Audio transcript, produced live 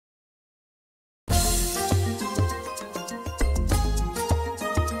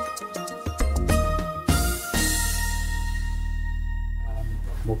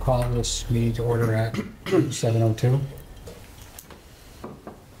We'll call this meeting to order at 7:02.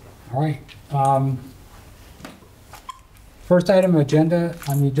 All right. First item on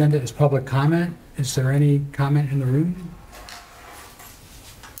the agenda is public comment. Is there any comment in the room?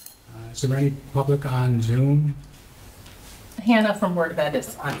 Is there any public on Zoom? Hannah from Board of Ed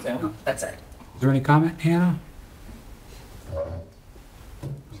is on Zoom. That's it. Is there any comment, Hannah?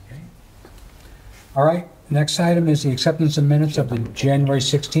 Okay. All right. Next item is the acceptance of minutes of the January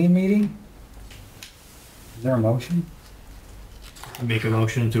 16 meeting. Is there a motion? Make a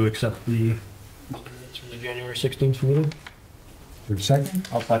motion to accept the minutes from the January 16th meeting. Is there a second?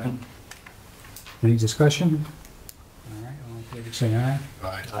 I'll second. Any discussion? All right, all in favor, say aye.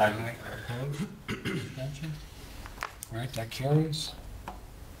 Aye. Opposed? Abstention? All right, that carries.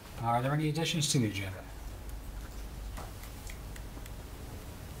 Are there any additions to the agenda?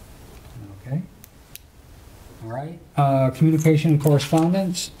 Okay. All right, communication and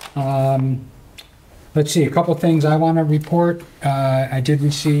correspondence. Let's see, a couple things I want to report. I did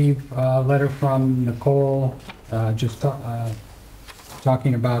receive a letter from Nicole,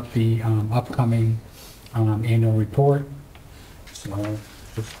 talking about the upcoming annual report. So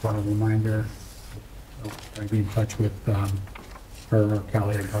just a reminder, I'll be in touch with her or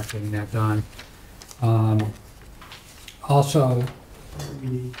Kelly about getting that done. Also,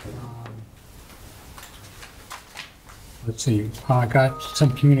 let's see, I got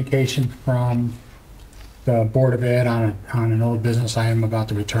some communication from the Board of Ed on an old business item about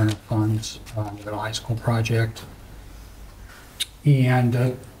the return of funds on the high school project. And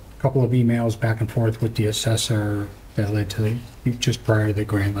a couple of emails back and forth with the assessor that led to just prior to the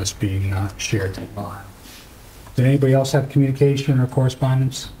grant list being shared to the file. Did anybody else have communication or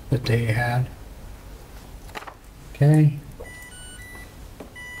correspondence that they had? Okay.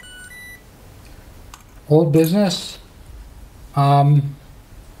 Old business.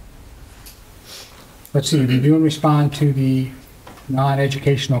 Let's see, review and respond to the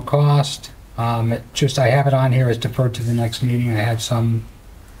non-educational cost. I have it on here as deferred to the next meeting. I had some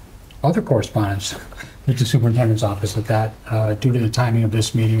other correspondence with the superintendent's office that due to the timing of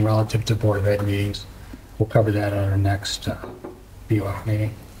this meeting relative to Board of Ed meetings, we'll cover that at our next BOF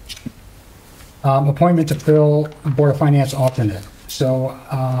meeting. Appointment to fill Board of Finance alternate. So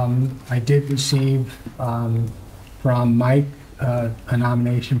I did receive from Mike a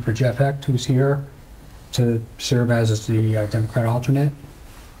nomination for Jeff Hecht, who's here, to serve as the Democrat alternate.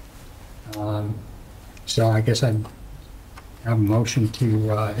 So I guess I have a motion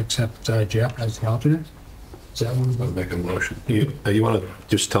to accept Jeff as the alternate. Is that what I'll make a motion. You want to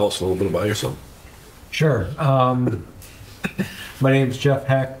just tell us a little bit about yourself? Sure. My name's Jeff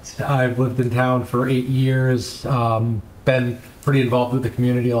Hecht. I've lived in town for 8 years. Been pretty involved with the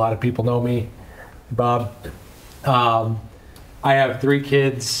community. A lot of people know me. Bob. I have 3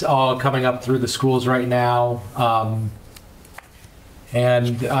 kids all coming up through the schools right now.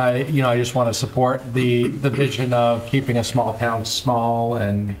 And I just want to support the vision of keeping a small town small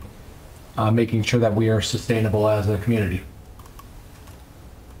and making sure that we are sustainable as a community.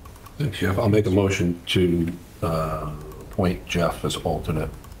 Thanks, Jeff. I'll make a motion to appoint Jeff as alternate,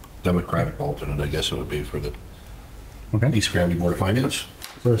 Democratic alternate, I guess it would be, for the East Granby Board of Finance.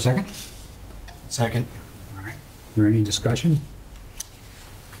 Is there a second? Second. All right. Is there any discussion?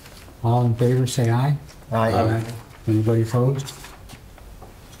 All in favor, say aye. Aye. Anybody opposed?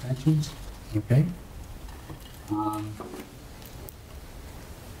 Abstentions? Okay.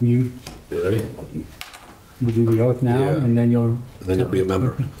 You ready? will do the oath now, Yeah. and then you'll... Then you'll be a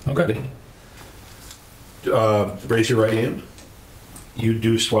member. Okay. Raise your right hand. You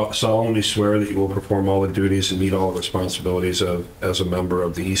do solemnly swear that you will perform all the duties and meet all the responsibilities as a member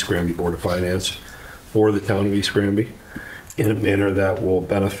of the East Granby Board of Finance for the town of East Granby in a manner that will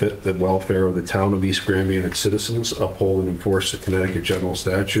benefit the welfare of the town of East Granby and its citizens, uphold and enforce the Connecticut General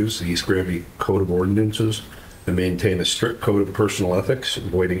Statutes, the East Granby Code of Ordinances, and maintain a strict code of personal ethics,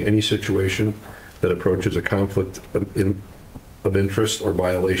 avoiding any situation that approaches a conflict of interest or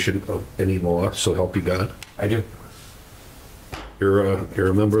violation of any law. So help you God. I do. You're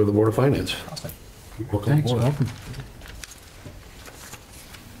a member of the Board of Finance. Thanks, welcome.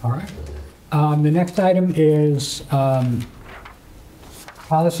 All right. The next item is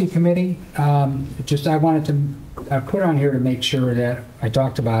Policy Committee. I wanted to put on here to make sure that I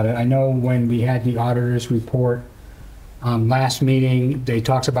talked about it. I know when we had the auditor's report last meeting, they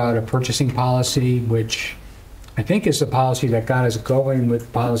talked about a purchasing policy, which I think is the policy that got us going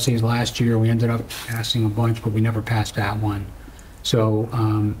with policies last year. We ended up passing a bunch, but we never passed that one. So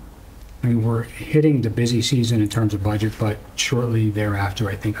I mean, we're hitting the busy season in terms of budget, but shortly thereafter,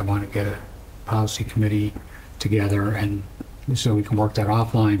 I think I want to get a policy committee together and so we can work that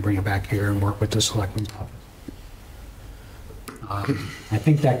offline, bring it back here and work with the selectmen's office. I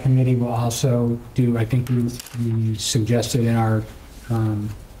think that committee will also do, I think we suggested in our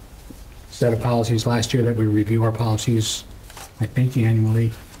set of policies last year that we review our policies, I think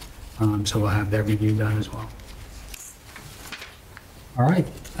annually. So we'll have that review done as well. All right.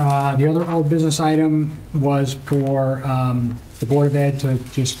 The other old business item was for the Board of Ed to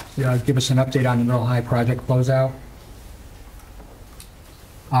just give us an update on the Middle High project closeout.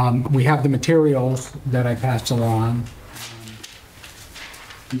 We have the materials that I passed along.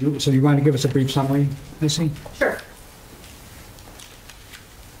 So you want to give us a brief summary, Missy? Sure.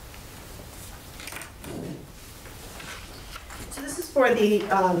 So this is for the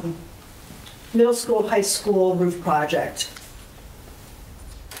middle school, high school roof project.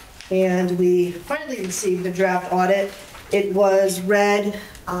 And we finally received the draft audit. It was read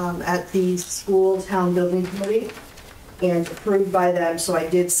at the school town building committee and approved by them, so I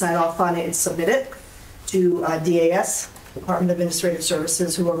did sign off on it and submit it to DAS, Department of Administrative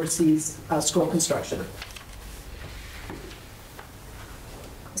Services, who oversees school construction.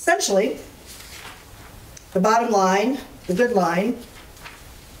 Essentially, the bottom line, the good line,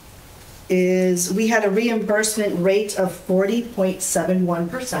 is we had a reimbursement rate of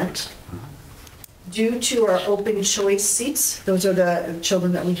 40.71%. Due to our open choice seats, those are the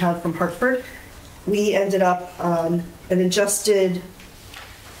children that we have from Hartford, we ended up an adjusted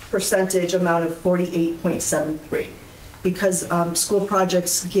percentage amount of 48.73. Because school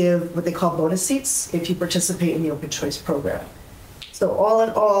projects give what they call bonus seats if you participate in the open choice program. So all in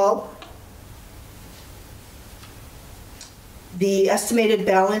all, the estimated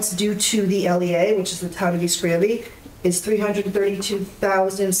balance due to the LEA, which is the town of East Granby, is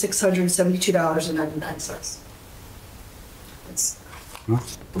 $332,672.99. It's a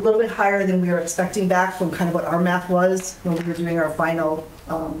little bit higher than we were expecting back from kind of what our math was when we were doing our final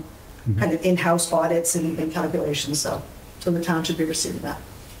kind of in-house audits and calculations, so the town should be receiving that.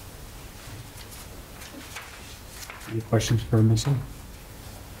 Any questions for Missy?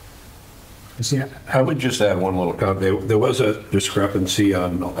 Missy, I would just add one little comment. There was a discrepancy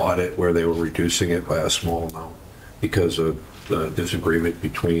on the audit where they were reducing it by a small amount because of the disagreement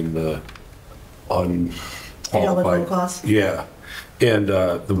between the unqualified. Cost? Yeah. And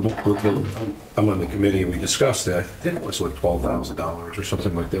I'm on the committee and we discussed that. I think it was like $12,000 or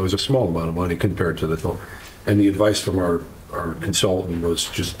something like that. It was a small amount of money compared to the total. And the advice from our consultant was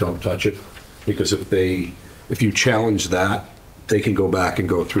just don't touch it. Because if you challenge that, they can go back and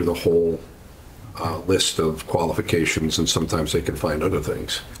go through the whole list of qualifications and sometimes they can find other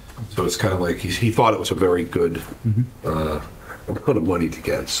things. So it's kind of like he thought it was a very good amount of money to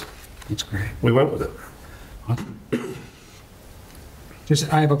get. So that's great. we went with it. Awesome.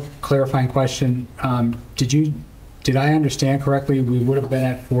 Just, I have a clarifying question. Did I understand correctly? We would have been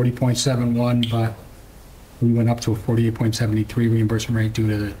at 40.71, but we went up to a 48.73 reimbursement rate due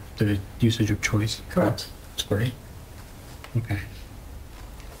to the usage of choice. Correct. That's great. Okay.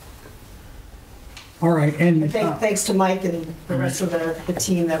 All right, and Thanks to Mike and the rest of the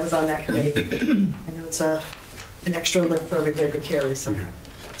team that was on that committee. I know it's an extra lift for everybody to carry, so.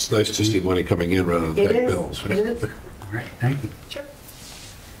 It's nice to see money coming in rather than paying bills. It is. all right, thank you. Sure.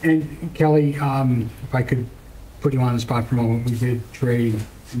 And Kelly, if I could put you on the spot for a moment, we did trade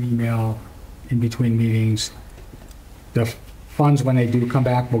an email in between meetings. The funds, when they do come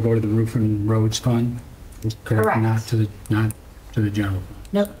back, will go to the Roof and Roads Fund. Correct. Not to the general fund.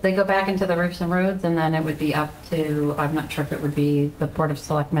 Nope, they go back into the roofs and roads, and then it would be up to, I'm not sure if it would be the Board of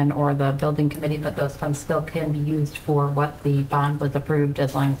Selectmen or the Building Committee, but those funds still can be used for what the bond was approved,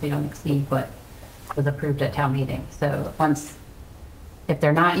 as long as they don't exceed what was approved at town meeting. So once, if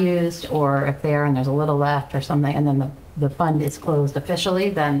they're not used, or if they are and there's a little left or something, and then the fund is closed officially,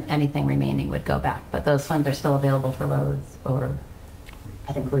 then anything remaining would go back. But those funds are still available for roads, or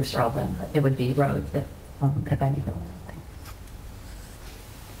I think roofs are all done, but it would be roads if anything.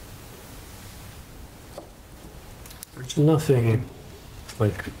 There's nothing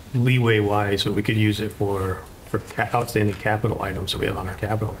like leeway wise that we could use it for outstanding capital items that we have on our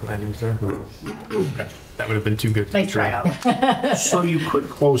capital plan, is there? Okay. That would have been too good. to be Nice true. tryout. So you could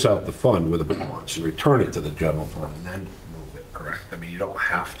close out the fund with a balance and return it to the general fund and then move it, correct? I mean, you don't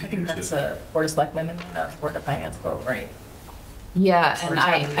have to I think use that's it. a Board of Selectmen and a Board of Finance vote, right? Yeah, and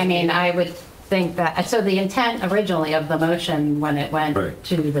I mean, I would think that, so the intent originally of the motion when it went Right.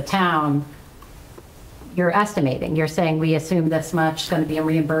 to the town, you're estimating, you're saying we assume this much is going to be a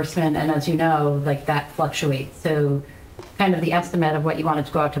reimbursement, and as you know, like that fluctuates. So kind of the estimate of what you wanted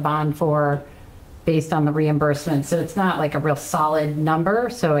to go out to bond for based on the reimbursement. So it's not like a real solid number.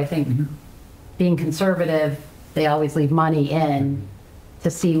 So I think being conservative they always leave money in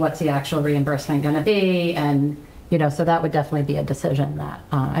to see what's the actual reimbursement going to be. And, you know, so that would definitely be a decision that,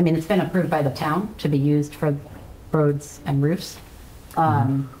 I mean, it's been approved by the town to be used for roads and roofs.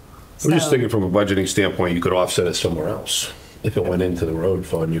 I'm just thinking from a budgeting standpoint, you could offset it somewhere else. If it went into the road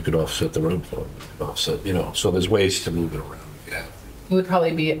fund, you could offset the road fund, you could offset, you know, so there's ways to move it around. Yeah. It would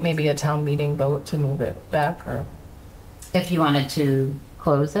probably be maybe a town meeting vote to move it back, or, If you wanted to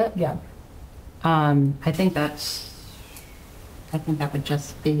close it, yeah. I think that would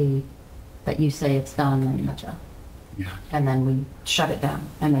just be that you say it's done Yeah. and then we shut it down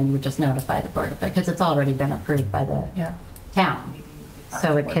and then you would just notify the board of it because it's already been approved by the Yeah. town.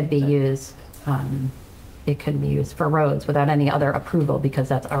 So it could be used, for roads without any other approval because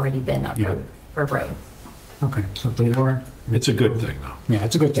that's already been approved for roads. Okay, so if the warrant, It's a good thing, though. yeah,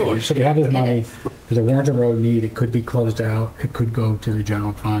 it's a good thing. So you have this money, for the warrant and road need, it could be closed out, it could go to the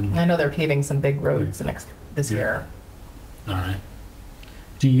general fund. I know they're paving some big roads this year. All right.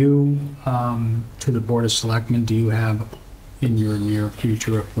 Do you, to the Board of Selectmen, do you have in your near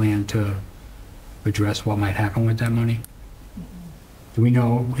future a plan to address what might happen with that money? Do we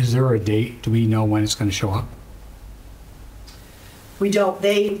know, is there a date? Do we know when it's going to show up? We don't,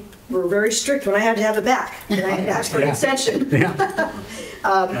 they were very strict when I had to have it back, and I had to ask for an Yeah. extension. Yeah.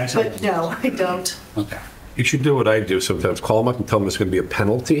 But no, I don't. Okay. You should do what I do sometimes, call them up and tell them it's going to be a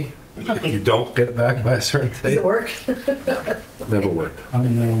penalty. If you don't get it back by a certain Does date. it work? Never worked.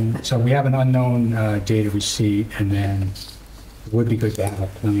 Unknown, so we have an unknown date of receipt, and then it would be good to have a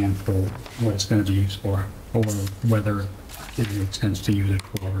plan for what it's going to be used for, or whether it makes sense to use it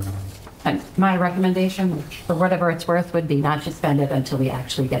for. And my recommendation, for whatever it's worth, would be not to spend it until we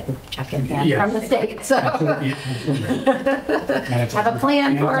actually get the check in hand Yeah. from the state. So Absolutely. have a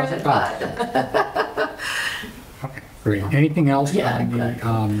plan for it, but Okay, great. Anything else Yeah,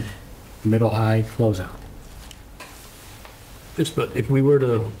 on the middle-high closeout? Just, but if we were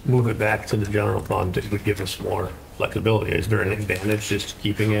to move it back to the general fund, it would give us more flexibility. Is there an advantage just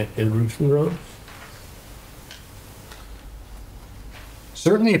keeping it in roofs and roads?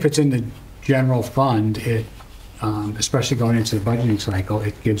 Certainly, if it's in the general fund, it, especially going into the budgeting cycle,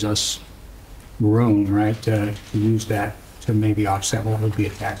 it gives us room, right, to use that to maybe offset what would be a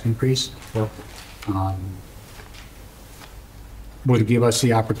tax increase. Would give us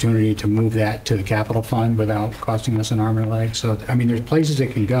the opportunity to move that to the capital fund without costing us an arm and a leg. So, I mean, there's places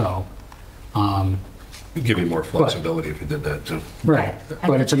it can go. It'd give you more flexibility if you did that, too. Right,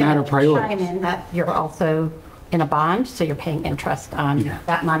 but it's a matter of priority. Chime in that you're also in a bond, so you're paying interest on Yeah.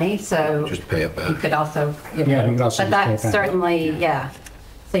 that money, so Just pay it you back. could also, Yeah, you could also but just pay that's it back. certainly, yeah.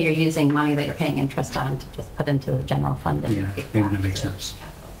 So you're using money that you're paying interest on to just put into the general fund. And Yeah, maybe that makes sense.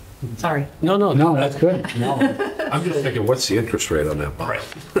 Sorry. No, No, that's good. No. I'm just thinking, what's the interest rate on that bond?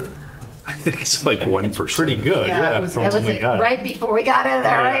 I think it's like 1%. Pretty good, yeah. It was from what we got. right before we got in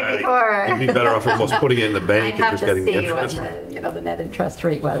there, right before. You'd be better off almost putting it in the I'd bank and have just to getting the see what interest. the net interest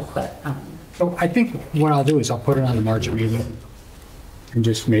rate was, but, So I think what I'll do is I'll put it on the March meeting and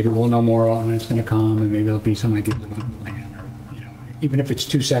just maybe we'll know more on when it's going to come and maybe there'll be some ideas about the plan or, you know, even if it's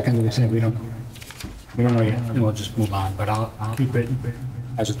 2 seconds, we say we don't know yet, and we'll just move on. But I'll keep it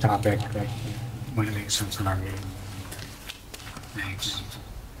as a topic when it makes sense in our meeting. Thanks.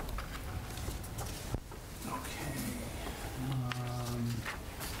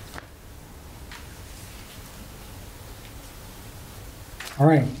 All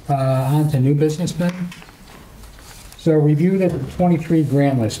right, on to new business then. So review the 23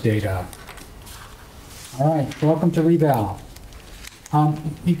 grand list data. All right, welcome to Reval.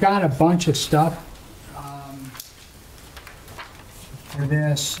 You got a bunch of stuff for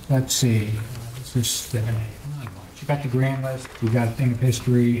this. Let's see. This is you got the grand list, you got a thing of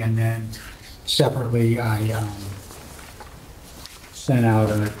history, and then separately I sent out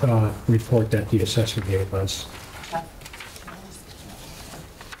a report that the assessor gave us.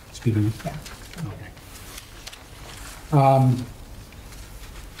 Excuse me. Okay.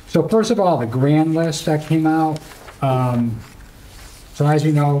 So first of all, the grand list that came out. So as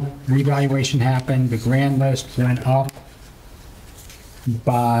you know, revaluation happened. The grand list went up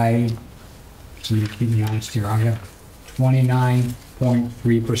by, keep me honest here, I have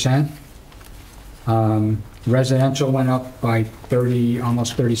 29.3%. Residential went up by 30,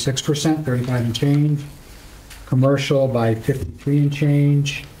 almost 36%, 35 and change. Commercial by 53 and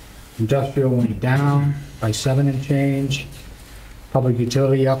change. Industrial went down by 7 and change. Public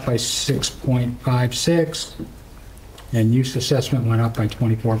utility up by 6.56. And use assessment went up by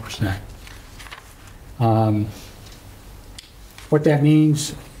 24%. What that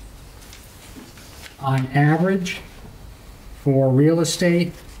means, on average, for real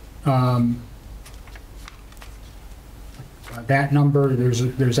estate, That number,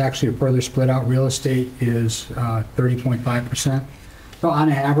 there's actually a further split out. Real estate is 30.5%. So on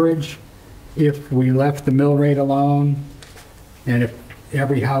average, if we left the mill rate alone, and if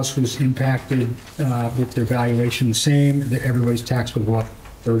every house was impacted with their valuation the same, everybody's tax would go up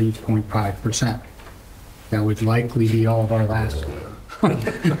 30.5%. That would likely be all of our last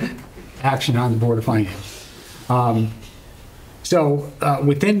action on the Board of Finance. So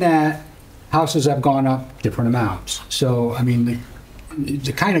within that, houses have gone up different amounts. So, I mean,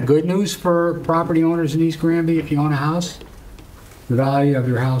 the kind of good news for property owners in East Granby, if you own a house, the value of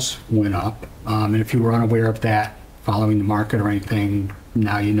your house went up. And if you were unaware of that, following the market or anything,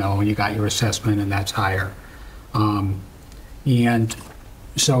 now you know, and you got your assessment, and that's higher. And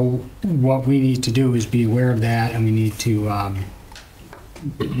so what we need to do is be aware of that, and we need to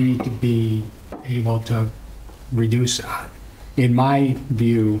be able to reduce, in my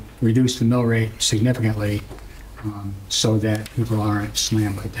view, reduce the mill rate significantly so that people aren't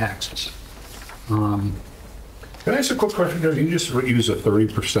slammed by taxes. Can I ask a quick question? You just use a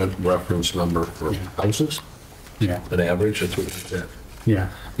 30% reference number for houses? Yeah. An average, that's what you said. Yeah.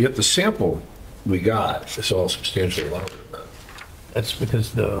 Yet the sample we got is all substantially lower than that. That's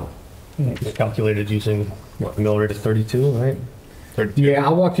because they calculated using, what, the mill rate of 32, right? 32. Yeah,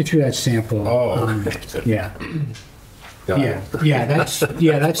 I'll walk you through that sample. Oh. Yeah. Got it. Yeah,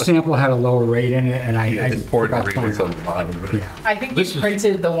 that sample had a lower rate in it, and I Important forgot to readings point on the bottom. out. Yeah. I think you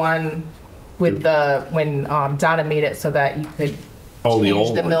printed the one with the, when Donna made it so that you could Oh, the change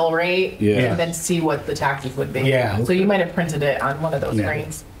old the one. mill rate Yeah. and then see what the taxes would be. Yeah. So you might have printed it on one of those Yeah.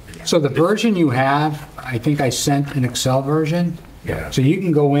 screens. So the version you have, I think I sent an Excel version. Yeah. So you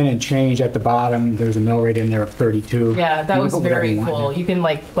can go in and change at the bottom. There's a mill rate in there of 32. Yeah, that You was can put whatever very you want in cool. there. You can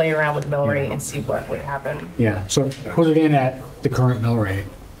like play around with mill rate and see what would happen. Yeah, so put it in at the current mill rate.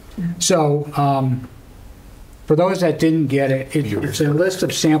 So for those that didn't get it, it's a list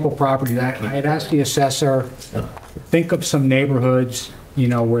of sample properties. I had asked the assessor, think of some neighborhoods, you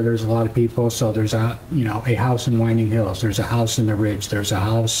know, where there's a lot of people. So there's a, you know, a house in Winding Hills, there's a house in the Ridge, there's a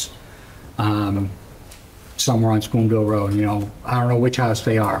house somewhere on Spoonville Road, you know, I don't know which house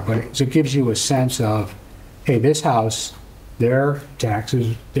they are, but it gives you a sense of, hey, this house, their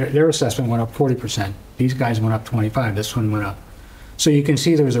taxes, their assessment went up 40%. These guys went up 25, this one went up. So you can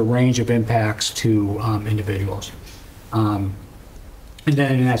see there's a range of impacts to individuals. And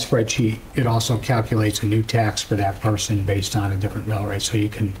then in that spreadsheet, it also calculates a new tax for that person based on a different mill rate, so you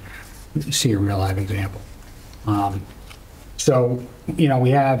can see a real live example. So, you know,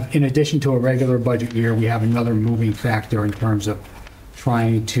 we have, in addition to a regular budget year, we have another moving factor in terms of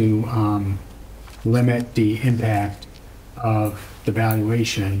trying to limit the impact of the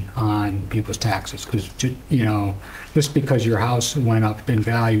valuation on people's taxes. Because, you know, just because your house went up in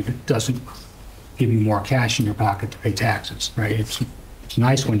value, it doesn't give you more cash in your pocket to pay taxes, right? It's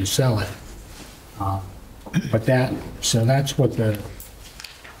nice when you sell it. But so that's what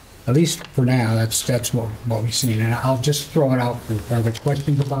at least for now, that's what we've seen. And I'll just throw it out for further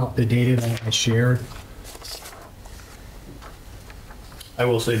questions about the data that I shared. I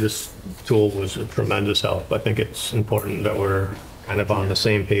will say this tool was a tremendous help. I think it's important that we're kind of on the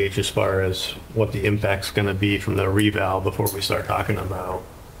same page as far as what the impact's going to be from the reval before we start talking about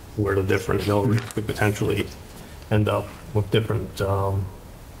where the different mill rates could potentially end up with different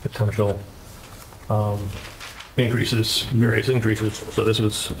potential increases, various increases. So this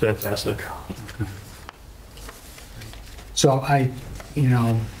was fantastic. So I, you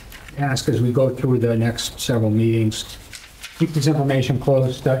know, ask as we go through the next several meetings, keep this information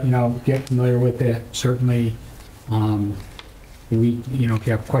close, you know, get familiar with it. Certainly, you know, if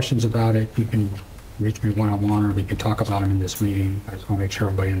you have questions about it, you can reach me one-on-one, or we can talk about them in this meeting. I just want to make sure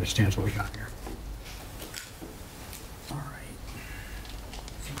everybody understands what we got here. All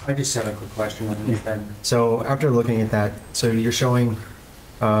right. I just have a quick question on this then. So after looking at that, so you're showing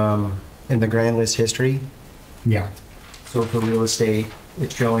in the grand list history, Yeah. so for real estate,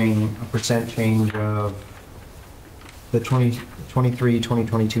 it's showing a percent change of the 2023,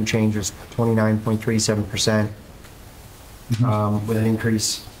 2022 change was 29.37%, with an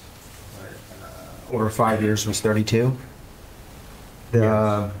increase over 5 years was 32.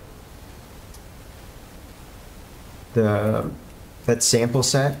 That sample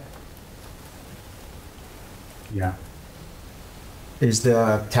set, Yeah. is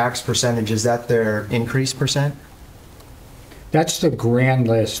the tax percentage, is that their increase percent? That's the grand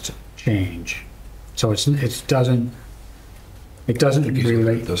list change. So it doesn't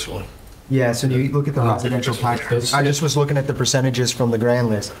relate. This one. Yeah, so you look at the residential tax, I just was looking at the percentages from the grand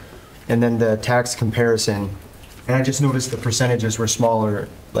list and then the tax comparison. And I just noticed the percentages were smaller,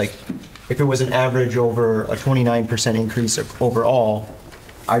 like if it was an average over a 29% increase overall,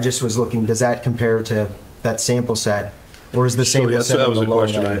 I just was looking, does that compare to that sample set? Or is the So sample yes, set that on was the the low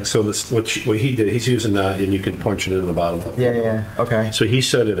question. end? So this, what he did, he's using that, and you can punch it into the bottom. Yeah, okay. So he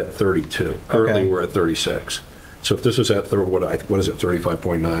set it at 32. Currently, Okay. we're at 36. So if this was at, what is it,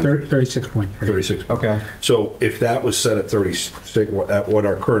 35.9? 36.3. 36. Okay. So if that was set at 36, at what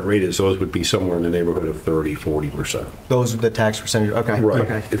our current rate is, those would be somewhere in the neighborhood of 30, 40%. Those are the tax percentage, okay. Okay.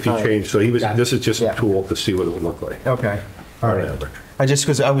 Right. If you All right. change, so he was, Got it. this is just a Yeah. tool to see what it would look like. Okay, all On right. average. I just,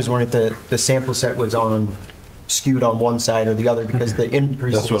 because I was wondering if the sample set was skewed on one side or the other because the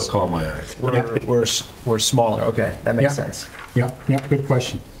increases That's what caught my eye. were smaller. Okay, that makes Yeah. sense. Yeah, good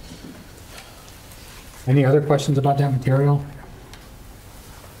question. Any other questions about that material?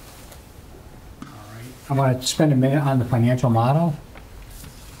 All right, I want to spend a minute on the financial model.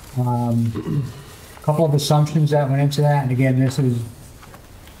 Couple of assumptions that went into that, and again, this is,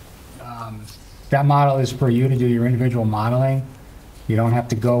 that model is for you to do your individual modeling. You don't have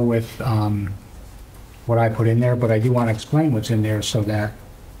to go with what I put in there, but I do want to explain what's in there so that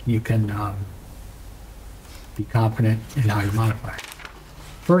you can be confident in how you modify it.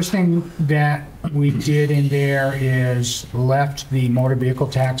 First thing that we did in there is left the motor vehicle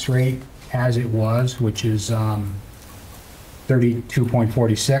tax rate as it was, which is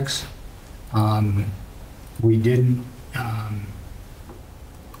 32.46. We didn't,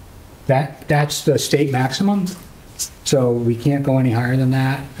 that's the state maximum, so we can't go any higher than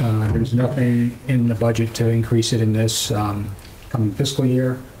that. There's nothing in the budget to increase it in this coming fiscal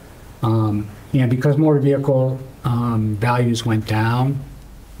year. And because motor vehicle values went down,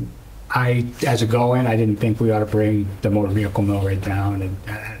 as a go-in, I didn't think we ought to bring the motor vehicle mill rate down, and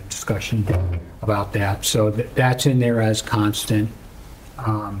had a discussion about that. So that's in there as constant.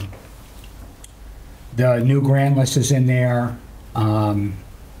 The new grand list is in there.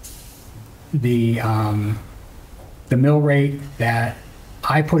 The mill rate that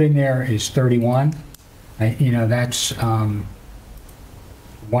I put in there is 31. That's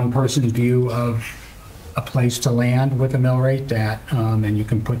one person's view of a place to land with a mill rate, that, and you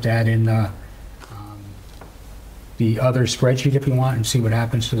can put that in the other spreadsheet if you want and see what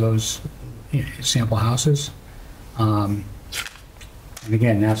happens to those sample houses. And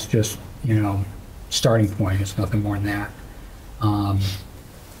again, that's just, starting point. It's nothing more than that.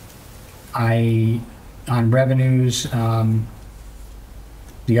 On revenues,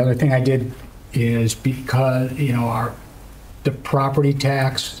 the other thing I did is because, the property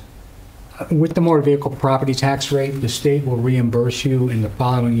tax, with the motor vehicle property tax rate, the state will reimburse you in the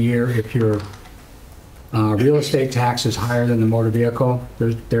following year if your real estate tax is higher than the motor vehicle.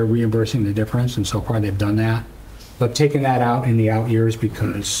 They're reimbursing the difference, and so far they've done that. But taking that out in the out years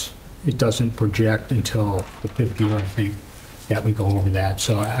because it doesn't project until the fifth year, I think, that we go over that.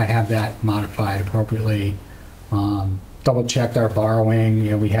 So I have that modified appropriately. Double checked our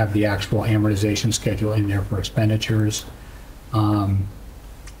borrowing. We have the actual amortization schedule in there for expenditures.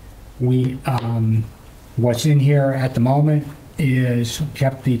 What's in here at the moment is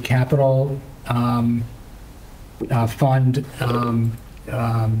kept the capital fund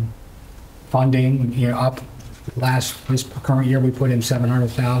funding up. This current year we put in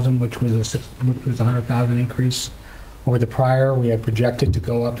 700,000, which was a 100,000 increase over the prior. We had projected to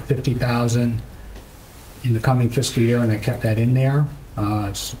go up 50,000 in the coming fiscal year, and I kept that in there.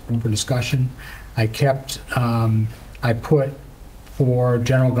 It's room for discussion. I put for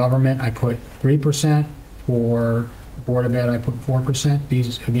general government, I put 3%. For Board of Ed, I put 4%.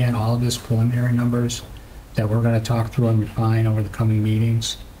 These, again, all of this preliminary numbers that we're going to talk through and refine over the coming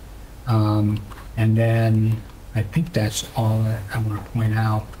meetings. And then I think that's all that I want to point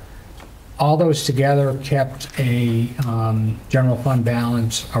out. All those together kept a general fund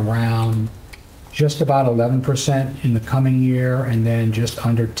balance around just about 11% in the coming year, and then just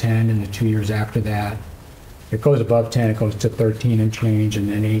under 10 in the 2 years after that. It goes above 10, it goes to 13 and change, and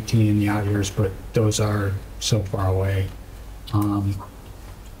then 18 in the out years, but those are so far away.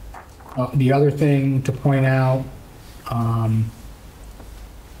 The other thing to point out, I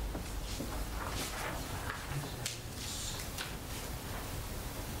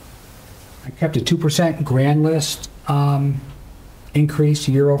kept a 2% grand list increase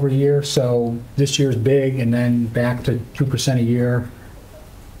year over year, so this year's big, and then back to 2% a year.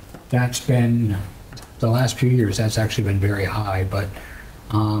 That's been, the last few years, that's actually been very high, but,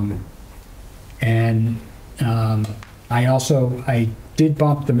 I did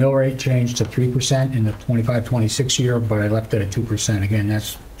bump the mill rate change to 3% in the 25-26 year, but I left it at 2%. Again,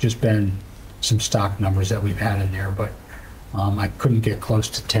 that's just been some stock numbers that we've had in there, but I couldn't get close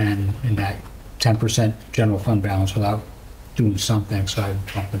to 10 in that 10% general fund balance without doing something, so I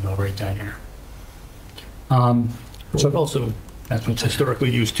bumped the mill rate down here. So also, That's what's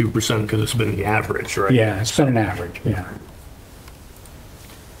historically used 2% because it's been the average, right? Yeah, it's been an average, yeah.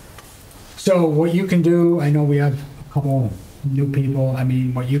 So what you can do, I know we have a couple new people, I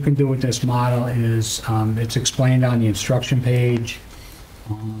mean, what you can do with this model is, it's explained on the instruction page.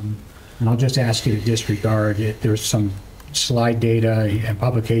 And I'll just ask you to disregard it. There's some slide data and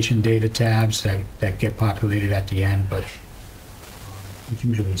publication data tabs that get populated at the end, but it's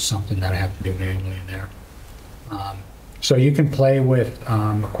usually something that I have to do manually in there. So you can play with,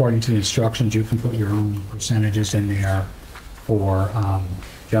 according to the instructions, you can put your own percentages in there for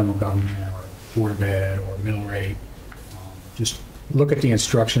general government or Board of Ed or mill rate. Just look at the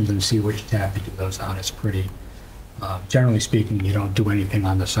instructions and see which tab you do those on. It's pretty, generally speaking, you don't do anything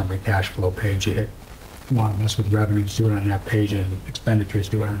on the summary cash flow page. You want to mess with revenues, do it on that page, and expenditures,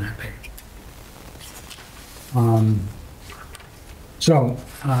 do it on that page.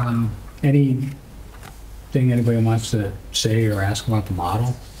 Anything anybody wants to say or ask about the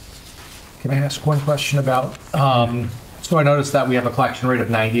model? Can I ask one question about, so I noticed that we have a collection rate of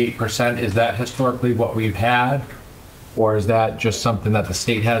 98%. Is that historically what we've had? Or is that just something that the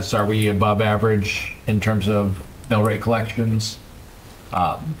state has? Are we above average in terms of mill rate collections?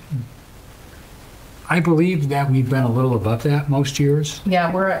 I believe that we've been a little above that most years.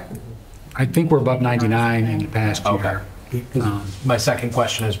 Yeah, we're at, I think we're above 99 in the past year. My second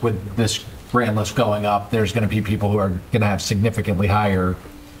question is, with this grand list going up, there's going to be people who are going to have significantly higher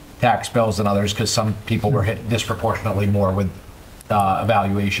tax bills than others because some people were hit disproportionately more with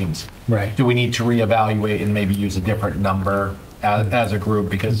evaluations. Right. Do we need to reevaluate and maybe use a different number as a group,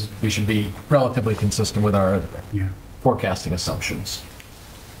 because we should be relatively consistent with our Yeah. forecasting assumptions?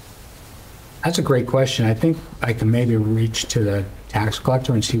 That's a great question. I think I can maybe reach to the tax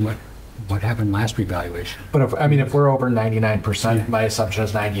collector and see what happened last revaluation. But if we're over 99%, my assumption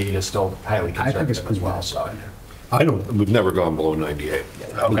is 98 is still highly I think it's conservative as pretty well. well. So We've never gone below 98.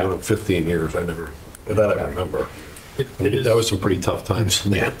 I've been doing it 15 years, that I remember. That was some pretty tough times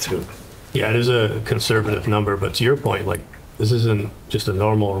in that too. Yeah, it is a conservative number, but to your point, like, this isn't just a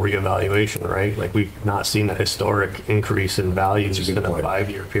normal reevaluation, right? Like, we've not seen a historic increase in values That's a good in a point.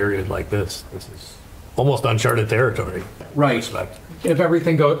 5-year period like this. This is almost uncharted territory. Right. Respect. If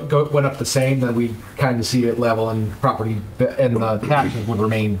everything went up the same, then we'd kind of see it level, and property and the taxes would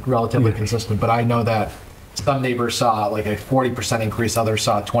remain relatively consistent. But I know that some neighbors saw like a 40% increase, others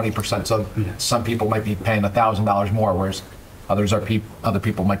saw 20%. So some people might be paying $1,000 more, whereas other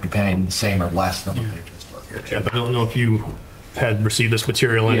people might be paying the same or less than what they just were. Yeah, but I don't know if you had received this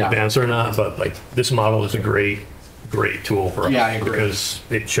material in Yeah. advance or not, but like, this model is a great tool for us. Yeah, I agree. Because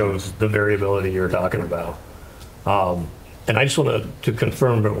it shows the variability you're talking about. And I just wanted to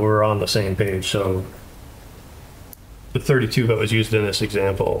confirm that we're on the same page. So the 32 that was used in this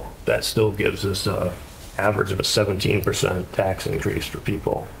example, that still gives us a average of a 17% tax increase for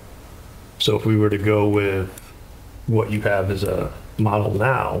people. So if we were to go with what you have as a model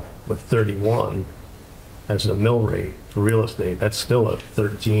now with 31 as a mill rate for real estate, that's still a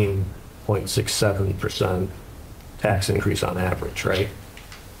 13.67% tax increase on average, right?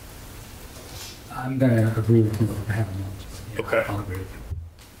 I'm going to agree with you. I haven't noticed. But yeah, Okay. I'll agree with you.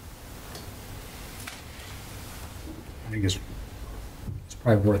 I think it's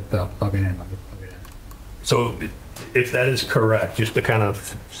probably worth plugging in. So if that is correct, just to kind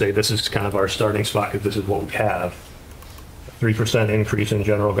of say this is kind of our starting spot, if this is what we have, a 3% increase in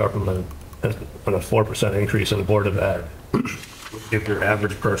general government and a 4% increase in Board of Ed, would give your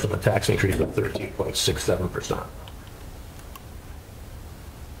average person a tax increase of 13.67%,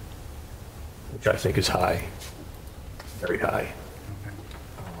 which I think is high, very high.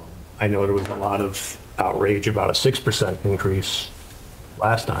 I know there was a lot of outrage about a 6% increase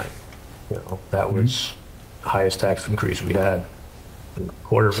last time. You know, that was the highest tax increase we had in a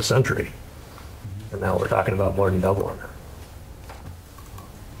quarter of a century. And now we're talking about more than doubling. I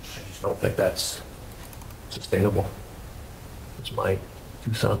just don't think that's sustainable. It's my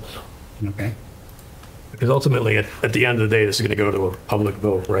 2 cents. Okay. Because ultimately, at the end of the day, this is going to go to a public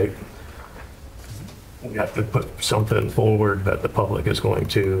vote, right? We have to put something forward that the public is going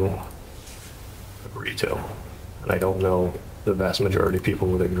to agree to. And I don't know the vast majority of people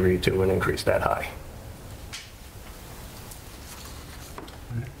would agree to an increase that high.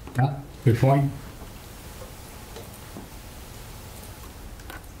 Yeah, good point.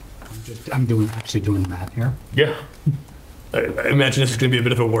 I'm actually doing the math here. Yeah. I imagine this is going to be a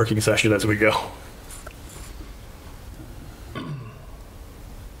bit of a working session as we go.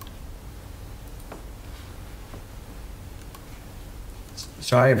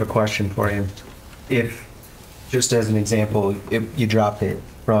 So I have a question for you. If just as an example, if you dropped it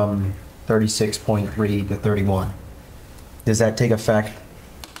from 36.3 to 31, does that take effect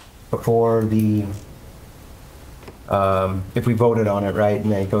before the, if we voted on it, right, and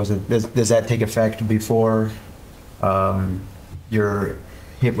then it goes, does that take effect before you're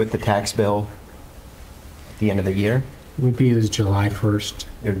hit with the tax bill at the end of the year? It would be this July 1st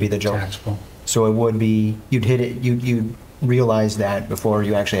It would be the July. taxable. So it would be, you'd hit it, you'd realize that before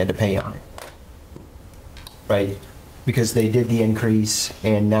you actually had to pay on it. Right? Because they did the increase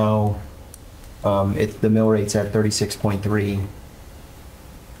and now the mill rate's at 36.3.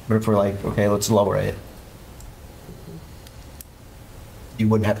 But if we're like, okay, let's lower it, you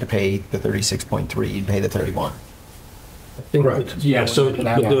wouldn't have to pay the 36.3, you'd pay the 31. Right. Yeah, so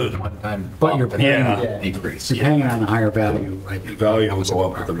That the, one-time, but you're paying, Yeah. you're paying on a higher value. Like, The value will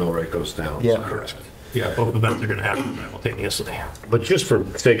go up, but the mill rate goes down. Yeah. Correct. yeah, both events are gonna happen simultaneously. But just for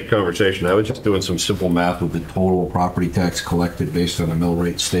sake of conversation, I was just doing some simple math with the total property tax collected based on the mill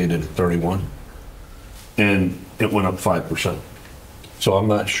rate stated at 31. And it went up 5%. So I'm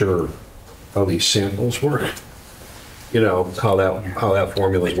not sure how these samples work. You know, how that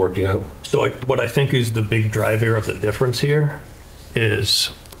formula is working out. So what I think is the big driver of the difference here is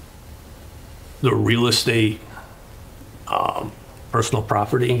the real estate, personal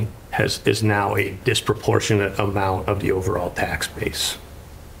property is now a disproportionate amount of the overall tax base.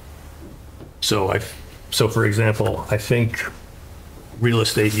 So for example, I think real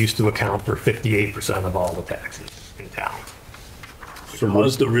estate used to account for 58% of all the taxes in town.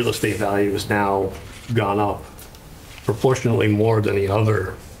 Because the real estate value has now gone up proportionally more than the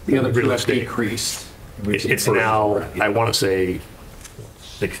other real estate. Decreased. It's now, I want to say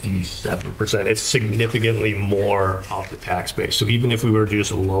 67%. It's significantly more off the tax base. So even if we were to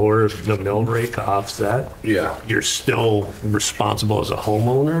just lower the mill rate to offset, Yeah. you're still responsible as a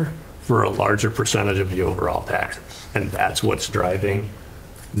homeowner for a larger percentage of the overall taxes. And that's what's driving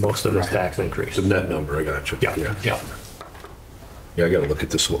most of this tax increase. The net number, I got you. Yeah, yeah. Yeah, I gotta look at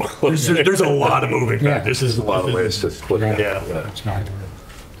this a little. There's a lot of moving Yeah. factors. This is a lot of ways to split it. Yeah. it's not-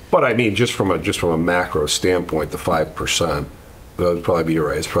 But I mean, just from a macro standpoint, the 5%, that would probably be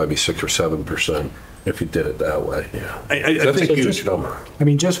right. It's probably 6 or 7% if you did it that way. Yeah. That's a think huge number. I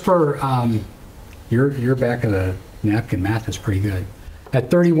mean, just for, your back of the napkin math is pretty good. At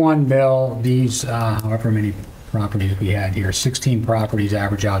 31 mil, these, however many properties we had here, 16 properties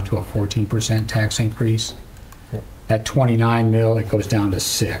average out to a 14% tax increase. At 29 mil, it goes down to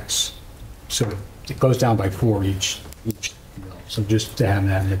 6. So it goes down by 4 each mil. So just to have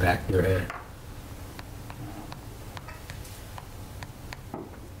that in the back of your head.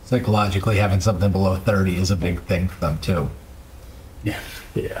 Psychologically, having something below 30 is a big thing for them too. Yeah.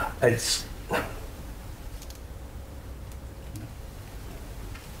 Yeah. It's,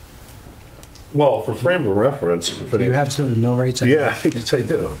 Well, for frame of reference. Do you have some of the mill rates? Yeah, yes, I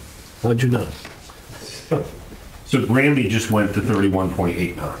do. How'd you know? So Granby just went to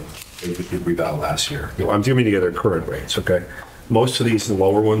 31.89. They did reval last year. I'm giving you their current rates, okay? Most of these, the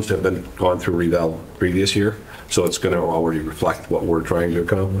lower ones, have been gone through reval previous year, so it's going to already reflect what we're trying to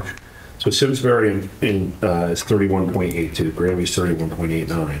accomplish. So Simsbury is 31.82, Granby's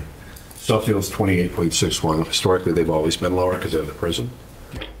 31.89. Suffield's 28.61. Historically, they've always been lower because they're the prison.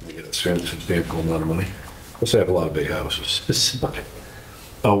 They get a substantial amount of money. Plus, they have a lot of big houses.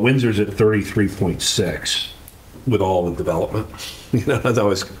 Windsor's at 33.6 with all the development. You know, that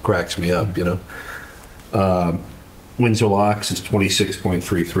always cracks me up, you know. Windsor Locks is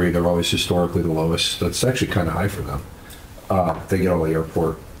 26.33. They're always historically the lowest. That's actually kind of high for them. They get all the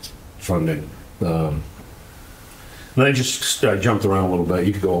airport funding. Then I just jumped around a little bit.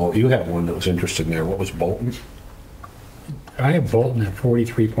 You could go. You have one that was interested in there. What was Bolton? I have Bolton at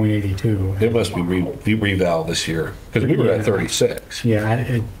 43.82. It must be reval this year because we were at 36.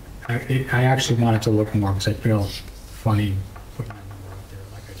 Yeah, I actually wanted to look more because I feel funny putting that number out there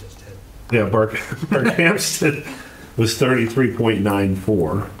like I just did. Yeah, Barkhamsted was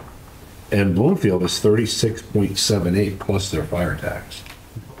 33.94, and Bloomfield is 36.78 plus their fire tax.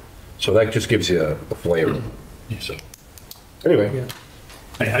 So that just gives you a flavor. So anyway,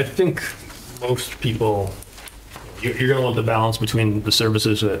 I think most people, you're going to want the balance between the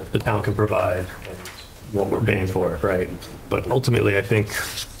services that the town can provide and what we're paying for, right? But ultimately, I think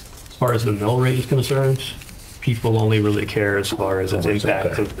as far as the mill rate is concerned, people only really care as far as its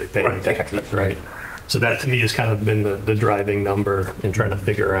impact to the paying taxes, right? So that to me has kind of been the driving number in trying to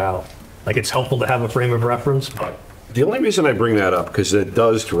figure out, like it's helpful to have a frame of reference, but the only reason I bring that up, because it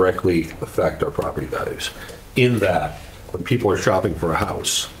does directly affect our property values, in that when people are shopping for a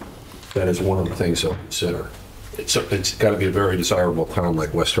house, that is one of the things they'll consider. it's got to be a very desirable town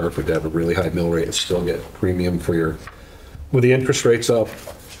like West Hartford to have a really high mill rate and still get premium for your, with the interest rates up,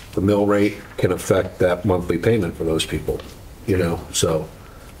 the mill rate can affect that monthly payment for those people, you know? So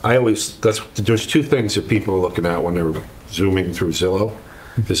there's two things that people are looking at when they're zooming through Zillow.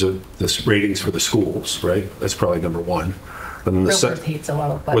 There's this ratings for the schools, right? That's probably number one. And then Realtors hate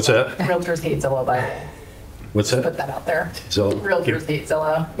Zillow. But What's that? Realtors hate Zillow, but What's put that? that out there. Zillow? Realtors hate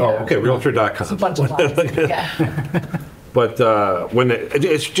Zillow. Oh, Yeah. okay, Realtor.com. It's a bunch of lies. Yeah. But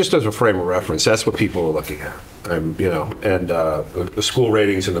it's just as a frame of reference, that's what people are looking at. You know, and the school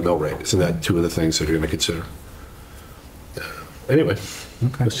ratings and the mill rate, isn't that two of the things that you're going to consider? Anyway,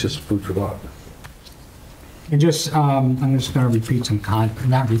 it's just food for thought. And just, I'm just going to repeat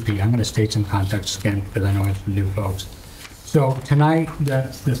not repeat, I'm going to state some context again because I know it's some new folks. So tonight, the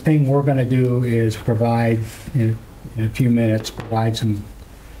thing we're going to do is provide, in a few minutes, provide some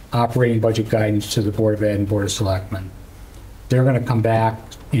operating budget guidance to the Board of Ed and Board of Selectmen. They're going to come back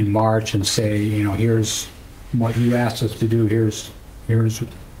in March and say, you know, here's what you asked us to do, here's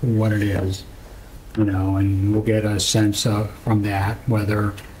what it is, you know, and we'll get a sense of, from that,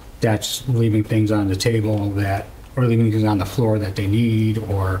 whether that's leaving things on the table or leaving things on the floor that they need,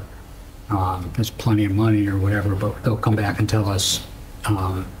 or there's plenty of money or whatever, but they'll come back and tell us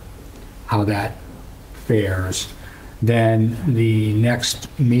how that fares. Then the next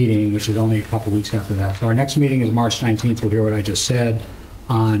meeting, which is only a couple weeks after that. So our next meeting is March 19th. We'll hear what I just said.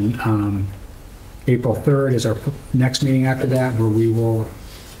 On April 3rd is our next meeting after that, where we will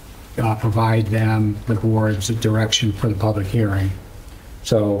provide them, the board's direction for the public hearing.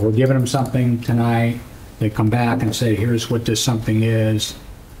 So we're giving them something tonight. They come back and say, here's what this something is.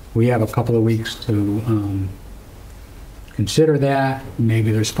 We have a couple of weeks to consider that.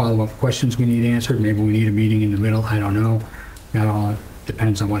 Maybe there's follow-up questions we need answered. Maybe we need a meeting in the middle. I don't know. That all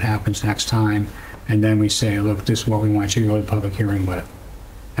depends on what happens next time. And then we say, look, this is what we want you to go to the public hearing with.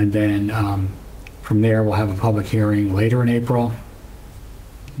 And then from there, we'll have a public hearing later in April.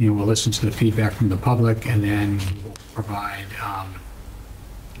 You know, we'll listen to the feedback from the public, and then we'll provide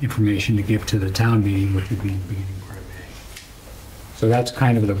information to give to the town meeting, which would be the beginning part of May. So that's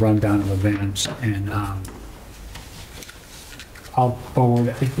kind of the rundown of events, and I'll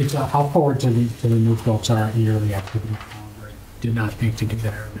forward to the new folks our yearly activity calendar. I did not think to do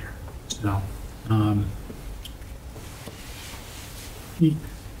that earlier. So,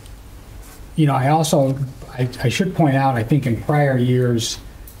 you know, I should point out, I think in prior years,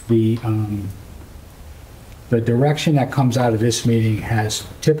 the direction that comes out of this meeting has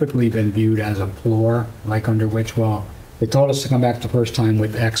typically been viewed as a floor, like under which, well, they told us to come back the first time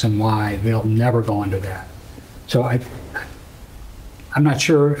with X and Y. They'll never go under that. So I'm not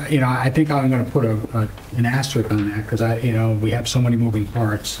sure, you know, I think I'm going to put an asterisk on that because you know, we have so many moving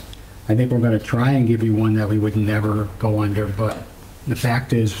parts. I think we're going to try and give you one that we would never go under, but the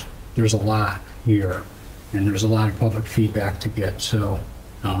fact is there's a lot here and there's a lot of public feedback to get. So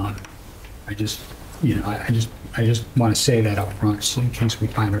I just want to say that up front so in case we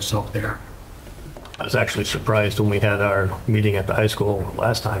find ourselves there. I was actually surprised when we had our meeting at the high school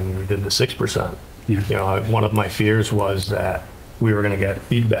last time, we did the 6%. Yeah. You know, one of my fears was that we were going to get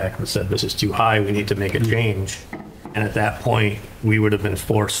feedback that said, this is too high, we need to make a change. And at that point, we would have been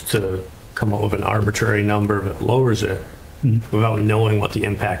forced to come up with an arbitrary number that lowers it without knowing what the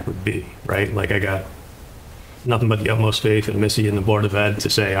impact would be, right? Like I got nothing but the utmost faith in Missy and the Board of Ed to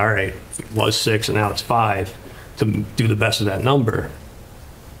say, all right, it was 6 and now it's 5, to do the best of that number.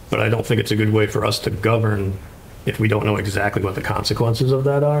 But I don't think it's a good way for us to govern if we don't know exactly what the consequences of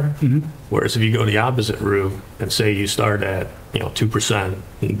that are. Whereas if you go the opposite route and say you start at 2%, and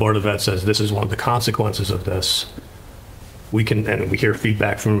the Board of Ed says this is one of the consequences of this, we hear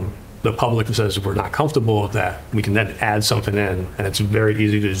feedback from the public that says we're not comfortable with that, we can then add something in, and it's very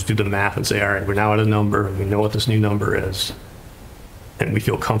easy to just do the math and say, all right, we're now at a number, we know what this new number is, and we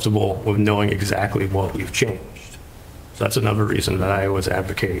feel comfortable with knowing exactly what we've changed. So that's another reason that I always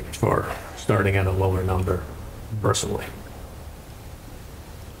advocate for starting at a lower number, personally.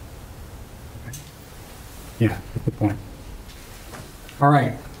 Yeah, good point. All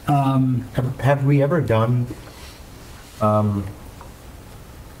right. Have we ever done, have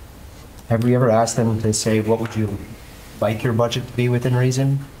we ever asked them to say, what would you like your budget to be within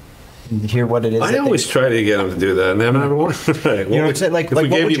reason? And hear what it is? I always try to get them to do that, and they never want to. You know what I'm saying? If we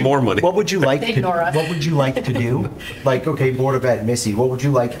gave you more money. What would you like They to, ignore us. what would you like to do? Like, okay, Board of Ed, Missy, what would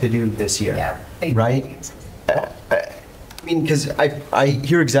you like to do this year? Yeah. Right? I mean, because I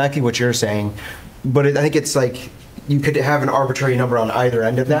hear exactly what you're saying, but I think it's like, you could have an arbitrary number on either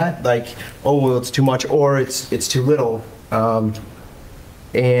end of that, like, oh, well, it's too much, or it's too little. And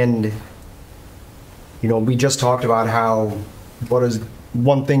You know, we just talked about how, what is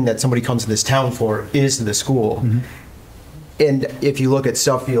one thing that somebody comes to this town for is the school. And if you look at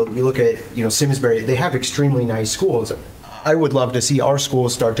Suffield, you look at, you know, Simsbury, they have extremely nice schools. I would love to see our school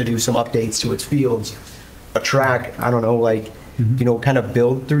start to do some updates to its fields, a track, I don't know, like, you know, kind of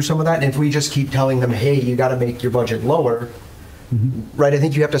build through some of that. And if we just keep telling them, hey, you got to make your budget lower, right? I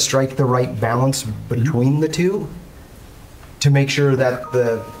think you have to strike the right balance between the two to make sure that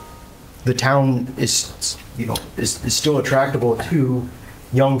the town is, you know, is still attractable to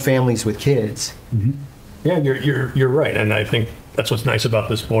young families with kids. Yeah, you're right, and I think that's what's nice about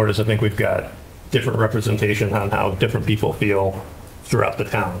this board is I think we've got different representation on how different people feel throughout the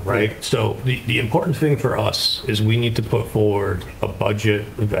town, right? So the important thing for us is we need to put forward a budget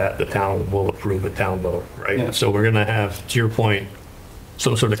that the town will approve at town vote, right? Yeah. So we're gonna have, to your point,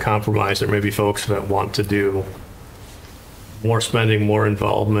 some sort of compromise. There may be folks that want to do more spending, more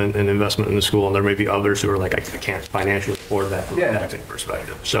involvement and investment in the school, and there may be others who are like, I can't financially afford that from a taxing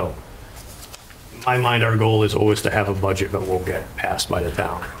perspective. So in my mind, our goal is always to have a budget that will get passed by the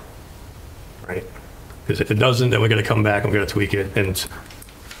town, right? Because if it doesn't, then we're going to come back and we're going to tweak it. And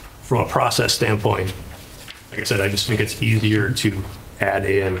from a process standpoint, like I said, I just think it's easier to add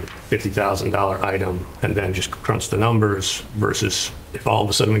in $50,000 item and then just crunch the numbers versus if all of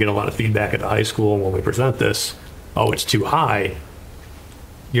a sudden we get a lot of feedback at the high school when we present this, oh, it's too high,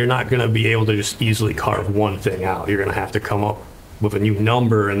 you're not going to be able to just easily carve one thing out. You're going to have to come up with a new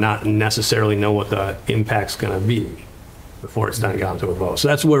number and not necessarily know what the impact's going to be before it's then gone to a vote. So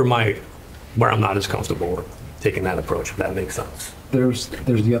that's where I'm not as comfortable with taking that approach, if that makes sense. There's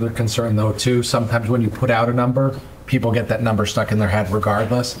the other concern though too. Sometimes when you put out a number, people get that number stuck in their head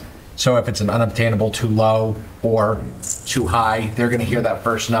regardless. So if it's an unobtainable too low or too high, they're going to hear that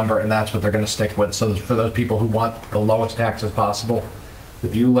first number and that's what they're going to stick with. So for those people who want the lowest taxes possible,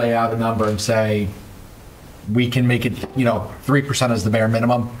 if you lay out a number and say, we can make it, you know, 3% is the bare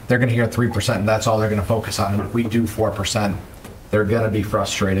minimum, they're going to hear 3% and that's all they're going to focus on. And if we do 4%, they're going to be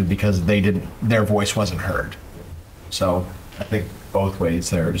frustrated because their voice wasn't heard. So I think both ways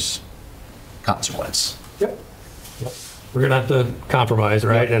there's consequence. Yep. We're going to have to compromise,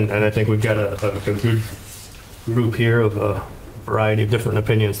 right? And I think we've got a good group here of a variety of different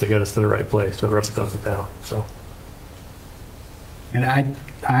opinions to get us to the right place to represent the town. So. And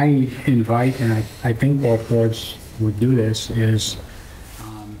I invite, and I think both boards would do this, is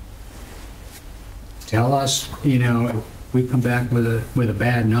tell us, you know, if we come back with a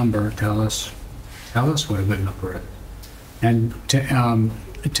bad number, tell us what a good number is. And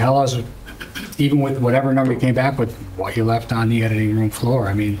tell us, even with whatever number you came back with, what you left on the editing room floor.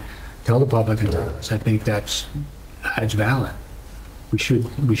 I mean, tell the public and tell us. I think that's valid. We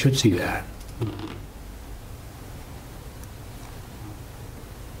should see that.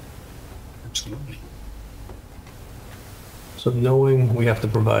 Absolutely. So knowing we have to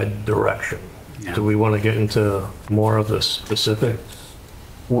provide direction, do we want to get into more of the specifics?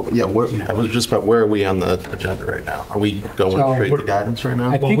 Well, yeah, I was just about, where are we on the agenda right now? Are we going straight to guidance right now?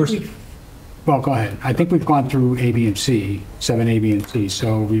 I think well, go ahead. I think we've gone through A, B, and C, 7A, B, and C.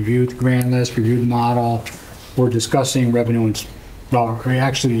 So reviewed the grand list, reviewed the model. We're discussing revenue and, well, we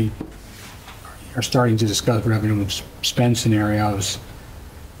actually are starting to discuss revenue and spend scenarios.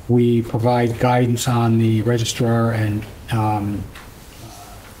 We provide guidance on the registrar and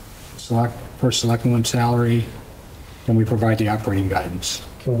first selectman salary, and we provide the operating guidance.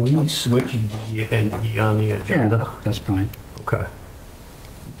 Can we switch D and E on the agenda? Yeah, that's fine. Okay.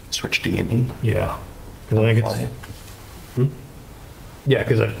 Switch D and E? Yeah. 'Cause I think it's, yeah,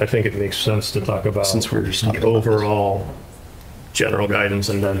 because I think it makes sense to talk about Since we're just the talking about overall general guidance,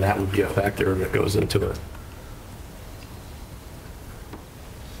 and then that would be a factor that goes into it.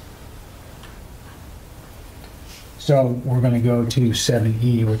 So we're going to go to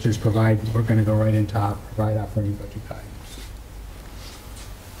 7E, which is we're going to go right into provide operating budget guidance.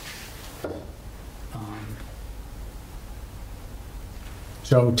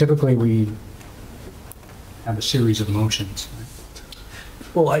 So typically we have a series of motions.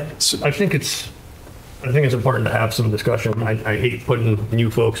 Well, I think it's important to have some discussion. I hate putting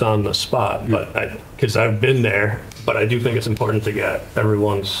new folks on the spot, but because I've been there, but I do think it's important to get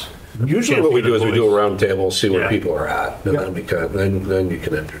everyone's. Usually what we do is we do a round table, see where Yeah. people are at, and then we can, then you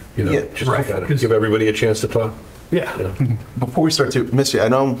can enter, you know, Yeah, just right. to kind of give everybody a chance to talk. Yeah. Before we start to, Missy, I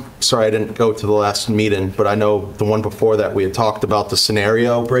know, sorry I didn't go to the last meeting, but I know the one before that, we had talked about the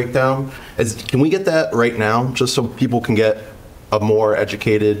scenario breakdown. Can we get that right now, just so people can get a more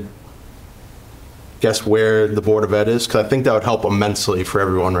educated guess where the Board of Ed is? Because I think that would help immensely for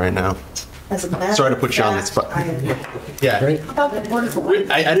everyone right now. As a matter Sorry to put you on the of spot. fact, I am- Yeah. Great.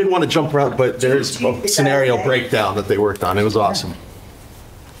 I didn't want to jump around, but there's a scenario breakdown that they worked on. It was awesome.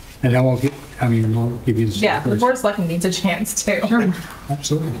 And then we'll give, I mean, we'll give you. Yeah, the board of selectmen needs a chance too. Sure,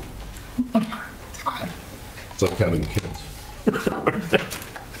 absolutely. It's like having kids.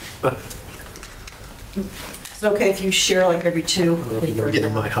 Is it okay if you share like every two? Get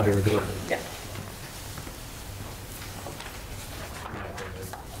in my higher door. Yeah.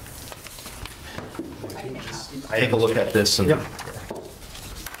 Take a look at this and.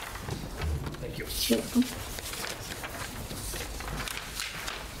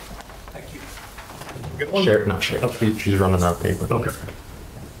 Share, not share. She's running out of paper. Okay.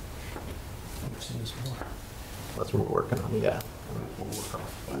 That's what we're working on, yeah. We'll work on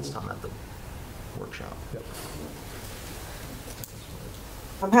it last time at the workshop.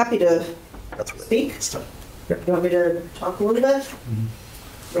 I'm happy to That's what speak. You want me to talk a little bit?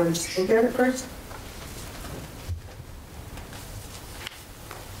 You want to just look at it first?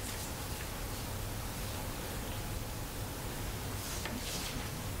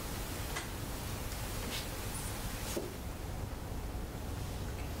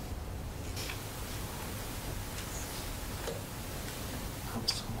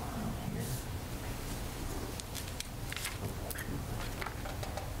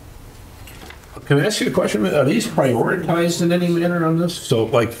 Can I ask you a question? Are these prioritized in any manner on this? So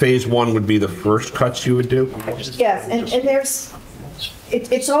like phase one would be the first cuts you would do? Yes, and there's,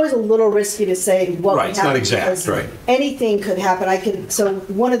 it's always a little risky to say what would Right, it's not happen, exact, because right. anything could happen. So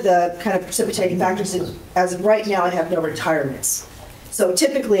one of the kind of precipitating factors is, as of right now, I have no retirements. So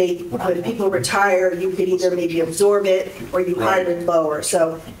typically, when people retire, you could either maybe absorb it or you hire it lower.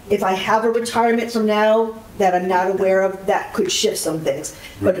 So if I have a retirement from now that I'm not aware of, that could shift some things.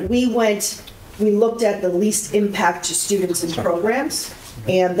 But we looked at the least impact to students and programs,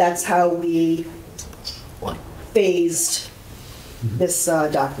 and that's how we phased this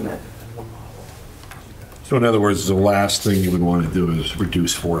document. So in other words, the last thing you would want to do is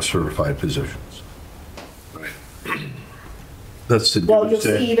reduce 4 certified positions. That's the. Well, you'll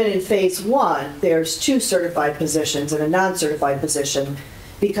see even in phase one, there's 2 certified positions and a non-certified position,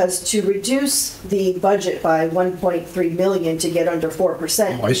 because to reduce the budget by 1.3 million to get under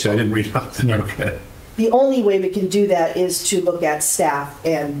 4%. Oh, I see, I didn't read about that, okay. The only way we can do that is to look at staff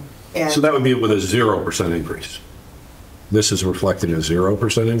and. So that would be with a 0% increase. This is reflected in a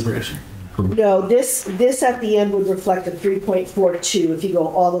 0% increase? No, this at the end would reflect a 3.42 if you go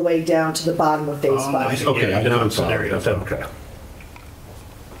all the way down to the bottom of phase five. Okay, I know, I'm Scenario, sorry. so- Okay.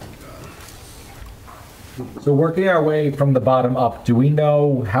 So working our way from the bottom up, do we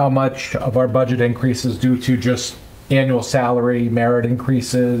know how much of our budget increase is due to just annual salary, merit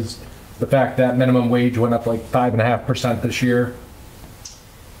increases, the fact that minimum wage went up like 5.5% this year?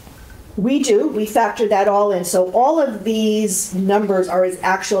 We do, we factor that all in. So all of these numbers are as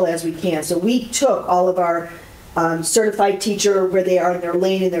actual as we can. So we took all of our certified teacher, where they are in their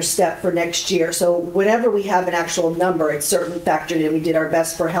lane and their step for next year. So whenever we have an actual number, it's certainly factored in. We did our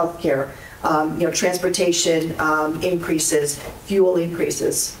best for healthcare, transportation increases, fuel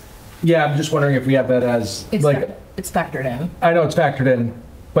increases. Yeah, I'm just wondering if we have that as, It's factored in. I know it's factored in,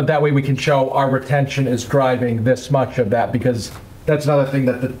 but that way we can show our retention is driving this much of that, because that's another thing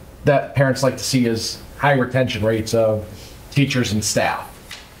that parents like to see is high retention rates of teachers and staff.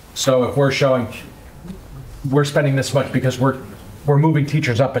 So if we're showing we're spending this much because we're moving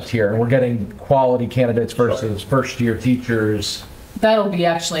teachers up a tier and we're getting quality candidates versus first-year teachers. That'll be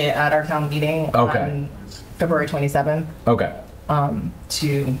actually at our town meeting Okay. on February 27th Okay.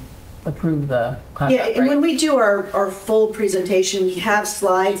 to approve the Yeah, contract, and when right? we do our full presentation, we have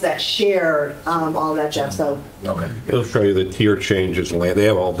slides that share all that, Jeff, so. Okay. It'll show you the tier changes, they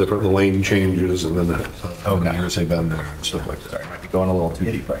have all different lane changes, and then how many years they've been there, and stuff like that. Might be going a little too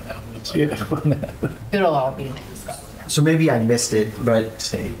deep right now. It'll all be discussed. So maybe I missed it, but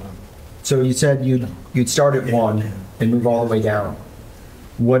so you said you'd start at 1 and move all the way down.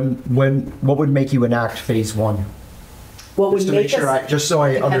 What would make you enact phase 1? What would Just to make make sure us, just so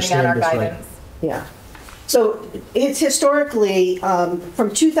I Depending on our understand this right. guidance. yeah. So it's historically, from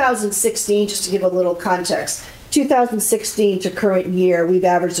 2016, just to give a little context, 2016 to current year, we've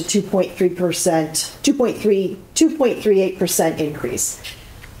averaged a 2.38% increase.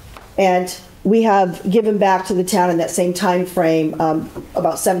 And we have given back to the town in that same time frame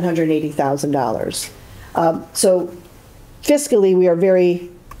about $780,000. So fiscally, we are very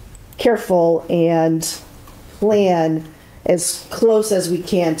careful and plan as close as we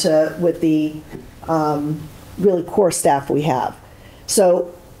can to with the really core staff we have.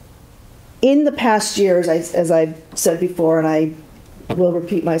 So in the past years, as I've said before, and I will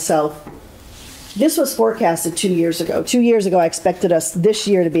repeat myself, This was forecasted 2 years ago. 2 years ago, I expected us this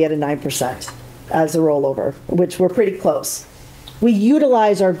year to be at a 9% as a rollover, which we're pretty close. We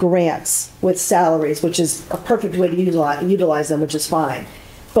utilize our grants with salaries, which is a perfect way to utilize them, which is fine.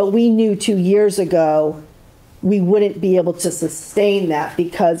 But we knew 2 years ago we wouldn't be able to sustain that,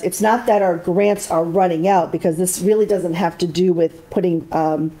 because it's not that our grants are running out, because this really doesn't have to do with putting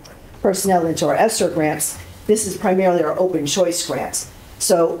personnel into our ESSER grants. This is primarily our open choice grants.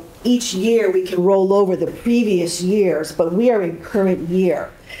 So each year we can roll over the previous years, but we are in current year.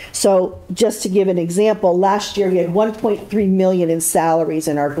 So just to give an example, last year we had 1.3 million in salaries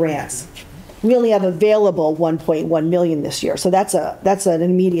in our grants. We only have available 1.1 million this year. So that's an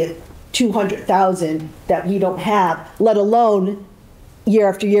immediate 200,000 that we don't have, let alone year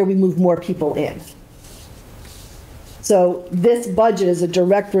after year we move more people in. So this budget is a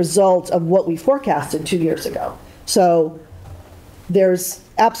direct result of what we forecasted 2 years ago. So there's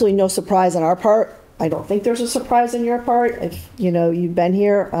absolutely no surprise on our part. I don't think there's a surprise on your part if you've been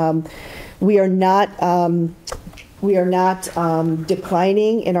here. We are not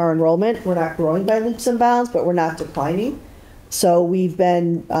declining in our enrollment. We're not growing by leaps and bounds, but we're not declining. So we've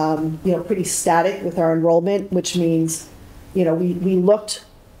been pretty static with our enrollment, which means we looked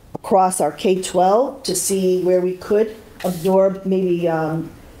across our K-12 to see where we could absorb maybe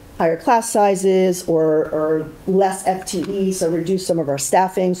higher class sizes or less FTE, so reduce some of our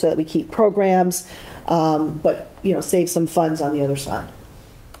staffing so that we keep programs, but save some funds on the other side.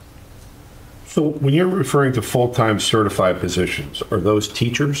 So when you're referring to full-time certified positions, are those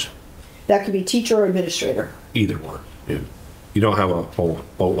teachers? That could be teacher or administrator. Either one. Yeah. You don't have a whole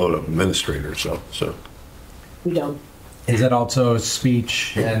boatload of administrators, so. We don't. Is it also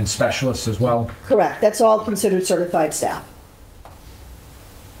speech and specialists as well? Correct. That's all considered certified staff.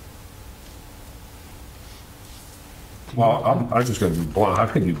 Well, I'm just going to be blunt. How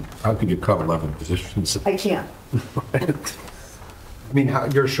can you cut 11 positions? I can't. I mean,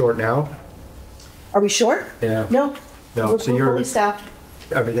 you're short now? Are we short? Yeah. No. No, so We're you're fully staffed.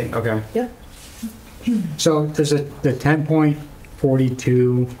 everything, okay. Yeah. So does the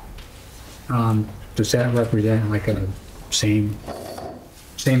 10.42, does that represent like a same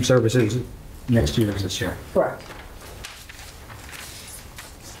services next year as this year? Correct.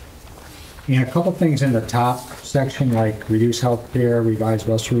 And a couple things in the top section, like reduce healthcare, revise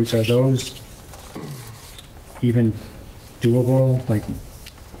bus routes, are those even doable? Like,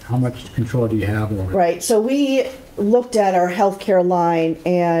 how much control do you have over it? Right. So we looked at our healthcare line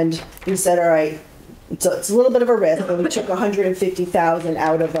and we said, all right, it's a little bit of a risk, but we took 150,000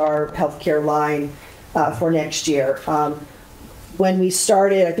 out of our healthcare line for next year. When we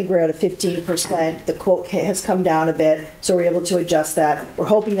started, I think we're at a 15%. The quote has come down a bit, so we're able to adjust that. We're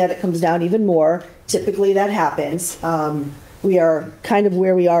hoping that it comes down even more. Typically that happens. We are kind of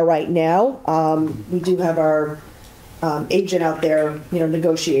where we are right now. We do have our agent out there,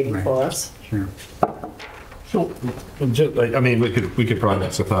 negotiating for us. Sure. So, I mean, we could probably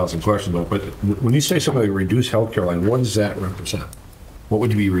ask 1,000 questions, but when you say something like reduce healthcare line, what does that represent? What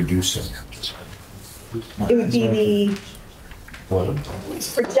would you be reducing? It would be the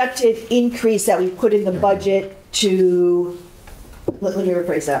projected increase that we put in the budget to, let me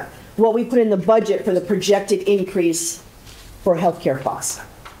rephrase that. What we put in the budget for the projected increase for healthcare costs.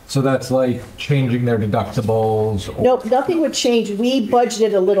 So that's like changing their deductibles? Nope, nothing would change. We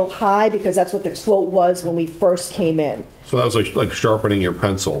budgeted a little high because that's what the quote was when we first came in. So that was like sharpening your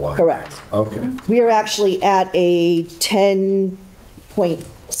pencil line? Correct. Okay. We are actually at a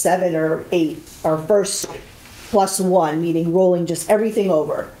 10.7 or 8, our first +1, meaning rolling just everything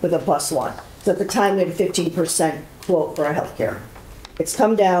over with a +1. So at the time, we had a 15% quote for our healthcare. It's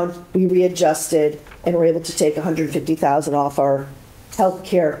come down, we readjusted, and we're able to take 150,000 off our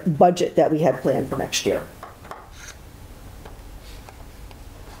healthcare budget that we had planned for next year.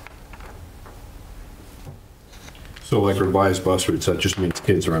 So like revised bus routes, that just means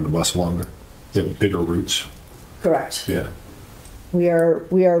kids are on the bus longer? They have bigger routes? Correct. Yeah. We are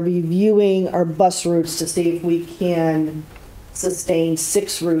reviewing our bus routes to see if we can sustain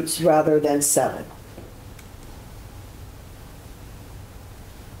 6 routes rather than 7.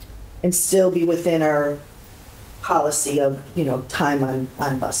 And still be within our policy of, time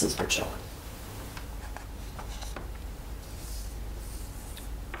on buses for children.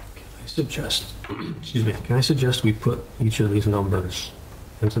 Can I suggest we put each of these numbers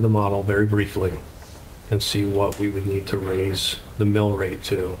into the model very briefly and see what we would need to raise the mill rate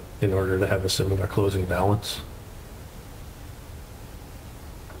to in order to have a similar closing balance?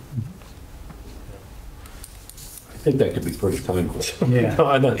 I think that could be pretty timeless. Yeah.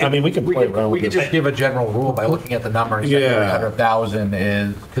 I mean, we can play around We with could it. just give a general rule by looking at the numbers. Yeah. 100,000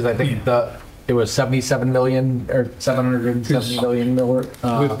 is, because I think it was 77 million or 770 million miller.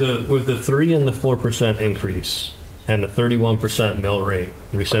 With the 3 and the 4% increase and the 31% mill rate,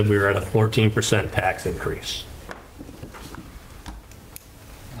 we said we were at a 14% tax increase.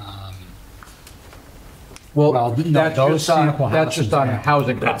 Well, Well, no, that's those just on, sample that's just on houses,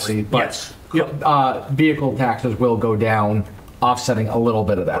 housing That's- property, yes. but, vehicle taxes will go down, offsetting a little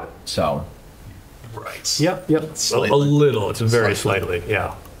bit of that, so. Right. Yep. A little, it's very slightly,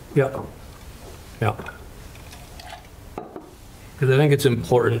 yeah. Yep. Yep. Because I think it's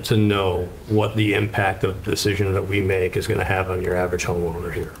important to know what the impact of the decision that we make is going to have on your average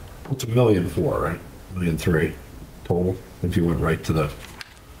homeowner here. It's $1.4 million, right? $1.3 million total, if you went right to the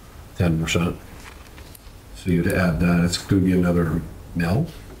 10%. So you'd add that, it's gonna be another mill?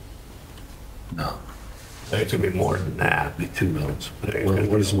 No, I think it's going to be more than that. it'd be 2 mils. I think it's gonna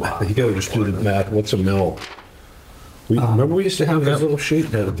What be is, a lot. you gotta just do the math, what's a mill? Remember we used to have that little sheet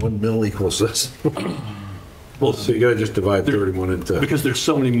that had 1 mil equals this? Well, so you gotta just divide 31 into, Because there's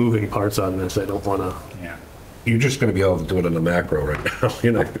so many moving parts on this, I don't want to. Yeah. you're just gonna be able to do it in the macro right now,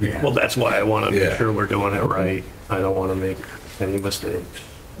 you're not gonna be. Well, that's why I want to make Yeah. sure we're doing it right. I don't want to make any mistakes.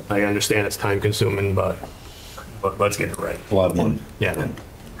 I understand it's time consuming, but let's get it right. A lot of money. Yeah.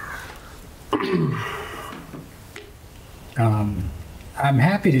 I'm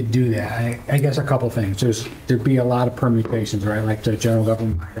happy to do that. I guess a couple things. There'd be a lot of permutations, right? Like the general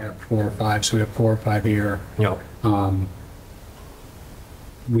government might have 4 or 5, so we have 4 or 5 here. Yep.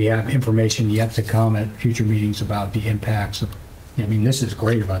 We have information yet to come at future meetings about the impacts of, I mean, this is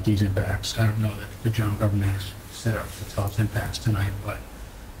great about these impacts. I don't know that the general government is set up to tell us impacts tonight, but,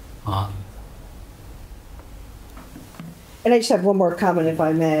 And I just have one more comment, if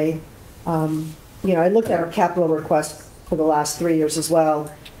I may. I looked at our capital request for the last 3 years as well,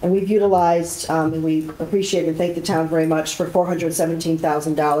 and we've utilized, and we appreciate and thank the town very much for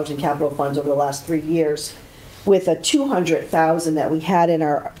 $417,000 in capital funds over the last 3 years, with a $200,000 that we had in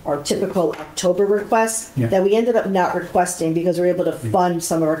our typical October request Yeah. that we ended up not requesting because we were able to fund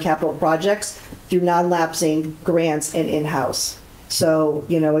some of our capital projects through non-lapsing grants and in-house. So,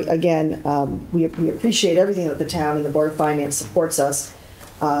 again, we appreciate everything that the town and the Board of Finance supports us.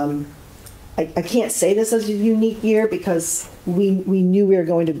 I can't say this is a unique year because we knew we were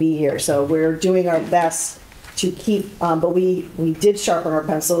going to be here. So we're doing our best to keep, but we did sharpen our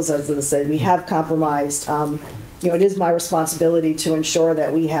pencils, as I said. We have compromised. It is my responsibility to ensure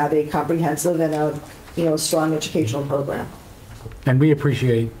that we have a comprehensive and a strong educational program. and we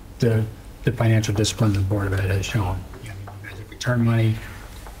appreciate the financial discipline the Board of Ed has shown. You guys have returned money.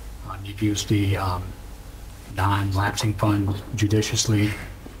 You've used the non-lapsing fund judiciously.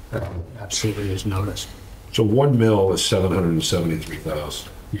 Absolutely is noticed. So 1 mil is 773,000.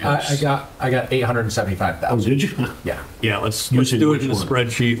 I got 875,000. Did you? Yeah. Yeah, let's Using do it in the which one?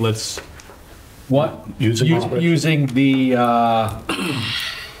 spreadsheet. Let's, What? Using the spreadsheet?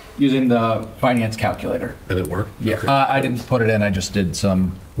 Using the finance calculator. Did it work? Yeah. Okay. I didn't put it in, I just did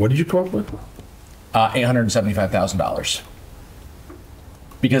some, What did you come up with? $875,000.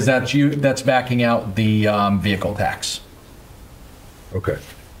 Because that's backing out the vehicle tax. Okay.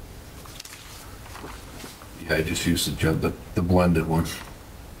 Yeah, I just used the blended one.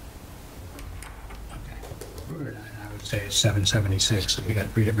 I would say it's 776, so we got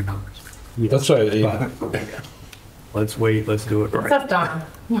 3 different numbers. That's why, let's wait, let's do it right. Stuff done.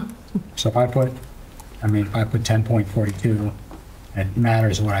 So if I put 10.42, it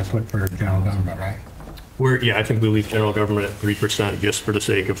matters what I put for general government, right? Yeah, I think we leave general government at 3% just for the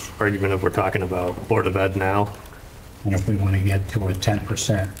sake of argument if we're talking about Board of Ed now. And if we want to get to a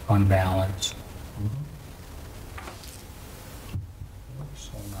 10% fund balance.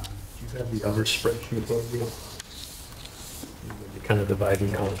 Do you have the other spreadsheet over you? You kind of divide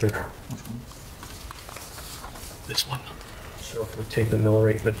and conquer. This one. So if we take the mill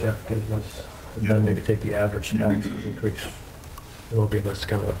rate that Jeff gives us, and then maybe take the average tax increase, it'll give us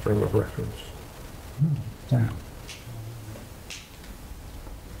kind of a frame of reference. Yeah.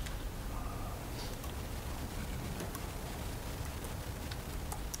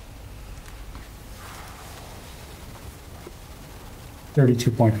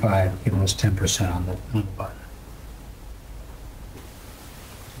 $32.5, giving us 10% on the button.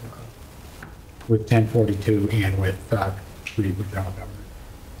 With 1042 and with 3 with general government.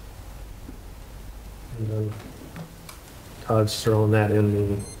 And then Todd's throwing that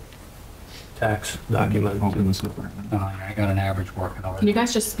in the tax document. I got an average working over Can you there.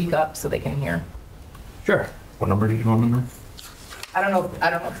 guys just speak up so they can hear? Sure. What number did you want to know? I don't know.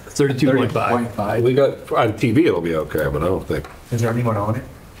 32.5. 30.5. we got, on TV it'll be okay, but I don't think. Is there anyone on it?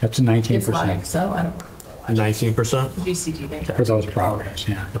 That's a 19% It's live, so I don't know. 19% GCG thing. for those properties,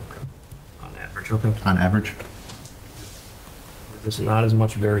 yeah. on Okay. on average? There's not as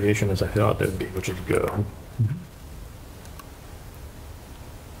much variation as I thought there'd be, which is good.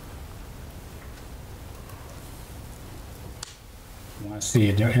 Want to see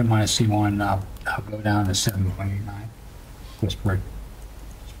it? I want to see one go down to 7.89. Just for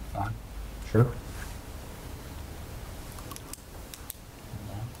fun. Sure.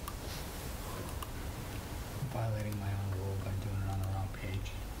 Violating my own rule by doing it on the wrong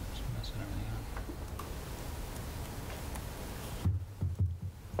page. Just messing everything up.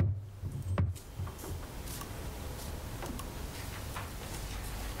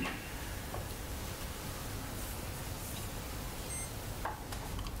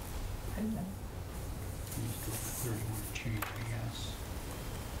 Change, I guess.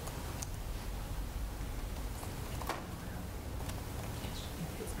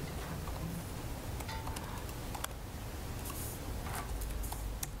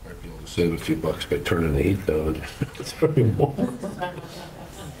 Might be able to save a few bucks by turning the heat down. It's very warm.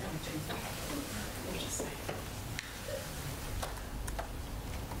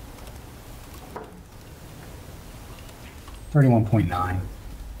 $31.9.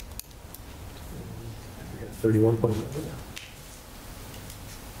 31 point.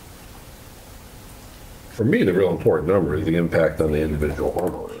 For me, the real important number is the impact on the individual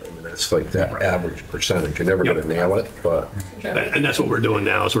homeowner. I mean, that's like that average percentage. You're never gonna nail it, but. And that's what we're doing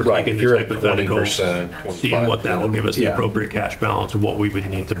now, is we're Right, taking if you're this at hypothetical, 20%, seeing what that will give us the Yeah. appropriate cash balance of what we would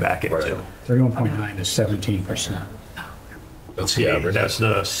need to back Right. into. 31.9 is 17%. That's the average. That's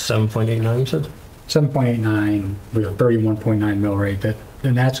the 7.89, you said? 7.89 with a 31.9 mill rate,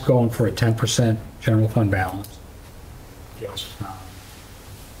 and that's going for a 10% general fund balance, Yes.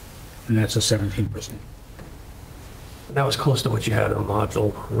 and that's a 17%. That was close to what you had on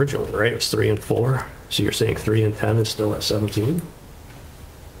module originally, right? It was 3 and 4. So you're saying 3 and 10 is still at 17?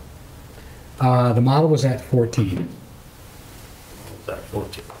 The model was at 14. Is that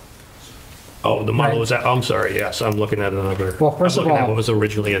 14? Oh, the model was at, I'm sorry, yes, I'm looking at another. Well, first I'm of looking at all- what was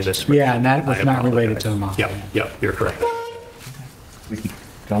originally in this. Yeah, and that was I not related apologize. to the model. Yep, yep, you're correct. We keep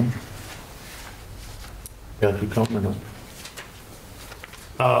going? Yeah, keep going or not?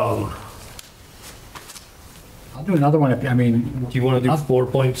 I'll do another one if, I mean, Do you want to do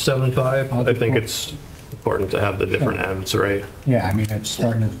 4.75? I'll I do think 4. it's important to have the different ends, right? yeah, I mean, it's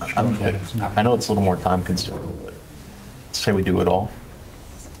starting to show that it's not. I know it's a little more time consuming, but say we do it all.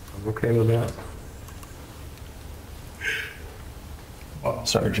 I'm okay with that.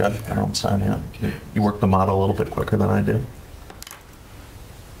 Sorry, Jeff, I don't sign yet. You work the model a little bit quicker than I do.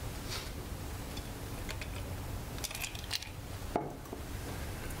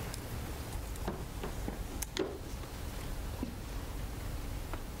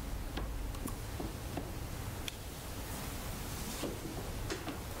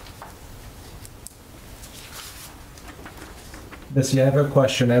 Missy, I have a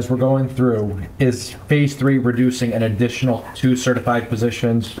question as we're going through. Is phase 3 reducing an additional 2 certified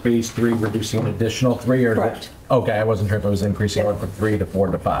positions? Phase 3 reducing an additional 3 or? Correct. Okay, I wasn't sure if it was increasing it from 3 to 4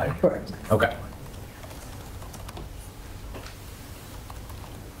 to 5. Correct. Okay.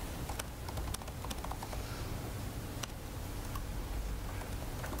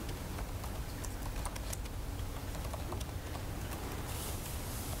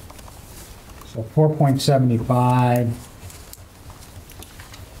 So 4.75.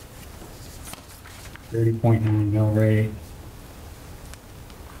 30.9 mill rate.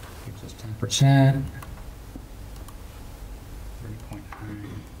 Gives us 10%. 30.9.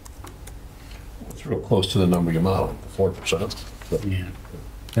 It's real close to the number you modeled, 4%. Yeah,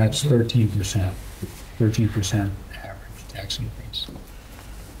 that's 13%. 13% average tax increase.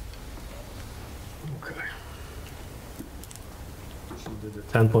 Okay. So the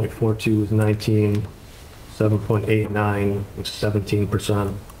 10.42 is 19, 7.89 is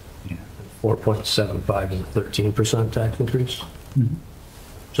 17%, Yeah. 4.75 is 13% tax increase. Mhm.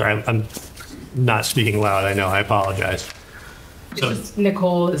 Sorry, I'm not speaking loud, I know, I apologize. It's So, just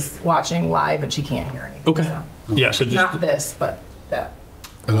Nicole is watching live and she can't hear anything. okay, so. yeah, so just, Not this, but that.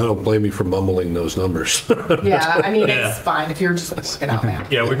 And I don't blame you for mumbling those numbers. Yeah, I mean, Yeah. it's fine if you're just looking out now.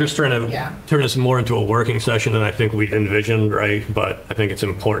 yeah, we're just trying to Yeah. turn this more into a working session than I think we envisioned, right? But I think it's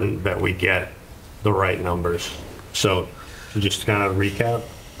important that we get the right numbers. So just to kind of recap,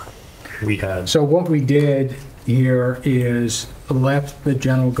 we had, So what we did here is left the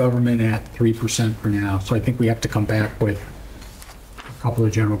general government at 3% for now. So I think we have to come back with a couple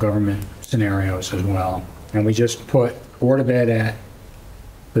of general government scenarios as well. And we just put Board of Ed at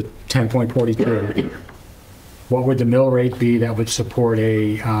the 10.42. What would the mill rate be that would support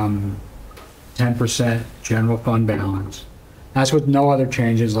a 10% general fund balance? That's with no other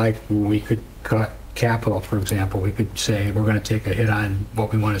changes, like we could cut capital, for example. We could say we're going to take a hit on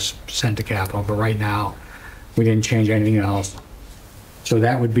what we want to send to capital, but right now, we didn't change anything else. So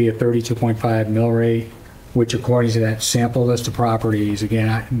that would be a 32.5 mill rate, which according to that sample list of properties,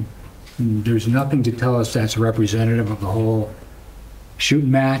 again, there's nothing to tell us that's representative of the whole shoot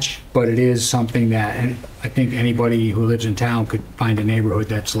and match, but it is something that I think anybody who lives in town could find a neighborhood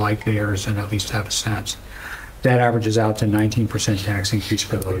that's like theirs and at least have a sense. That averages out to 19% tax increase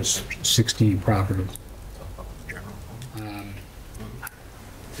for those 16 properties.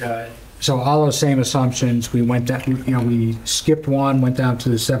 So all those same assumptions, we went down, you know, we skipped one, went down to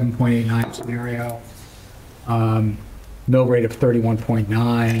the 7.89 scenario. Mill rate of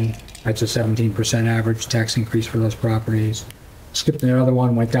 31.9, that's a 17% average tax increase for those properties. Skipped another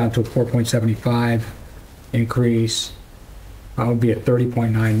one, went down to a 4.75 increase. That would be a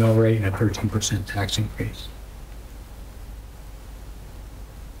 30.9 mill rate and a 13% tax increase.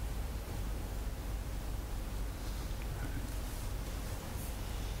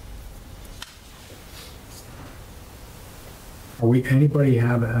 Anybody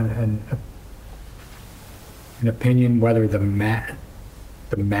have an opinion whether the math,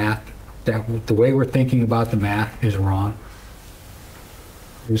 the way we're thinking about the math is wrong?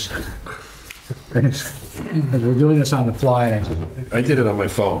 We're doing this on the fly. I did it on my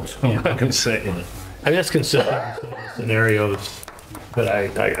phone, so I'm not gonna say. I mean, that's consistent with scenarios that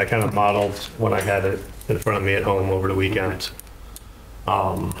I kind of modeled when I had it in front of me at home over the weekend.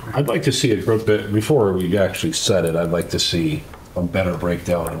 I'd like to see it a bit, before we actually set it, I'd like to see a better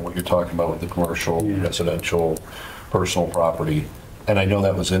breakdown on what you're talking about with the commercial, residential, personal property. And I know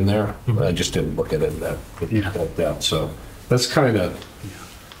that was in there, but I just didn't look at it in that depth. So that's kind of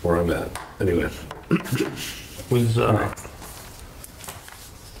where I'm at. Anyway. Was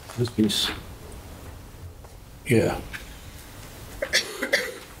this piece? Yeah.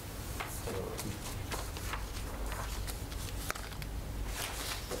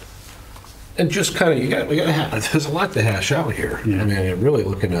 And just kind of, we got to have, there's a lot to hash out here. I mean, you're really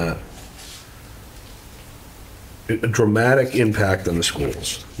looking at a dramatic impact on the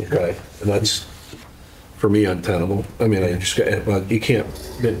schools, okay? And that's, for me, untenable. I mean, but you can't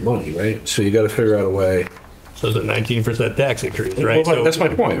mint money, right? So you got to figure out a way. So it's a 19% tax increase, right? Well, So that's my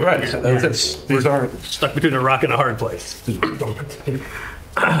point, right? These aren't. stuck between a rock and a hard place.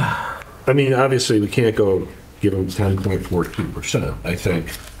 I mean, obviously, we can't go give them 10.42%. I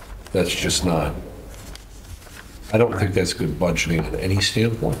think that's just not, I don't think that's good budgeting in any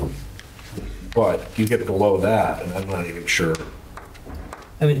standpoint. But you get below that, and I'm not even sure.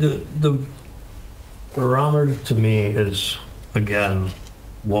 I mean, the barometer to me is, again,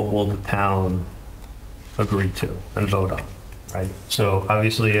 what will the town agree to and vote on, right? So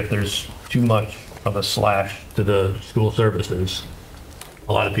obviously, if there's too much of a slash to the school services,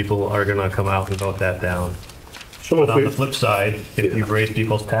 a lot of people are going to come out and vote that down. But on the flip side, if you've raised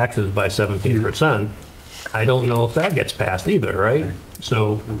people's taxes by 17%, I don't know if that gets passed either, right?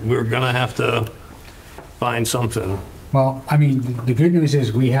 So we're going to have to find something. Well, I mean, the good news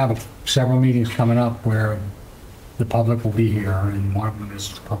is we have several meetings coming up where the public will be here, and one of them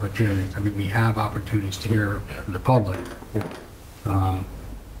is public hearings. I mean, we have opportunities to hear from the public.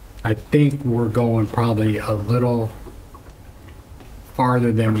 I think we're going probably a little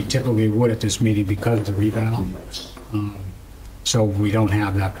farther than we typically would at this meeting because of the rebound. So we don't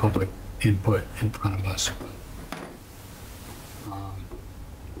have that public input in front of us.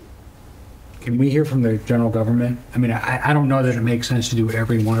 Can we hear from the general government? I mean, I don't know that it makes sense to do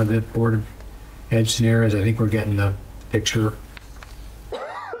every one of the Board of Ed scenarios. I think we're getting the picture.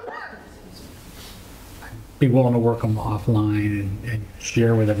 Be willing to work them offline and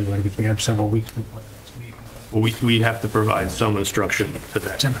share with everybody because we have several weeks before the next meeting. We have to provide some instruction to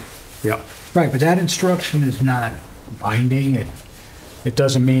that. Yeah. Right, but that instruction is not binding. It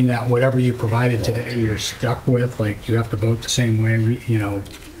doesn't mean that whatever you provided today you're stuck with, like you have to vote the same way, you know.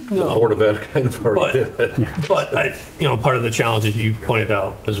 The Board of Ed kind of already did it. But part of the challenge, as you pointed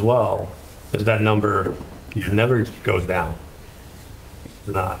out as well, is that number never goes down.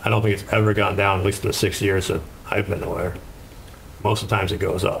 I don't think it's ever gone down, at least in the 6 years that I've been aware. Most of the times it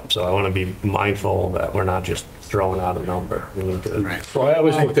goes up. So I want to be mindful that we're not just throwing out a number. Right. Well, I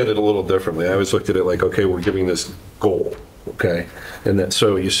always looked at it a little differently. I always looked at it like, okay, we're giving this goal, okay? And that,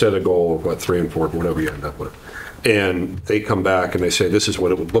 so you set a goal of what, 3 and 4, whatever you end up with. And they come back and they say, this is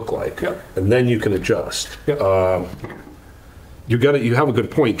what it would look like. Yep. And then you can adjust. Yep. You have a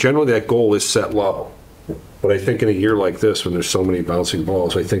good point. Generally, that goal is set low. But I think in a year like this, when there's so many bouncing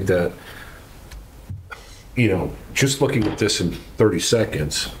balls, I think that, just looking at this in 30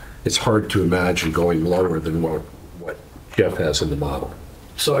 seconds, it's hard to imagine going lower than what Jeff has in the model.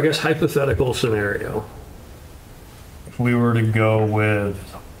 So I guess hypothetical scenario, if we were to go with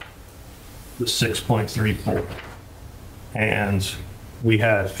the 6.34 and we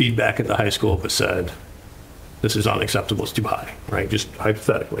had feedback at the high school that said, this is unacceptable, it's too high, right? Just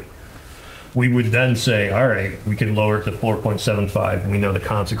hypothetically. We would then say, all right, we can lower it to 4.75. We know the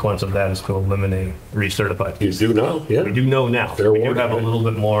consequence of that is to eliminate recertified You teachers. do know, yeah. We do know now. Fair We do warning, have a right? little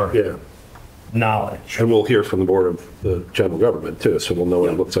bit more Yeah. knowledge. And we'll hear from the Board of the General Government too, so we'll know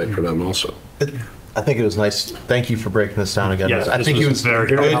what it looks like for them also. I think it was nice. Thank you for breaking this down again. Yes, I this think was it was very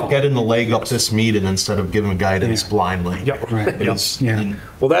good helpful. getting the leg up this meeting instead of giving guidance blindly. Yep. Right. It's- Yeah.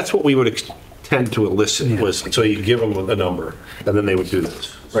 Well, that's what we would tend to elicit, was, so you give them a number, and then they would do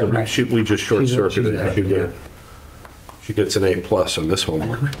this. So Right. we just short circuited She's- it. She gets an A+ on this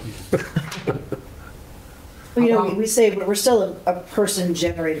homework. You know, we say we're still a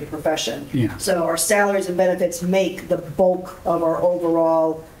person-generated profession. Yeah. So our salaries and benefits make the bulk of our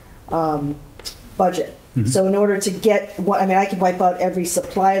overall budget. So in order to get, I mean, I could wipe out every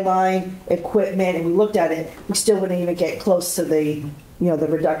supply line, equipment, and we looked at it, we still wouldn't even get close to the, the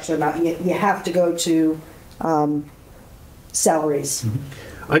reduction amount. You have to go to salaries.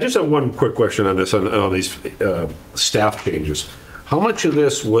 I just have one quick question on this, on these staff changes. How much of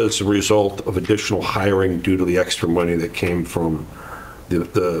this was a result of additional hiring due to the extra money that came from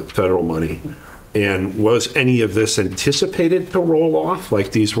the federal money? And was any of this anticipated to roll off?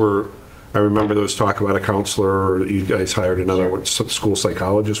 Like these were, I remember there was talk about a counselor, or you guys hired another school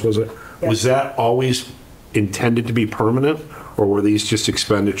psychologist, was it? Yes. Was that always intended to be permanent, or were these just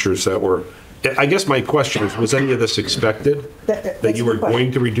expenditures that were, I guess my question is, was any of this expected? That you were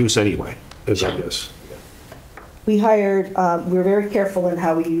going to reduce anyway, as I guess? We hired, we were very careful in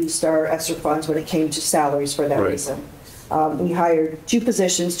how we used our ESSER funds when it came to salaries for that Right. reason. We hired two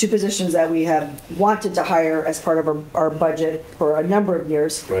positions that we have wanted to hire as part of our budget for a number of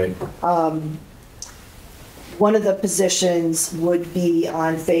years. Right. One of the positions would be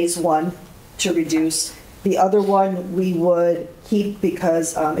on phase one to reduce. The other one we would keep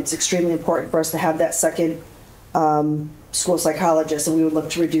because it's extremely important for us to have that second school psychologist, and we would look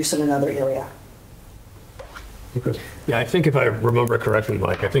to reduce in another area. Okay. Yeah, I think if I remember correctly,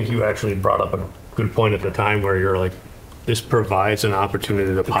 Mike, I think you actually brought up a good point at the time where you're like, this provides an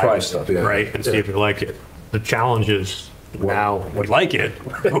opportunity to try pilot stuff, yeah. right? And see if you like it. The challenge is now we like it.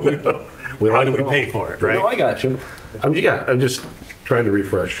 How do we pay for it, right? No, I got you. I'm just trying to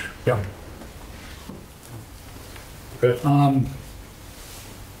refresh. Yeah. Okay.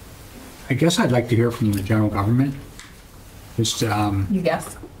 I guess I'd like to hear from the general government. Just, You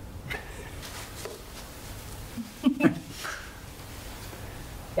guess.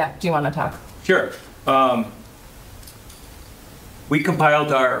 Yeah, do you want to talk? Sure. We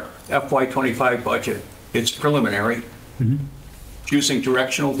compiled our FY25 budget. It's preliminary, using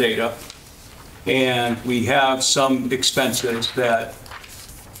directional data. And we have some expenses that,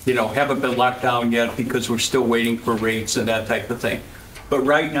 haven't been locked down yet because we're still waiting for rates and that type of thing. But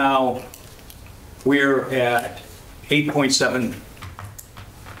right now, we're at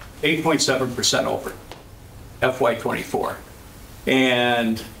 8.7% over FY24.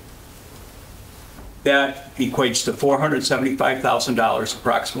 And that equates to $475,000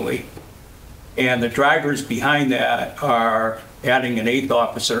 approximately. And the drivers behind that are adding an 8th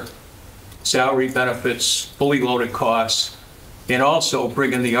officer, salary, benefits, fully loaded costs, and also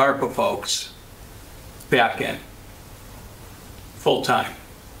bringing the ARPA folks back in full-time.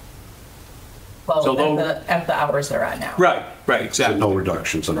 Well, So at the hours they're at now. Right, So exactly. no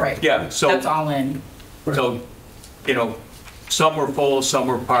reductions in Right. Yeah, so. That's all in. So, some were full, some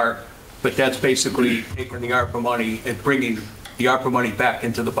were part, but that's basically taking the ARPA money and bringing the ARPA money back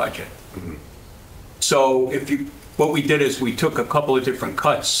into the budget. So what we did is we took a couple of different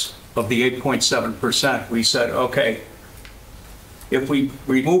cuts of the 8.7%. We said, okay, if we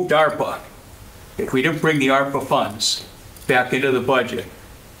removed ARPA, if we didn't bring the ARPA funds back into the budget,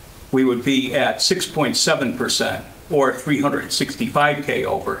 we would be at 6.7% or 365K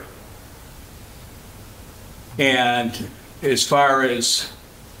over. And as far as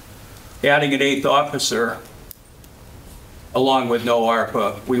adding an 8th officer, along with no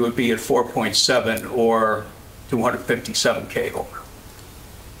ARPA, we would be at 4.7 or 257K over.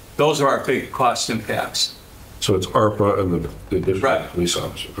 Those are our big cost impacts. So it's ARPA and the additional Right. police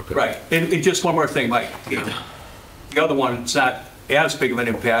officer. Okay. Right. And just one more thing, Mike. The other one, it's not as big of an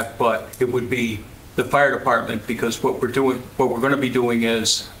impact, but it would be the fire department, because what we're going to be doing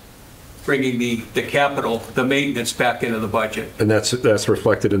is bringing the capital, the maintenance back into the budget. And that's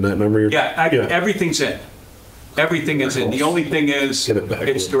reflected in that number? Yeah, everything's in. Everything is in. The only thing is, Get it back.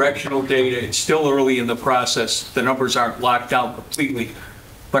 it's directional data. It's still early in the process. The numbers aren't locked down completely.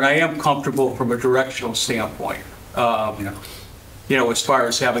 But I am comfortable from a directional standpoint, as far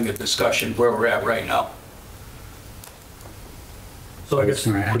as having a discussion where we're at right now. So I guess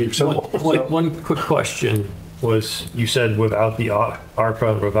Pretty simple. one quick question was, you said without the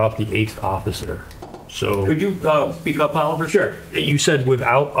ARPA, without the 8th officer. So. Could you speak up, Oliver? Sure. You said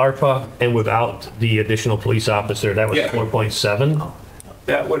without ARPA and without the additional police officer, that was Yeah. 4.7?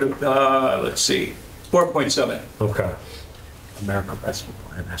 That would have, let's see, 4.7. Okay. America Rescue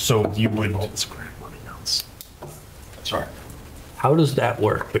Plan. So you would, Sorry. how does that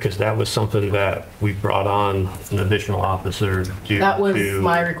work? Because that was something that we brought on an additional officer due That was to.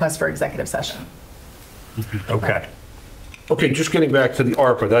 my request for executive session. Okay. Okay, just getting back to the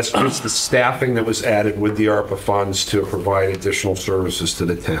ARPA, that's just the staffing that was added with the ARPA funds to provide additional services to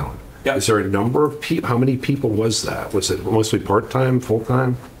the town. Yep. Is there a number of people, how many people was that? Was it mostly part-time,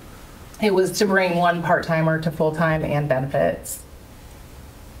 full-time? It was to bring one part-timer to full-time and benefits,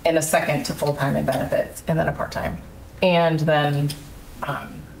 and a second to full-time and benefits, and then a part-time, and then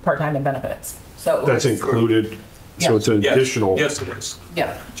part-time and benefits. So it That's was- included, so Yeah. it's an Yes. additional. Yes, it is.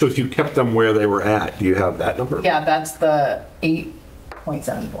 Yeah, So if you kept them where they were at, do you have that number? yeah, that's the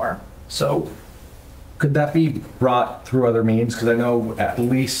 8.74. So could that be brought through other means? Because I know at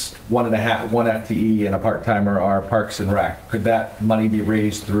least one FTE and a part-timer are Parks and Rec. Could that money be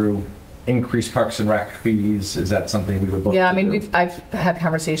raised through increased Parks and Rec fees? Is that something we would look Yeah, I to mean, do? I've had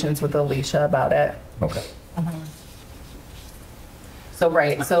conversations with Alicia about it. Okay. So,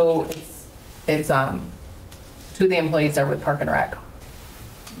 right, so it's two of the employees are with Park and Rec.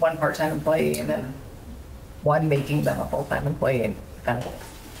 One part-time employee and then one making them a full-time employee and benefits.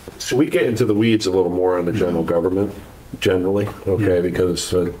 So we get into the weeds a little more on the general government, generally, okay,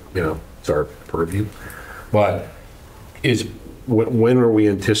 because, it's our purview. But when are we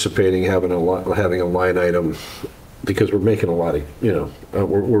anticipating having a line item? Because we're making a lot of,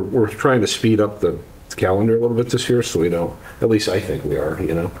 we're trying to speed up the calendar a little bit this year, so we don't, at least I think we are,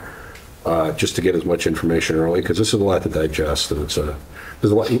 just to get as much information early, because this is a lot to digest, and there's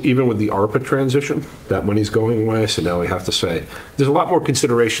a lot, even with the ARPA transition, that money's going away, so now we have to say, there's a lot more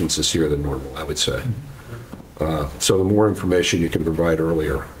considerations this year than normal, I would say. So the more information you can provide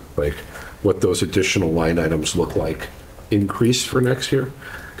earlier, like what those additional line items look like, increase for next year,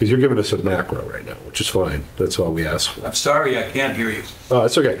 because you're giving us a macro right now, which is fine, that's all we ask for. I'm sorry, I can't hear you.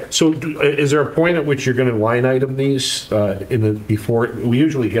 It's okay. So is there a point at which you're going to line item these before, we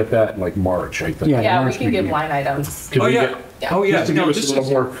usually get that in like March, I think. Yeah. Yeah, we March can give meeting. line items. Can Oh, we yeah. get- Oh, yeah. Just to give No, us this a little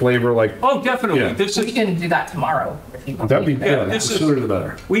is, more flavor, like, oh, definitely. Yeah. This We is, can do that tomorrow if you want. that'd be Yeah, good, the this is- sooner the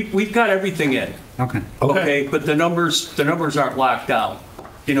better. we've got everything in, Okay. okay? But the numbers aren't locked down.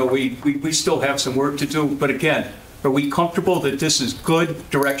 We still have some work to do, but again, are we comfortable that this is good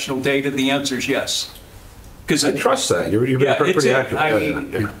directional data? The answer is yes. Because I trust that, you've been Yeah, it's pretty it. accurate. I Yeah,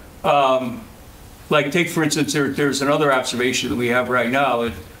 mean, yeah. like, take for instance, there's another observation that we have right now.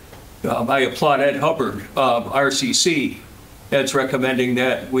 And, I applaud Ed Hubbard, RCC, that's recommending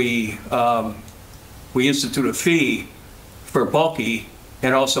that we institute a fee for bulky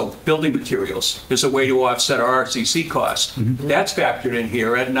and also building materials as a way to offset our RCC costs. That's factored in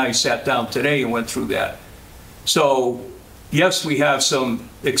here. Ed and I sat down today and went through that. So, yes, we have some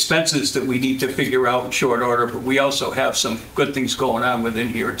expenses that we need to figure out in short order, but we also have some good things going on within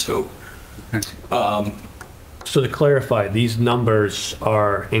here too. So to clarify, these numbers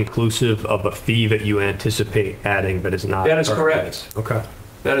are inclusive of a fee that you anticipate adding that is not. That is correct. Okay.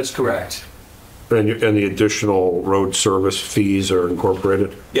 That is correct. And the additional road service fees are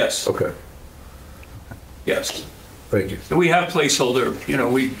incorporated? Yes, Okay, yes. thank you. And we have placeholder,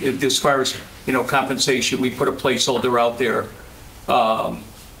 as far as, compensation, we put a placeholder out there,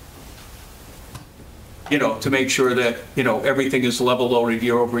 to make sure that, everything is level loaded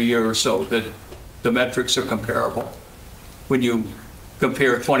year over year so that the metrics are comparable when you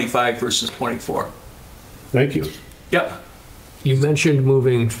compare 25 versus 24. Thank you. Yep. You mentioned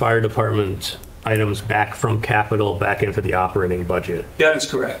moving fire department items back from capital back into the operating budget. That is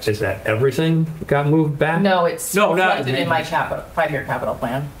correct. Is that everything got moved back? No, it's No, not- reflected in my capital, 5-year capital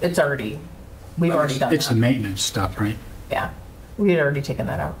plan. We've already done It's the that. maintenance stuff, right? Yeah, we had already taken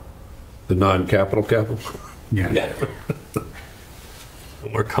that out. The non-capital capital? Yeah. Yeah.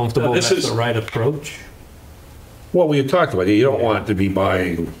 We're comfortable No, this that's is- the right approach? Well, we had talked about it, you don't want to be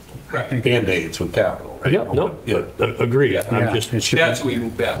buying Right. Band-Aids with capital, right? Yeah, no, Yeah, agreed. Yeah, I'm just, it should be- That's what we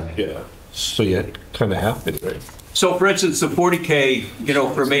move back. yeah. So you kind of have to, right? So for instance, the 40K,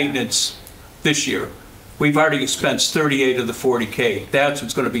 for maintenance this year, we've already spent 38 of the 40K. That's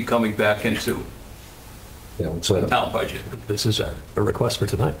what's going to be coming back into. Yeah, what's that? town budget. This is a request for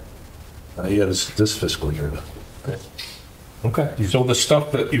tonight. Yeah, this fiscal year. Okay. So the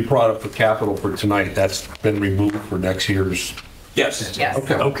stuff that you brought up for capital for tonight, that's been removed for next year's? Yes. Yes.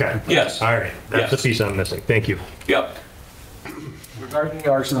 Okay. Yes. All right. That's the Yes. piece I'm missing. Thank you. Yep. Regarding the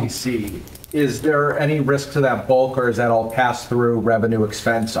RCC, is there any risk to that bulk, or is that all pass-through revenue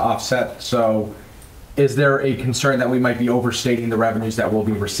expense offset? So is there a concern that we might be overstating the revenues that we'll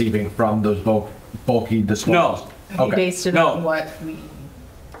be receiving from those bulky disposals? No. We Okay. based it No. on what we,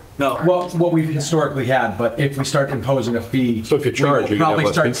 No. Well, what we've historically had, but if we start imposing a fee, So if you charge, we'll you can have probably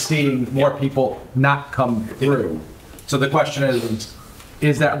less start people. seeing more people not come through. So the question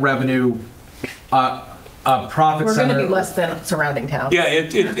is that revenue a profit we're center? gonna be less than surrounding towns. Yeah,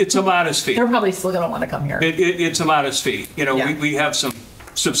 it's a modest fee. They're probably still gonna wanna come here. It's a modest fee. You know, Yeah. we have some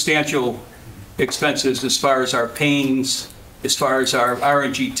substantial expenses as far as our pains, as far as our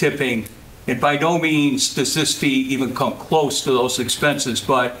RNG tipping. And by no means does this fee even come close to those expenses,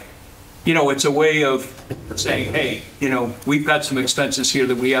 but, you know, it's a way of saying, hey, you know, we've got some expenses here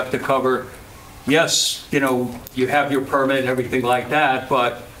that we have to cover. Yes, you know, you have your permit and everything like that,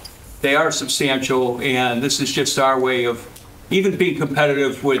 but they are substantial, and this is just our way of even being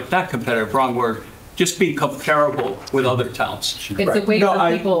competitive with, not competitive, wrong word, just being comparable with other towns. It's a way No, for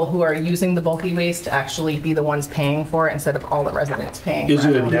I- people who are using the bulky waste to actually be the ones paying for it instead of all the residents paying. Is for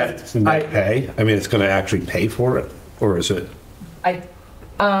it a net pay? I mean, it's going to actually pay for it? Or is it, I,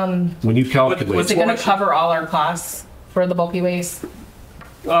 when you is calculate? it gonna cover all our costs for the bulky waste?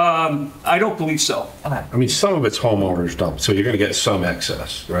 I don't believe so. Okay. I mean, some of it's homeowners dump, so you're going to get some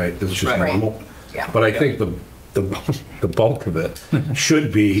excess, right? This is just Right. normal. Yeah. But I think the bulk of it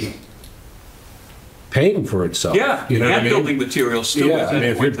should be paying for itself. Yeah, You know what I and mean? building materials still, Yeah, as I mean, I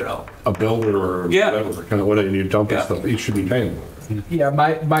if pointed you're out. a builder or Yeah. whatever, kind of whatever, you're dumping Yeah. stuff, you should be paying for it. Yeah,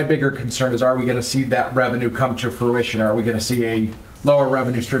 my bigger concern is, are we gonna see that revenue come to fruition? Are we gonna see a lower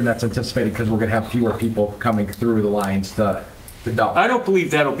revenue stream that's anticipated because we're gonna have fewer people coming through the lines to dump? I don't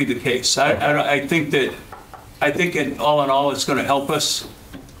believe that'll be the case. I think in all, it's going to help us,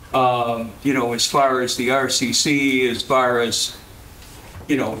 you know, as far as the RCC, as far as,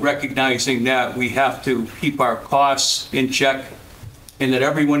 you know, recognizing that we have to keep our costs in check and that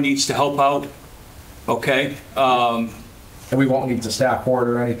everyone needs to help out, okay? And we won't need to staff board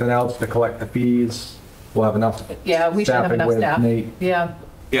or anything else to collect the fees? We'll have enough Yeah, we should have staffing enough with staff. Nate? Yeah,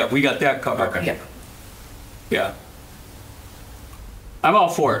 Yeah, we got that covered. yeah. Yeah. I'm all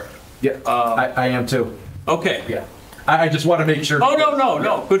for it. Yeah, I am too. Okay. Yeah. I just want to make sure. Oh,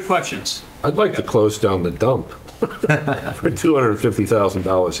 no, good questions. I'd like to close down the dump for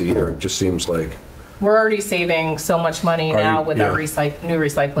 $250,000 a year. It just seems like, We're already saving so much money Are you- now with our yeah. new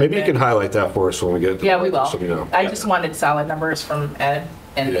recycling. maybe you bin. can highlight that for us when we get to Yeah, we will. so you know. I just wanted solid numbers from Ed,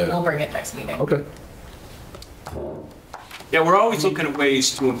 and Yeah. we'll bring it next meeting. Okay. Yeah, we're always looking at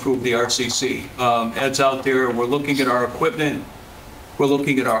ways to improve the RCC. Ed's out there, we're looking at our equipment, we're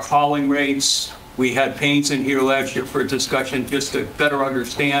looking at our hauling rates. We had Pains in here last year for a discussion just to better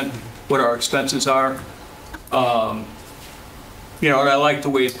understand what our expenses are. You know, and I like the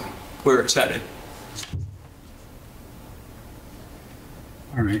way where it's headed.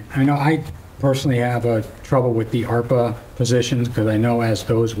 All right. I know I personally have trouble with the ARPA positions because I know as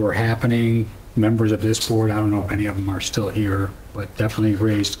those were happening, members of this board, I don't know if any of them are still here, but definitely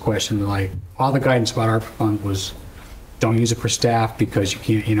raised questions like all the guidance about ARPA funds was don't use it for staff because you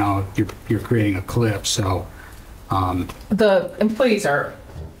can't, you know, you're creating a cliff. So, The employees are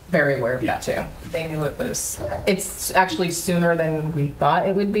very aware of that too. They knew it's actually sooner than we thought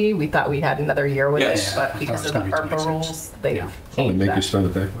it would be. We thought we had another year with Yes. it, but because of the It's gonna be ARPA 26. rules, they Yeah. Only changed make you that. spend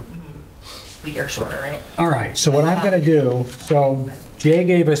it there. A year shorter, right? all right. So what I'm going to do, so Jay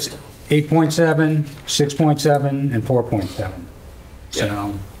gave us 8.7, 6.7, and 4.7.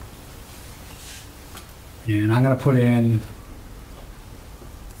 So, and I'm going to put in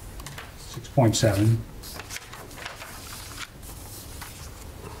 6.7.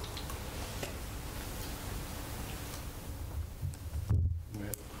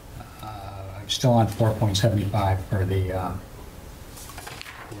 I'm still on 4.75 for the, so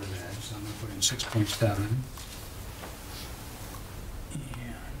I'm going to put in 6.7.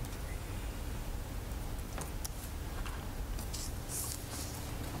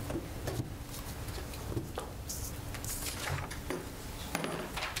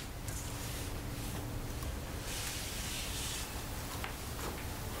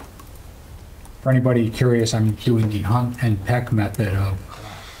 For anybody curious, I'm doing the hunt and peck method of.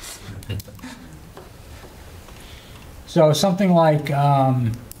 So something like,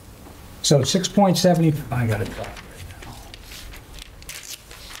 so 6.70, I got it.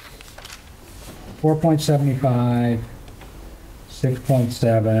 4.75,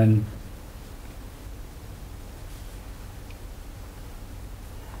 6.7.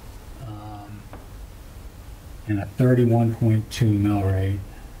 And a 31.2 mill rate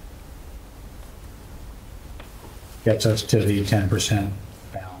gets us to the 10%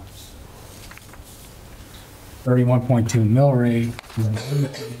 balance. 31.2 mill rate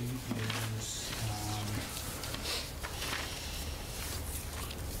is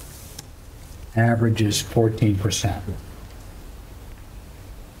average is 14%.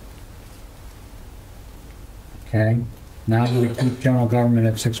 Okay, now that we keep general government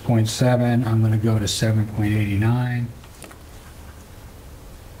at 6.7, I'm going to go to 7.89.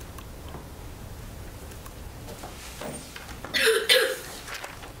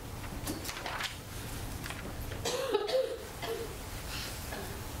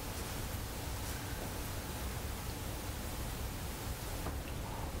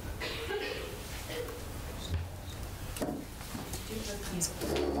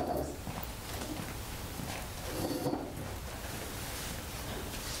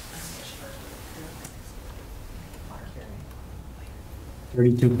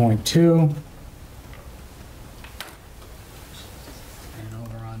 $32.2. And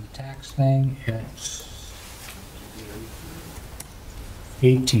over on the tax thing, it's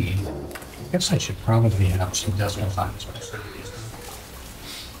 18. I guess I should probably have some decimals on this. 18.0,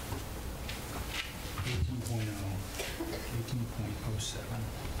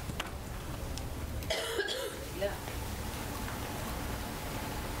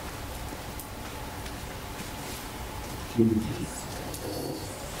 18.07.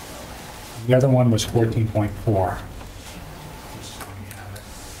 The other one was 14.4.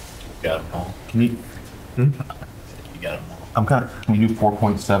 Got them all. Can you? You got them all. I'm kind of, can you do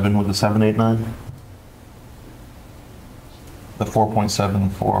 4.7 with the 789? The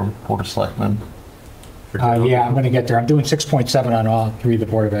 4.7 for Board of Selectmen. Yeah, I'm going to get there. I'm doing 6.7 on all three of the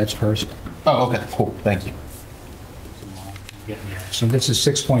Board of Eds first. Oh, okay, cool, thank you. So this is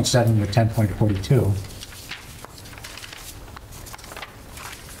 6.7 with 10.42.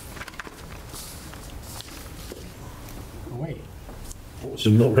 Oh, wait. What was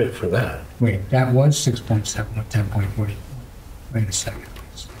the mill rate for that? Wait, that was 6.7 with 10.40. Wait a second,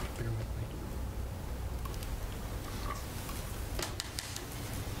 please. Bear with me.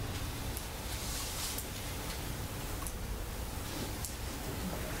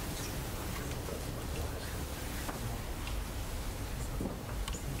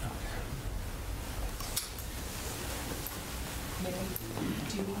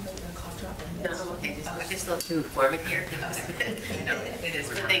 No, it's still too warm in here. No, it is,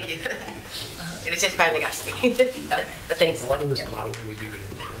 but thank you. It just finally got to me. But thanks. What is this model we do it in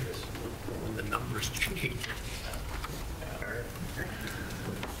this? When the numbers change.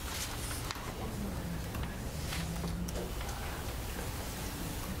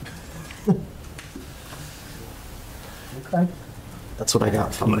 Okay. That's what I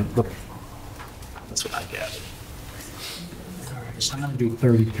got from the, that's what I got. All right, so I'm going to do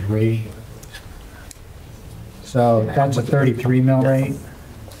 33. So that's a 33 mill rate.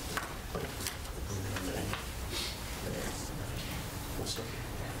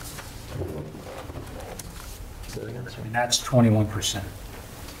 And that's 21%.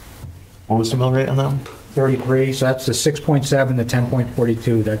 What was the mill rate on that one? 33, so that's the 6.7, the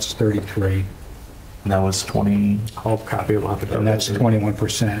 10.42, that's 33. And that was 20. I'll copy them off. And that's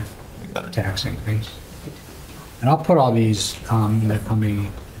 21% tax increase. And I'll put all these, that coming,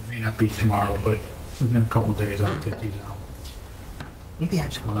 it may not be tomorrow, but within a couple days, I'll get these out. Maybe I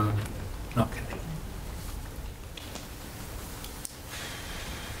should. Okay.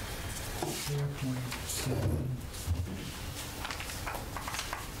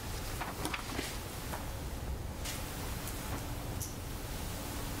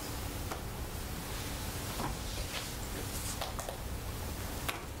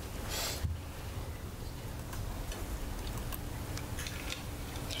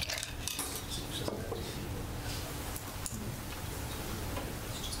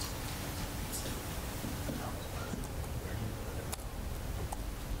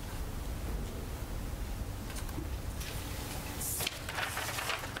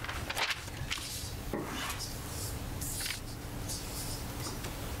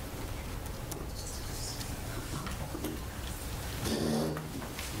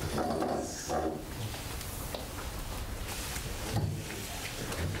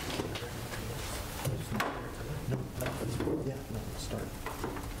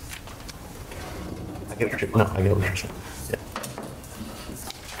 I get what you're, no, I get what you're saying. Yeah.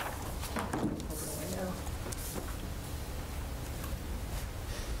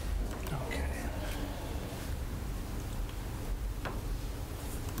 Okay.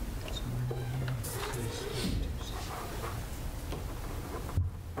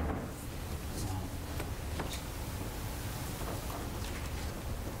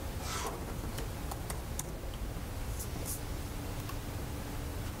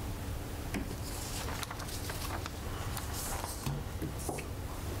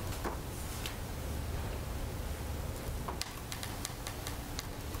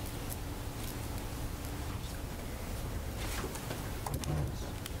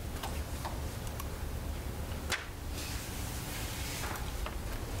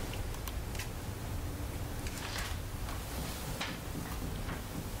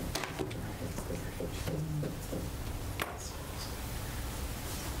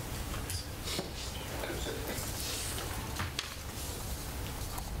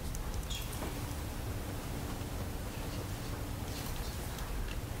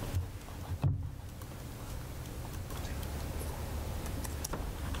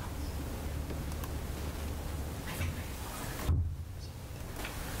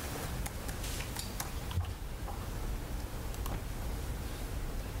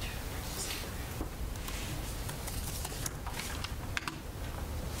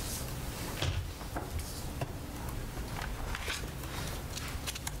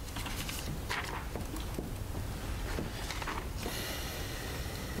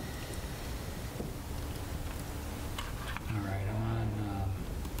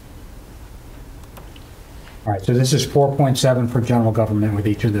 All right, so this is 4.7 for general government with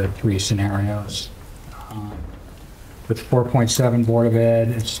each of the three scenarios. With 4.7 Board of Ed,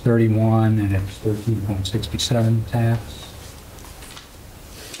 it's 31, and it's 13.67 tax.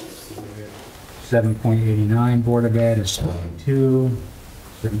 7.89 Board of Ed is 32,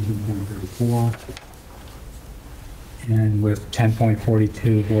 17.34. And with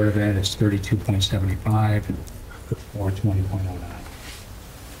 10.42 Board of Ed, it's 32.75, or 20.09.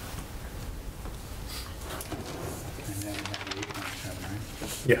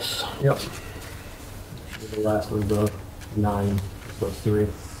 Yes. Yep. The last was the 9 plus 3.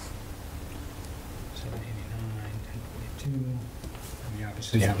 789, 1042. We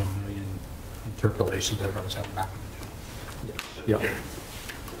obviously have a million interpolations that goes up back. Yep.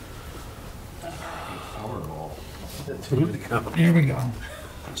 There we go.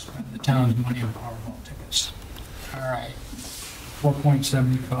 Spend the town's money on Powerball tickets. All right.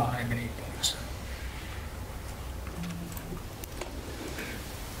 4.75 and 8.7.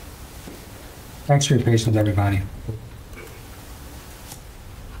 Thanks for your patience, everybody.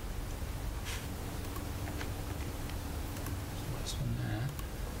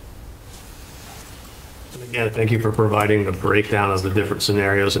 Again, thank you for providing the breakdown of the different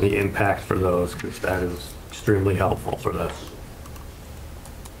scenarios and the impact for those, because that is extremely helpful for this.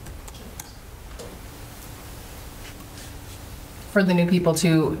 For the new people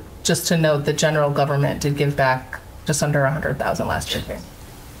too, just to note, the general government did give back just under 100,000 last year.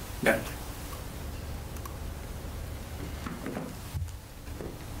 Yeah.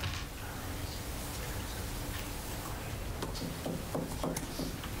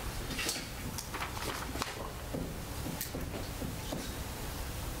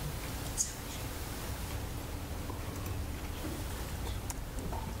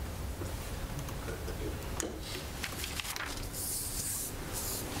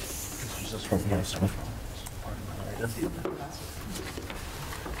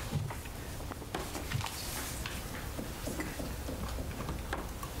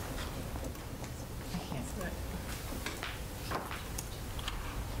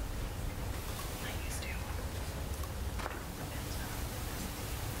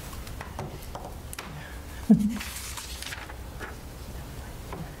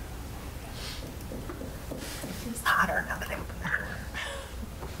 It's hotter now that I open the door.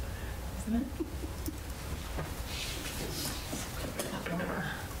 Isn't it?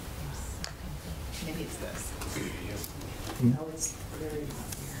 Maybe it's this.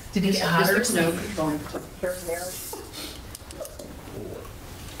 Did it get hotter?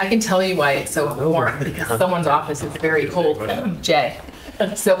 I can tell you why it's so warm, because someone's office is very cold, Jay.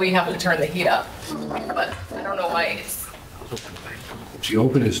 So we have to turn the heat up. But I don't know why it's, If you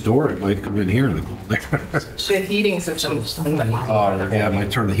open his door, it might come in here. the heating system. Oh, yeah, it might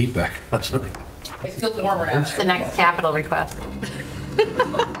turn the heat back. It feels warmer now. The next capital request.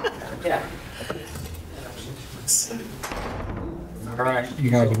 Yeah. All right, you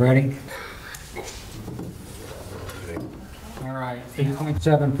guys ready? All right,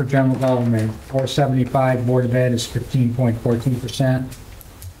 8.7 for general government, 475 Board of Ed is 15.14%,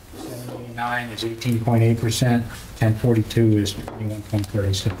 789 is 18.8%, 1042 is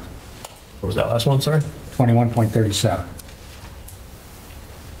 21.36. What was that last one, sorry? 21.37.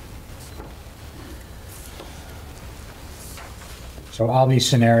 So all these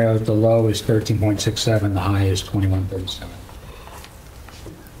scenarios, the low is 13.67, the high is 21.37.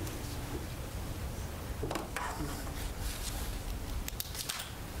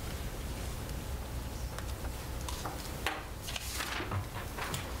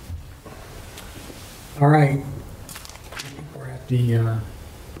 All right. I think we're at the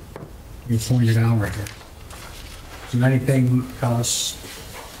appointed hour here. Is there anything else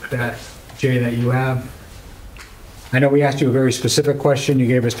that, Jay, that you have? I know we asked you a very specific question. You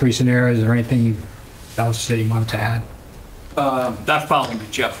gave us 3 scenarios. Is there anything else that you want to add? Not following you,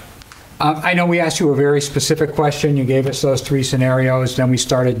 Jeff. I know we asked you a very specific question. You gave us those 3 scenarios. Then we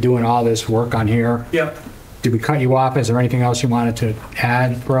started doing all this work on here. Yep. Did we cut you off? Is there anything else you wanted to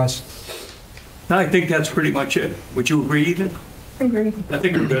add for us? No, I think that's pretty much it. Would you agree, Ethan? I agree. I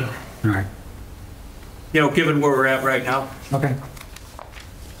think we're good. All right. You know, given where we're at right now. Okay.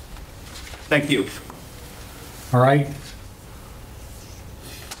 Thank you. All right.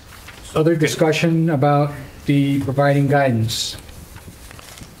 Other discussion about the providing guidance?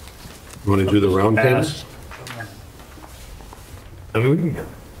 You want to do the round table? Pass. I mean,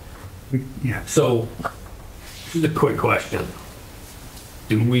 Yeah. so, just a quick question.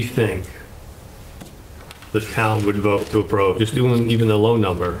 Do we think the town would vote to approve, just doing even the low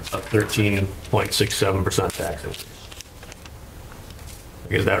number, of 13.67% tax increase?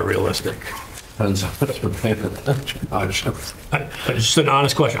 Is that realistic? depends on what we're paying attention. Just an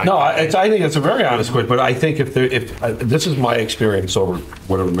honest question. No, I think it's a very honest question, but I think if this is my experience over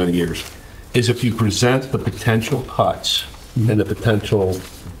whatever many years, is if you present the potential cuts and the potential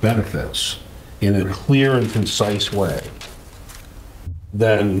benefits in a clear and concise way,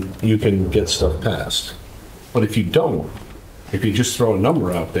 then you can get stuff passed. But if you don't, if you just throw a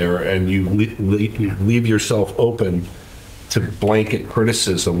number out there and you leave yourself open to blanket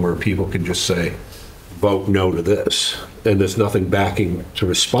criticism where people can just say, vote no to this, and there's nothing backing to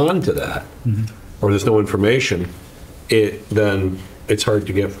respond to that, or there's no information, then it's hard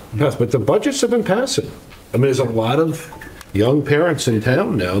to get passed. But the budgets have been passing. I mean, there's a lot of young parents in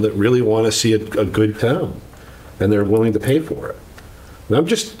town now that really want to see a good town, and they're willing to pay for it. And I'm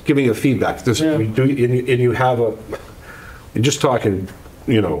just giving you feedback. You're just talking,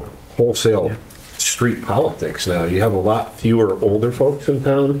 wholesale street politics now. You have a lot fewer older folks in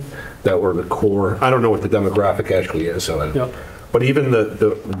town that were the core. I don't know what the demographic actually is, but even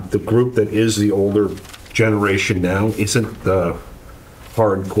the group that is the older generation now isn't the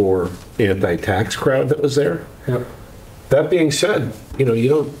hardcore anti-tax crowd that was there. Yep. That being said,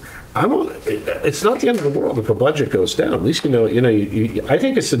 it's not the end of the world if a budget goes down. At least, I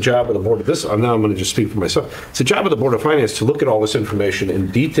think it's the job of the board of this. Now I'm going to just speak for myself. It's the job of the Board of Finance to look at all this information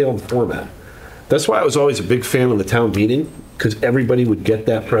in detailed format. That's why I was always a big fan of the town meeting, because everybody would get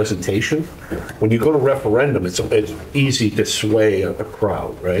that presentation. When you go to referendum, it's easy to sway a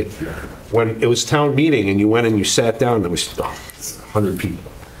crowd, right? When it was town meeting and you went and you sat down, there was 100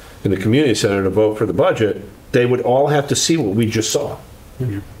 people in the community center to vote for the budget, they would all have to see what we just saw.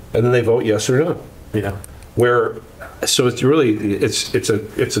 And then they vote yes or no. Yeah. So it's really, it's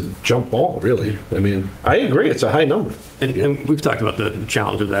a jump ball, really. I mean, I agree, it's a high number. And we've talked about the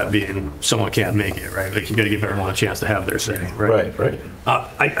challenge of that being someone can't make it, right? Like, you got to give everyone a chance to have their say, right? Right.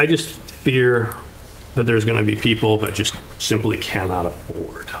 I just fear that there's going to be people that just simply cannot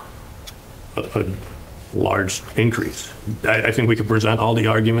afford a large increase. I think we could present all the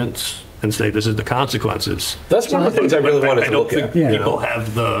arguments and say this is the consequences. That's one of the things I really wanted to look at. I don't think people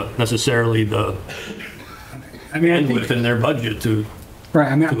have necessarily the bandwidth in their budget to.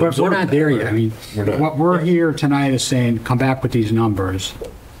 Right, but we're not there yet. I mean, what we're here tonight is saying, come back with these numbers.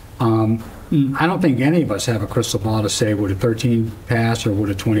 I don't think any of us have a crystal ball to say, would a 13 pass or would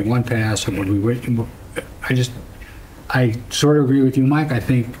a 21 pass, or would we, I sort of agree with you, Mike. I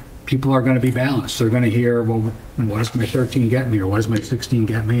think people are going to be balanced. They're going to hear, well, what does my 13 get me, or what does my 16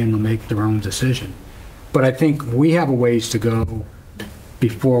 get me, and they'll make their own decision. But I think we have a ways to go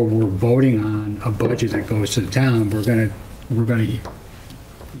before we're voting on a budget that goes to the town.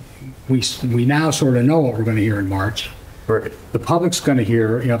 We now sort of know what we're going to hear in March. Right. The public's going to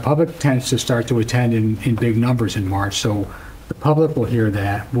hear, public tends to start to attend in big numbers in March, so the public will hear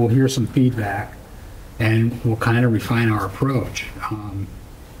that. We'll hear some feedback, and we'll kind of refine our approach.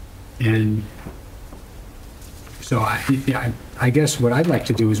 And so I guess what I'd like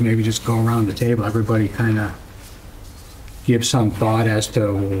to do is maybe just go around the table, everybody kind of give some thought as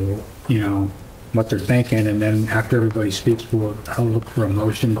to, what they're thinking, and then after everybody speaks, I'll look for a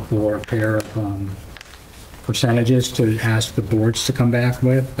motion for a pair of percentages to ask the boards to come back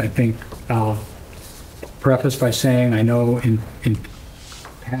with. I think I'll preface by saying I know in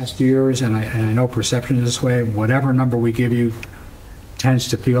past years, and I know perception is this way, whatever number we give you tends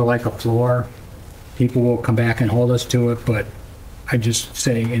to feel like a floor. People will come back and hold us to it, but I just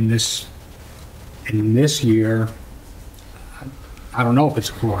say in this year, I don't know if it's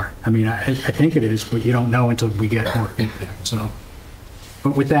a floor. I mean, I think it is, but you don't know until we get more feedback. So,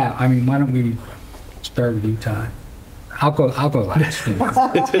 but with that, I mean, why don't we start with you, Todd? I'll go last.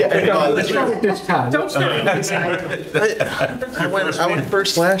 Let's go with this time. Don't start. I went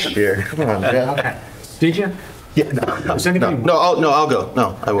first last year. Come on, yeah. Okay. Did you? Yeah, no, I'll go.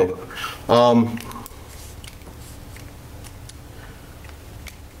 No, I will go.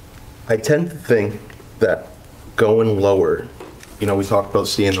 I tend to think that going lower, we talked about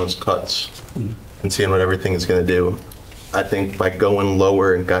seeing those cuts and seeing what everything is going to do. I think by going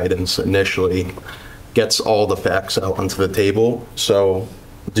lower in guidance initially gets all the facts out onto the table. So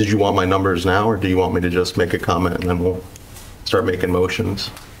did you want my numbers now, or do you want me to just make a comment and then we'll start making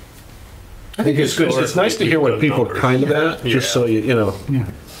motions? I think it's good. It's nice to hear what people kind of at, just so you know. Yeah.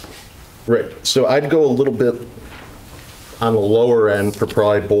 Right. So I'd go a little bit on the lower end for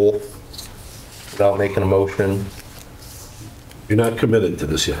probably both without making a motion. You're not committed to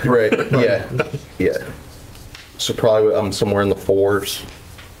this yet. Right. Yeah. Yeah. So probably I'm somewhere in the 4s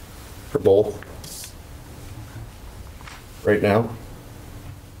for both right now.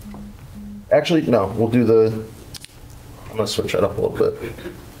 Actually, no. We'll do I'm going to switch that up a little bit.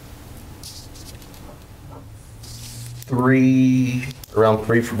 around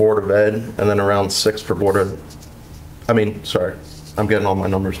 3 for Board of Ed, and then around 6 for Board of, sorry, I'm getting all my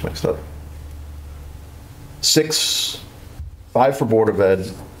numbers mixed up. 5 for Board of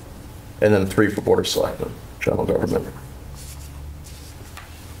Ed, and then 3 for Board of Selectmen, general government.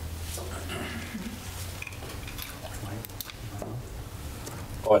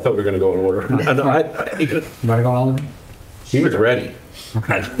 Oh, I thought we were going to go in order. No, You want to go all in? he was ready.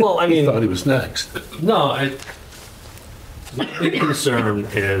 Well, I mean, Thought he was next. no, my big concern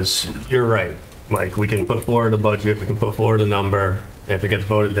is, you're right, Mike, we can put forward a budget, we can put forward a number, if it gets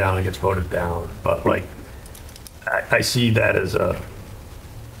voted down, it gets voted down, but like, I see that as a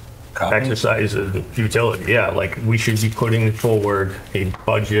exercise in futility, yeah, like, we should be putting forward a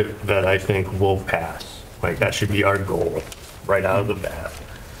budget that I think will pass, like, that should be our goal, right out of the bat.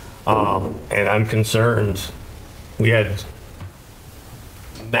 And I'm concerned, we had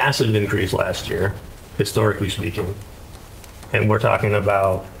massive increase last year, historically speaking, and we're talking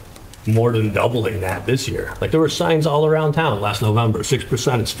about more than doubling that this year. Like, there were signs all around town last November,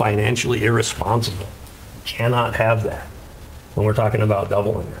 6% is financially irresponsible. Cannot have that when we're talking about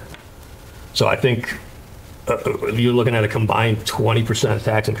doubling that. So I think you're looking at a combined 20%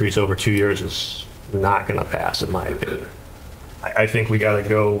 tax increase over 2 years is not going to pass, in my opinion. I think we got to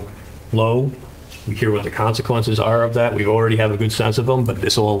go low. We hear what the consequences are of that. We already have a good sense of them, but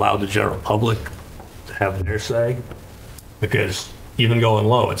this will allow the general public to have their say, because even going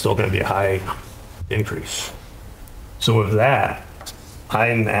low, it's still going to be a high increase. So with that,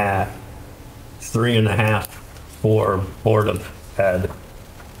 I'm at 3.5 for Board of Ed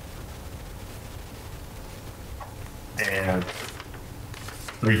and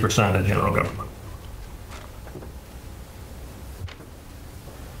 3% of general government.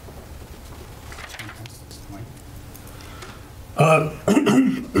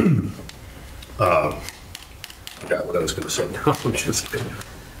 Forgot what I was going to say now. I'm just kidding.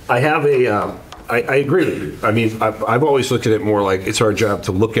 I have I agree with you. I mean, I've always looked at it more like it's our job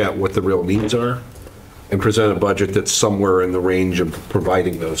to look at what the real needs are and present a budget that's somewhere in the range of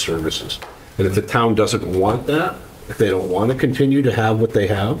providing those services. And if the town doesn't want that, if they don't want to continue to have what they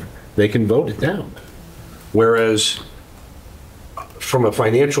have, they can vote it down. Whereas from a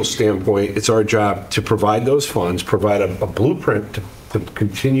financial standpoint, it's our job to provide those funds, provide a blueprint to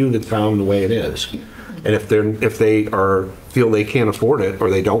continue the town the way it is. And if they feel they can't afford it or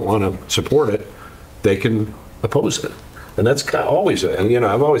they don't want to support it, they can oppose it. And that's kind of always it. And,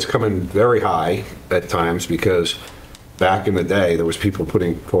 I've always come in very high at times because back in the day, there was people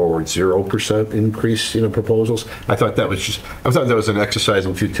putting forward 0% increase, proposals. I thought that was an exercise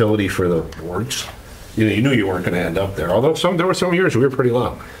in futility for the boards. You knew you weren't going to end up there. Although there were some years we were pretty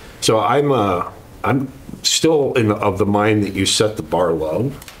low. So I'm still of the mind that you set the bar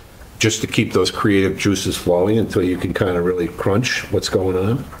low, just to keep those creative juices flowing until you can kind of really crunch what's going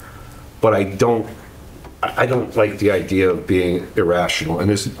on. But I don't like the idea of being irrational. And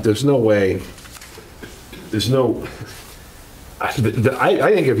there's no way, I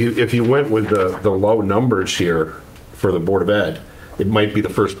think if you went with the low numbers here for the Board of Ed, it might be the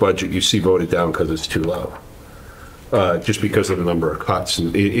first budget you see voted down because it's too low. Just because of the number of cuts.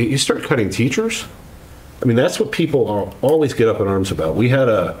 And you start cutting teachers, I mean, that's what people always get up in arms about. We had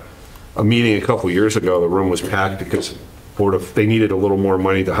a meeting a couple years ago, the room was packed because they needed a little more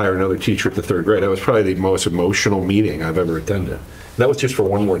money to hire another teacher at the 3rd grade. That was probably the most emotional meeting I've ever attended. That was just for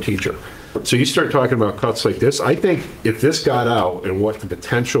one more teacher. So you start talking about cuts like this, I think if this got out and what the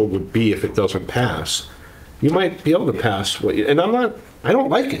potential would be if it doesn't pass, you might be able to pass and I don't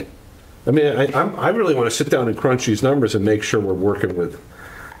like it. I mean, I really want to sit down and crunch these numbers and make sure we're working with,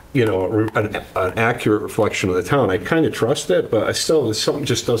 an accurate reflection of the town. I kind of trust it, but I still, something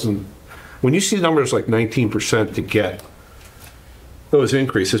just doesn't. When you see numbers like 19% to get those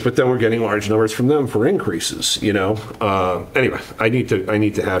increases, but then we're getting large numbers from them for increases, Anyway, I need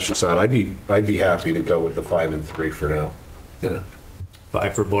to hash this out. I'd be happy to go with the 5 and 3 for now. Yeah.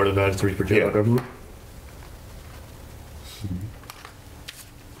 5 for Board of Ed, 3 for general government.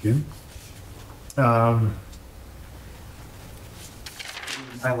 Jim?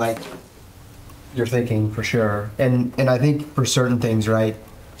 I like your thinking for sure. And I think for certain things, right,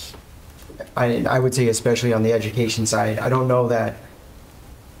 I would say especially on the education side, I don't know that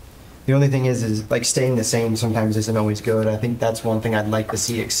the only thing is like staying the same sometimes isn't always good. I think that's one thing I'd like to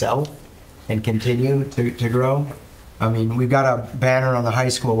see excel and continue to grow. I mean, we've got a banner on the high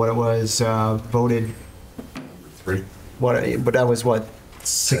school, what it was voted 3. but that was what,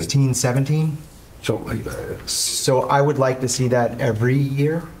 16, 17? Something like that. So I would like to see that every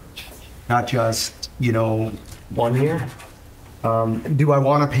year, not just, 1 year. Do I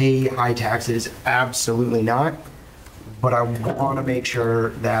want to pay high taxes? Absolutely not. but I want to make sure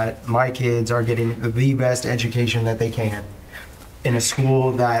that my kids are getting the best education that they can in a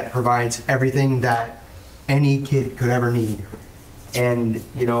school that provides everything that any kid could ever need. And,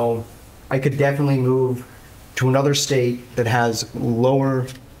 you know, I could definitely move to another state that has lower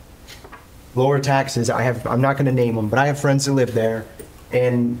taxes. I'm not going to name them, but I have friends that live there.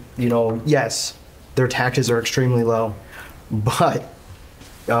 And, you know, yes, their taxes are extremely low, but,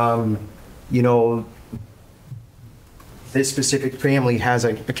 you know, this specific family has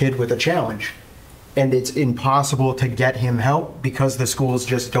a kid with a challenge, and it's impossible to get him help because the schools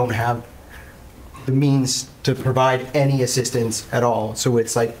just don't have the means to provide any assistance at all. So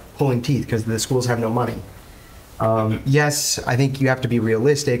it's like pulling teeth because the schools have no money. Yes, I think you have to be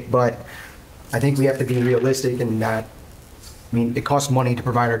realistic, but I think we have to be realistic in that, I mean, it costs money to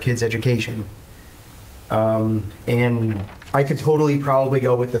provide our kids education. And I could totally probably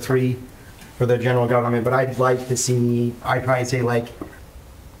go with the 3 for the general government, but I'd like to see, I'd probably say like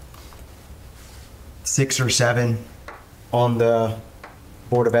 6 or 7 on the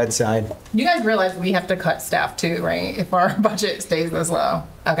Board of Ed side. You guys realize we have to cut staff too, right? If our budget stays this low.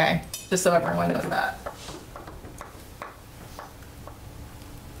 Okay, just so everyone knows that.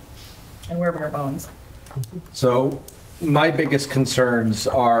 And we're bare bones. So my biggest concerns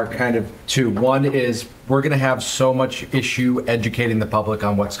are kind of two. One is we're going to have so much issue educating the public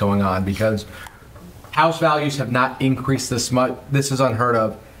on what's going on because house values have not increased this much. This is unheard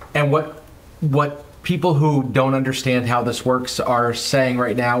of. And what people who don't understand how this works are saying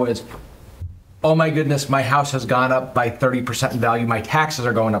right now is, oh my goodness, my house has gone up by 30% in value. My taxes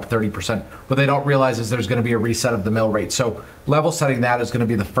are going up 30%. What they don't realize is there's going to be a reset of the mill rate. So level setting that is going to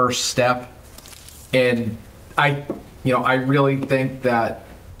be the first step. And I really think that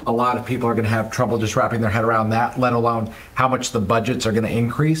a lot of people are going to have trouble just wrapping their head around that, let alone how much the budgets are going to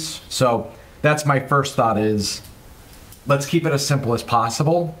increase. So that's my first thought is let's keep it as simple as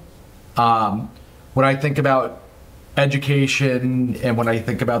possible. When I think about education and when I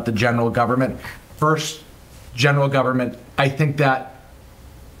think about the general government, first, general government, I think that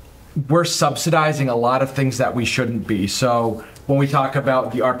we're subsidizing a lot of things that we shouldn't be. So when we talk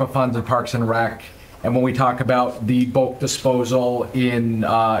about the ARPA funds and Parks and Rec, and when we talk about the bulk disposal in the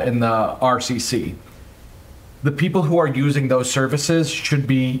RCC, the people who are using those services should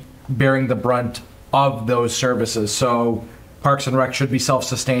be bearing the brunt of those services. So Parks and Rec should be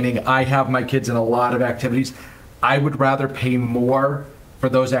self-sustaining. I have my kids in a lot of activities. I would rather pay more for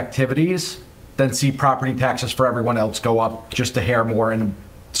those activities than see property taxes for everyone else go up just a hair more and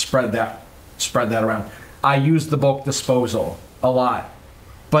spread that around. I use the bulk disposal a lot,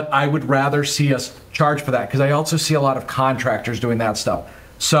 but I would rather see us charge for that because I also see a lot of contractors doing that stuff.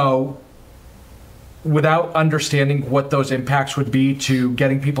 So without understanding what those impacts would be to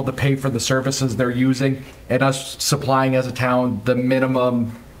getting people to pay for the services they're using and us supplying as a town the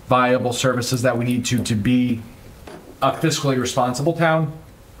minimum viable services that we need to be a fiscally responsible town,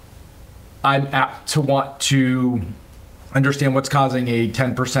 I'm apt to want to understand what's causing a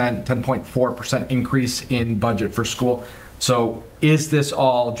 10.4% increase in budget for school. So is this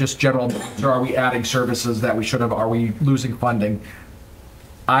all just general, or are we adding services that we should have? Are we losing funding?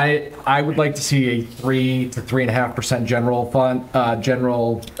 I would like to see a 3 to 3.5%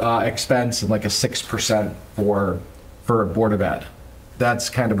 general expense and like a 6% for Board of Ed.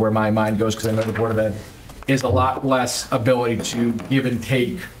 That's kind of where my mind goes because I know the Board of Ed is a lot less ability to give and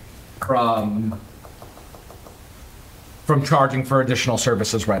take from charging for additional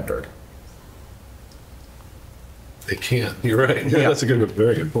services rendered. They can't. You're right. Yeah, that's a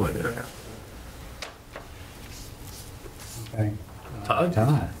very good point. Yeah. Okay. Todd?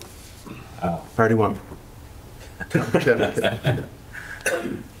 31.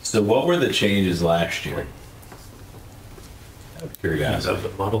 So what were the changes last year? Out of curiosity. Is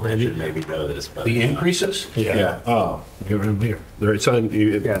that the model, I Andy? should maybe know this, but. The increases? Yeah. Oh, Give them here. it's on,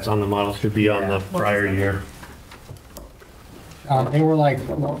 Yeah, it's on the model, should be on the prior year. They were like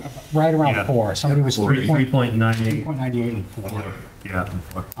right around Yeah. 4. Somebody was 3.98. 3.98 and 4. Yeah.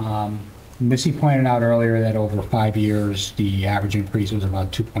 Missy pointed out earlier that over 5 years, the average increase was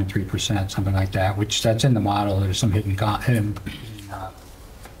about 2.3%, something like that, which that's in the model. There's some hidden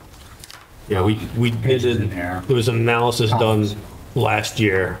Yeah, we did in it, there. there was an analysis done last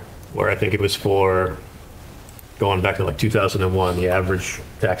year where I think it was for, going back to like 2001, the average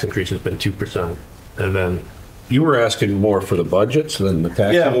tax increase has been 2%. And then, you were asking more for the budgets than the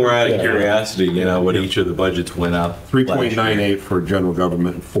tax? Yeah, more out of curiosity, you know, what each of the budgets went up. 3.98 for general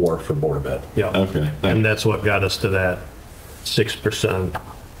government and 4 for Board of Ed. yeah. Okay. And that's what got us to that 6%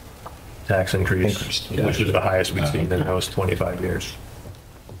 tax increase, which is the highest we've seen in those 25 years.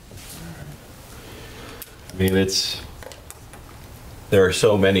 I mean, it's, there are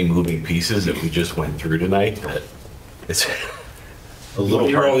so many moving pieces that we just went through tonight that it's a little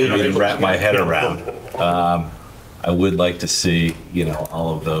hard for me to wrap my head around. I would like to see, you know,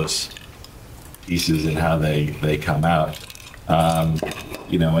 all of those pieces and how they come out.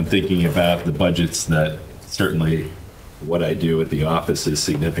 You know, and thinking about the budgets, that certainly what I do at the office is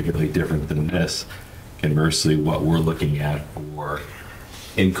significantly different than this. Conversely, what we're looking at for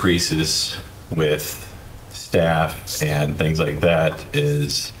increases with staff and things like that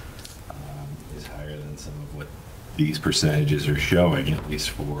is higher than some of what these percentages are showing, at least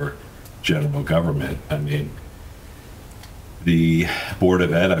for general government. I mean, the Board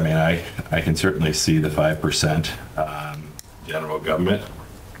of Ed, I mean, I can certainly see the 5% general government.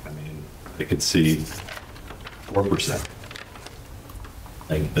 I mean, I could see 4%. I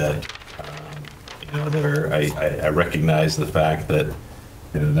think that, you know, I recognize the fact that,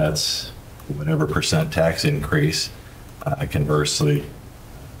 you know, that's whatever percent tax increase. Conversely,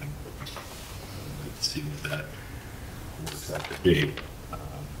 I'd like to see what that works out to be.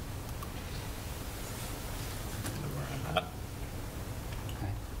 Where I'm at.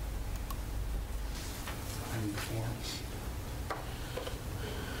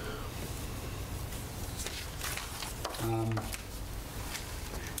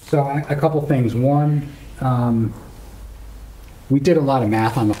 So a couple things. One, we did a lot of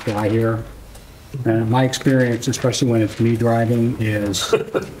math on the fly here. And my experience, especially when it's me driving, is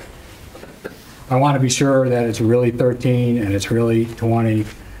I want to be sure that it's really 13 and it's really 20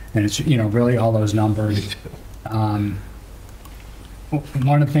 and it's, you know, really all those numbers. One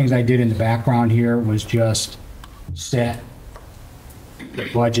of the things I did in the background here was just set the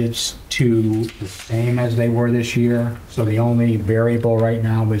budgets to the same as they were this year. So the only variable right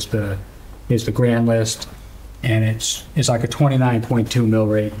now is the grand list, and it's like a 29.2 mill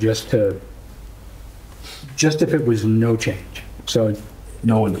rate just if it was no change. So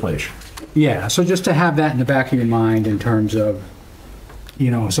No inflation. yeah, so just to have that in the back of your mind in terms of, you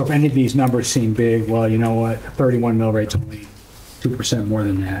know, so if any of these numbers seem big, well, you know what, 31 mill rate's only 2% more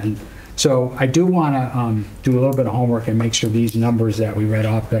than that. And so I do want to do a little bit of homework and make sure these numbers that we read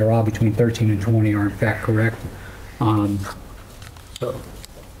off that are all between 13 and 20 are in fact correct.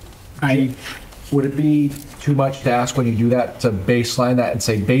 Would it be too much to ask when you do that to baseline that and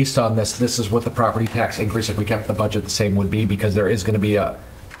say, based on this, this is what the property tax increase, if we kept the budget the same, would be? Because there is going to be a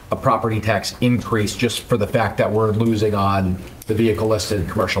property tax increase just for the fact that we're losing on the vehicle listed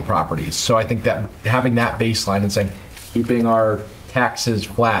commercial properties. So I think that having that baseline and saying, keeping our taxes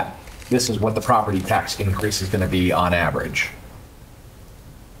flat, this is what the property tax increase is going to be on average.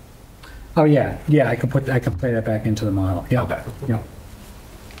 Oh, yeah, I can play that back into the model. Yeah. Okay. Yeah.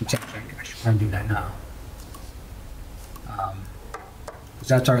 Exactly. I should try and do that now. 'Cause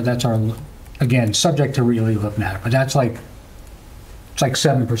that's our, again, subject to really looking at it, but that's like, it's like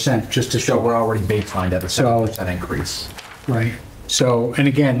 7% just to So show, we're already baselined at a So- 7% increase. right? So, and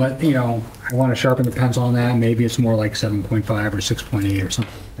again, you know, I want to sharpen the pencil on that. Maybe it's more like 7.5 or 6.8 or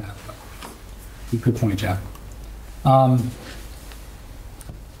something like that. But good point, Jeff.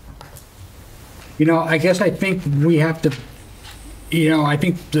 You know, I guess I think we have to, you know, I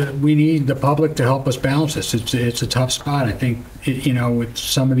think we need the public to help us balance this. It's a tough spot. I think, you know, with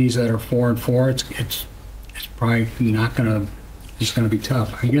some of these that are 4 and 4, it's probably not gonna, it's gonna be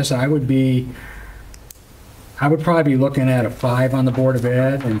tough. I guess I would probably be looking at a 5 on the Board of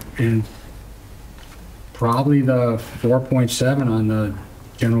Ed and probably the 4.7 on the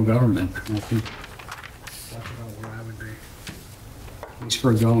general government. I think that's about where I would be, at least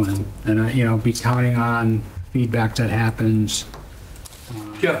for going. And I, you know, be counting on feedback that happens.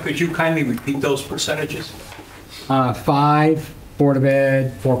 Jeff, could you kindly repeat those percentages? 5, Board of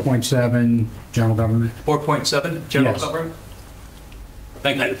Ed, 4.7, general government. 4.7, general Yes. government?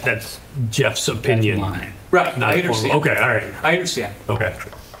 Thank you. That's Jeff's opinion. Mine. Right, Not I understand. Okay, all right. I understand. Okay.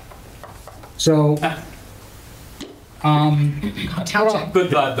 So, Good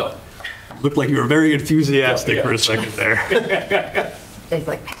thought, though. Looked like you were very enthusiastic for a second there. It's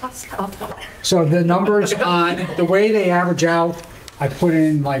like, pass out. so the numbers on, the way they average out, I put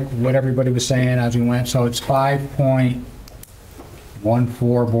in like what everybody was saying as we went. So it's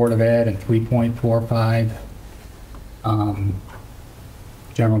 5.14 Board of Ed and 3.45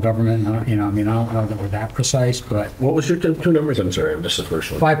 general government. You know, I mean, I don't know that we're that precise, but What was your two numbers? I'm sorry, I missed the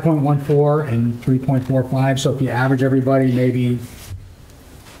first one. 5.14 and 3.45. So if you average everybody, maybe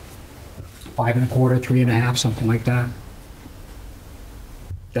 5.25, 3.5, something like that.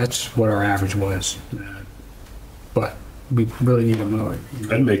 That's what our average was. But we really need to know it.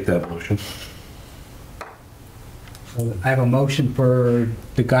 I'd make that motion. I have a motion for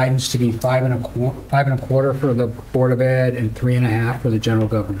the guidance to be 5.25 for the Board of Ed and 3.5 for the general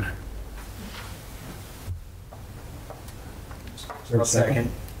government. Is there a second?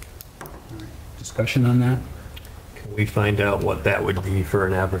 All right, discussion on that? Can we find out what that would be for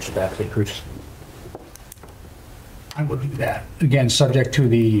an average staff increase? I will do that. Again, subject to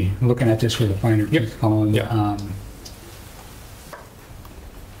looking at this with a finer tooth comb. Yeah.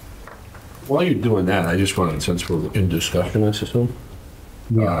 While you're doing that, I just want to, since we're in discussion, I assume,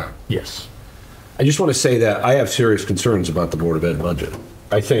 Yes. I just want to say that I have serious concerns about the Board of Ed budget.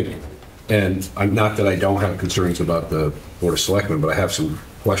 I think, and I'm not that I don't have concerns about the Board of Selectmen, but I have some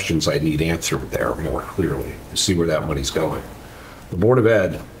questions I need answered there more clearly to see where that money's going. The Board of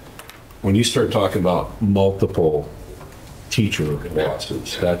Ed, when you start talking about multiple teacher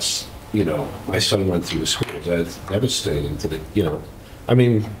losses, that's, my son went through the schools, that's devastating to the, I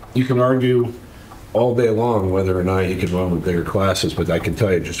mean, you can argue all day long whether or not you can run with bigger classes, but I can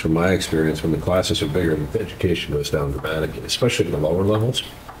tell you just from my experience, when the classes are bigger, the education goes down dramatically, especially at the lower levels.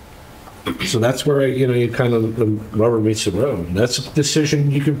 So that's where, you kind of, the rubber meets the road. And that's a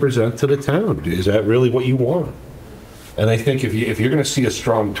decision you can present to the town. Is that really what you want? And I think if you're going to see a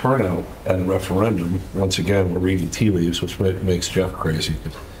strong turnout at a referendum, once again, we're reading tea leaves, which makes Jeff crazy.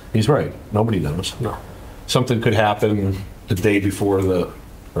 He's right. Nobody knows. No. Something could happen the day before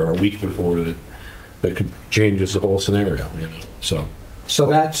or a week before that could change the whole scenario, So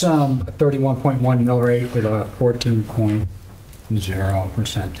that's a 31.1 mill rate with a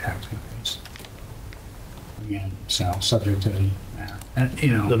 14.0% tax increase. Again, so subject to the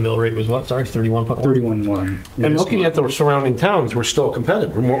The mill rate was what, sorry, 31.1? 31.1. And looking at the surrounding towns, we're still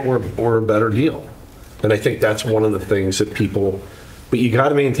competitive. We're a better deal. And I think that's one of the things that but you got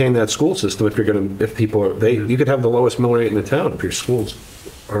to maintain that school system if people are, you could have the lowest mill rate in the town if your schools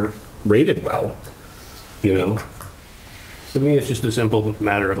aren't rated well, To me, it's just a simple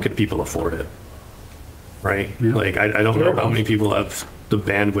matter of could people afford it, right? Yeah. Like, I don't know how many people have the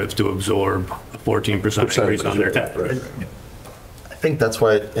bandwidth to absorb a 14% increase on their tax. Right. I think that's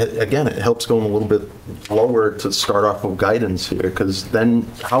why, again, it helps going a little bit lower to start off with guidance here, because then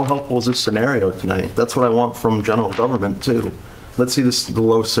how helpful is this scenario tonight? That's what I want from general government too. Let's see the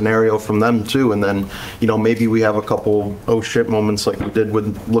low scenario from them too, and then, maybe we have a couple oh shit moments like we did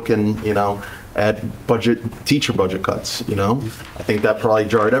with looking, at teacher budget cuts, I think that probably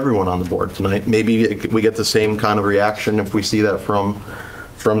jarred everyone on the board tonight. Maybe we get the same kind of reaction if we see that from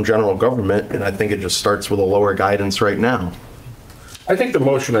general government, and I think it just starts with a lower guidance right now. I think the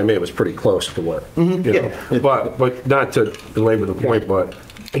motion I made was pretty close to what, but not to belabor the point, but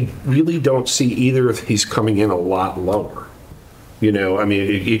I really don't see either of these coming in a lot lower. I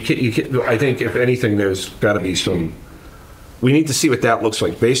mean, I think if anything, there's got to be we need to see what that looks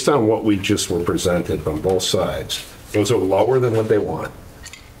like based on what we just were presented from both sides. Those are lower than what they want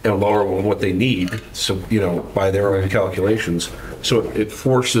and lower than what they need. So, by their own calculations. So it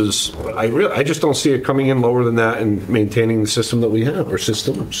forces, I just don't see it coming in lower than that and maintaining the system that we have, or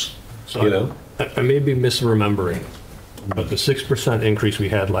systems, So I may be misremembering, but the 6% increase we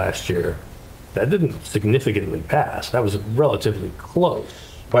had last year, that didn't significantly pass. That was relatively close.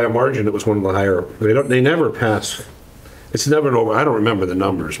 By a margin, it was one of the higher, they never pass. It's never an over, I don't remember the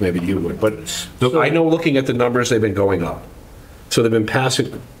numbers, maybe you would, but I know looking at the numbers, they've been going up. So they've been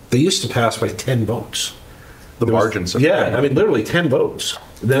passing, they used to pass by 10 votes. The margins. Yeah, I mean, literally 10 votes.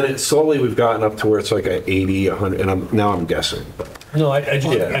 Then slowly we've gotten up to where it's like a 80, 100, and now I'm guessing. No,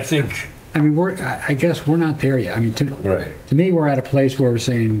 I think. I mean, I guess we're not there yet. I mean, to me, we're at a place where we're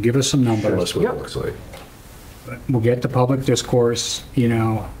saying, give us some numbers. That's what it looks like. We'll get the public discourse,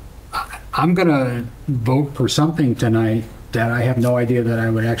 I'm going to vote for something tonight that I have no idea that I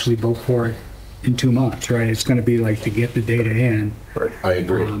would actually vote for it in 2 months, right? It's going to be like to get the data in. Right, I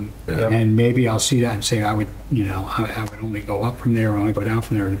agree. And maybe I'll see that and say I would, I would only go up from there or only go down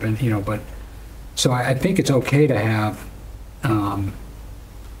from there, but, so I think it's okay to have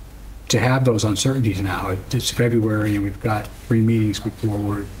those uncertainties now. It's February and we've got 3 meetings before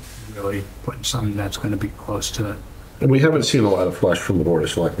we're really putting something that's going to be close to. And we haven't seen a lot of flesh from the Board of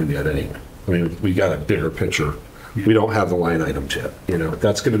Selectmen yet anyway. I mean, we got a bigger picture. Yeah. We don't have the line items yet,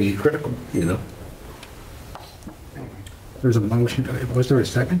 that's going to be critical, There's a motion. Was there a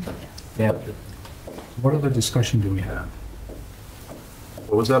second? Yeah. What other discussion do we have?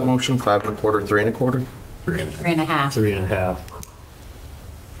 What was that motion? 5.25, 3.25? 3.5. 3.5.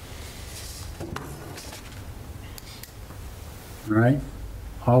 All right.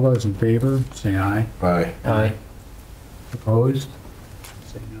 All those in favor, say aye. Aye. Aye. Opposed?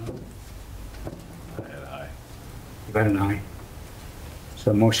 Say no. You got an aye.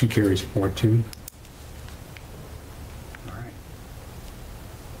 So motion carries 4-2.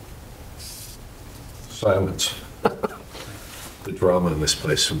 Silence. The drama in this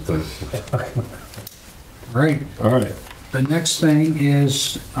place sometimes. All right. All right. The next thing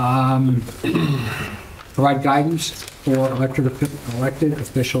is provide guidance for elected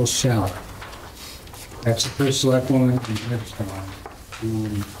officials' salary. That's the first select woman and registrar.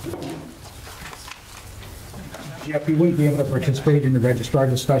 Jeff, you wouldn't be able to participate in the registrar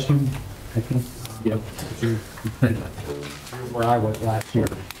discussion, I think. Yep. Where I was last year.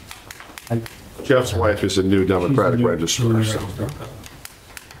 Jeff's wife is a new Democratic registrar. So.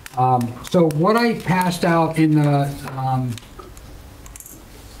 So what I passed out in the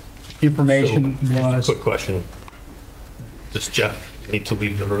information was, Quick question. Does Jeff need to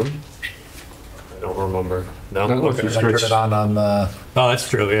leave the room? I don't remember. No? No, if Okay. he starts- Turn it on the. Oh, that's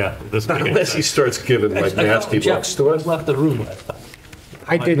true, yeah. This Unless he starts giving like nasty looks to us. left the room last time.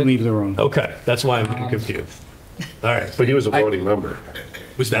 I did leave the room. Okay, that's why I'm confused. All right. But he was a voting member.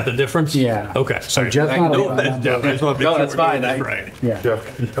 Was that the difference? Yeah. Okay. So sorry. Jeff's not a- No, that's Jeff. I just want to make No, sure that's we're fine. doing this right. Yeah,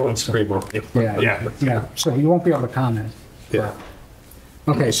 Jeff, don't scream more. yeah, yeah. So you won't be able to comment. Yeah.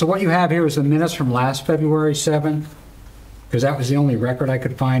 Okay, so what you have here is the minutes from last February 7th, because that was the only record I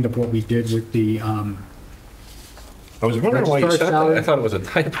could find of what we did with the, I was wondering why you Registrar said that. I salary? thought it was a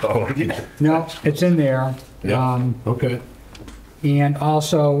typo. no, it's in there. Yeah. Okay. And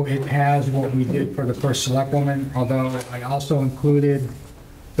also, it has what we did for the first select woman, although I also included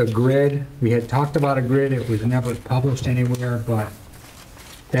the grid. We had talked about a grid, it was never published anywhere, but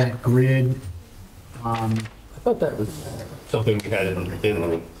that grid, I thought that was something we had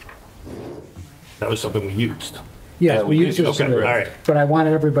in that was something we used. yes, we used this Okay, grid, all right. but I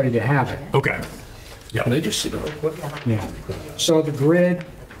wanted everybody to have it. Okay. Yeah. Can I just see the real quick? Yeah. So the grid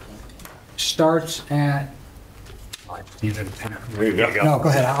starts at, There you go. no, go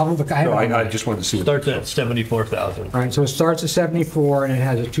ahead, I'll look, I have No, it. I just wanted to see what. Starts at 74,000. All right, so it starts at 74 and it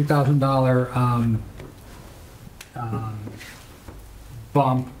has a $2,000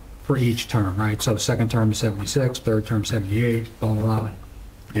 bump for each term, right? So second term is 76, third term 78, blah, blah, blah.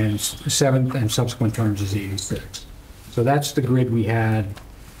 And seventh and subsequent terms is 86. So that's the grid we had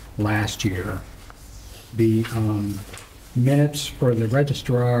last year. The minutes for the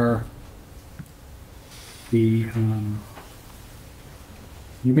registrar, you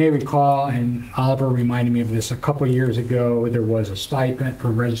may recall, and Oliver reminded me of this, a couple of years ago, there was a stipend for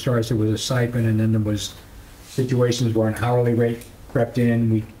registrars, there was a stipend, and then there was situations where an hourly rate crept in,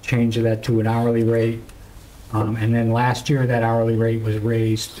 we changed that to an hourly rate. And then last year, that hourly rate was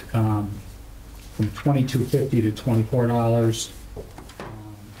raised from $22.50 to $24.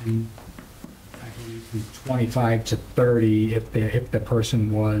 And I believe from 25 to 30 if the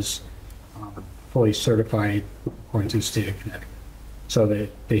person was fully certified according to the state of Connecticut. So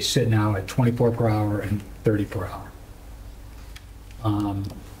they sit now at 24 per hour and 30 per hour.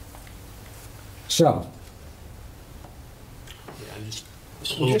 So,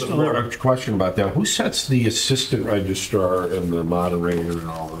 Just a little question about that. Who sets the assistant registrar and the moderator and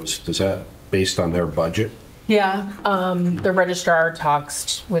all those? Is that based on their budget? Yeah, the registrar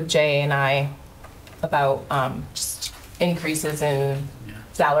talks with Jay and I about just increases in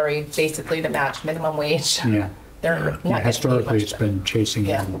salary, basically to match minimum wage. yeah. They're not getting paid Historically, much it's to- been chasing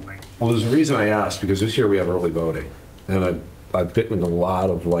Yeah. the way. Well, there's a reason I asked, because this year we have early voting. And I've bitten a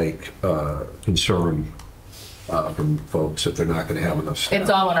lot of concern from folks that they're not going to have enough staff. It's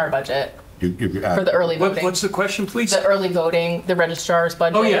all in our budget You for the early voting. What's the question, please? The early voting, the registrar's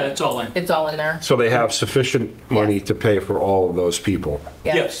budget. Oh, yeah, it's all in. It's all in there. So they have sufficient money to pay for all of those people?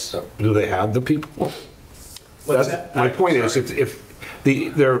 Yeah. Yes. Do they have the people? What's That's- that? My point is, if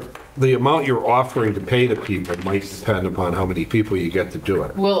the amount you're offering to pay the people might depend upon how many people you get to do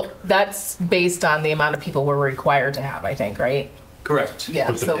it. Well, that's based on the amount of people we're required to have, I think, right? Correct. Yeah,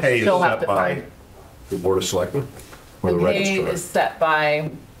 But the so pay is she'll have set to by find. the Board of Selectmen or The the pay registrar? is set by,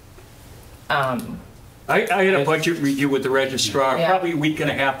 I had a budget review with the registrar Yeah. probably a week and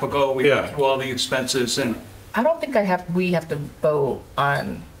a half ago. We Yeah. went through all the expenses and I don't think we have to vote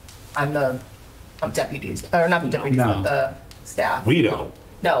on the deputies, or not the deputies, No. but the staff. We don't.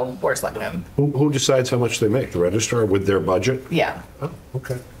 No, Board of Selectmen. Who decides how much they make? The registrar with their budget? Yeah. Oh,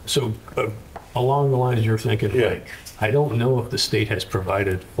 okay. So along the lines you're thinking, Yeah. like, I don't know if the state has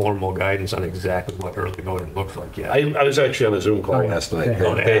provided formal guidance on exactly what early voting looks like yet. I was actually on a Zoom call last night.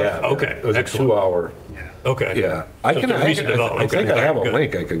 Oh, they have? Okay, It was a excellent. 2-hour, Okay. yeah. I So can, it's a recent development. I think I Okay, have a good.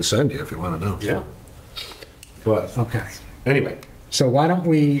 link I can send you if you want to know. Yeah. But, Okay. anyway, So why don't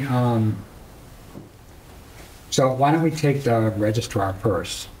we take the registrar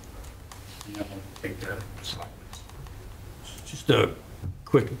first? And then we'll take the selectmen. Just a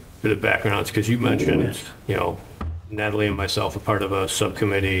quick bit of background, because you mentioned, Natalie and myself are part of a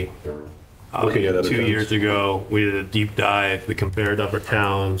subcommittee Looking at other 2 towns. years ago, we did a deep dive, we compared other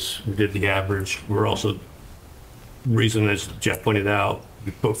towns, we did the average. We're also, reason as Jeff pointed out,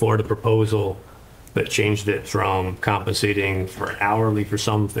 we put forward a proposal that changed it from compensating for hourly for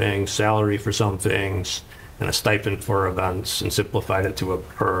some things, salary for some things, and a stipend for events, and simplified it to a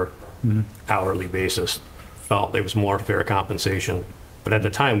per hourly basis. Felt it was more fair compensation. But at the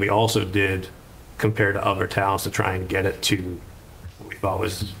time, we also did compare to other towns to try and get it to what we thought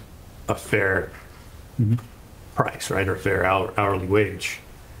was a fair price, right, or fair hourly wage.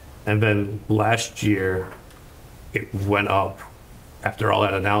 And then last year, it went up, after all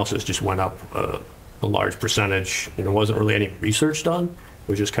that analysis, just went up a large percentage. And there wasn't really any research done.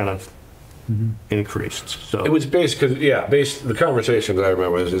 It was just kind of increased. So It was based, because, the conversation that I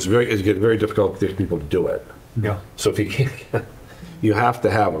remember is it's getting very difficult to get people to do it. yeah. So if you can't, you have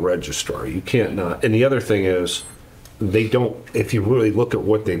to have a registrar. You can't not. And the other thing is, they don't, if you really look at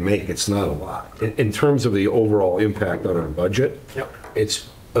what they make, it's not a lot. In terms of the overall impact on our budget, Yep. it's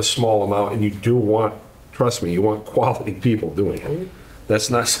a small amount, and you do want, trust me, you want quality people doing it. That's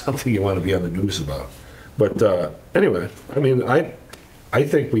not something you want to be on the news about. But anyway, I mean, I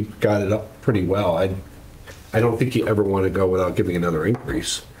think we got it up pretty well. I don't think you ever want to go without giving another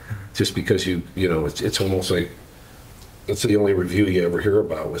increase, just because you know, it's almost like, that's the only review you ever hear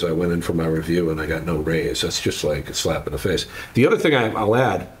about, was I went in for my review and I got no raise. That's just like a slap in the face. The other thing I'll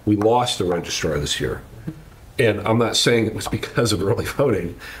add, we lost the registrar this year. And I'm not saying it was because of early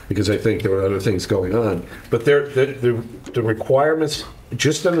voting, because I think there were other things going on. But the requirements,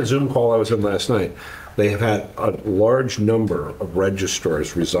 just on the Zoom call I was in last night, they have had a large number of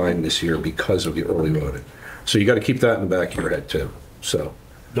registrars resign this year because of the early voting. So you got to keep that in the back of your head too. So.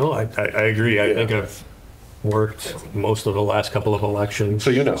 No, I agree. I think I've worked most of the last couple of elections. So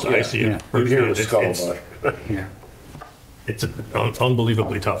you know, I see it. You hear the firsthand. skull about it. Yeah. It's an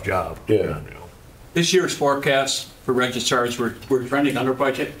unbelievably tough job. Yeah. This year's forecast for registrars, we're trending under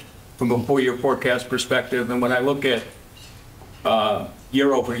budget from a 4-year forecast perspective. And when I look at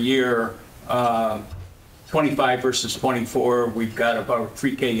year over year, 25 versus 24, we've got about a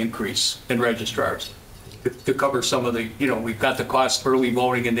 3K increase in registrars to cover some of the, you know, we've got the cost for early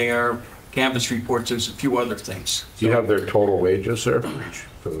voting in there, canvas reports, there's a few other things. Do you have their total wages there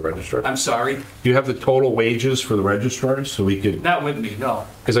for the registrar? I'm sorry, Do you have the total wages for the registrars, so we could, not with me, no.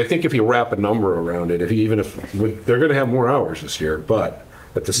 because I think if you wrap a number around it, even if, they're going to have more hours this year, but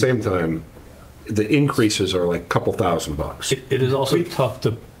at the same time, the increases are like a couple $1,000. It is also tough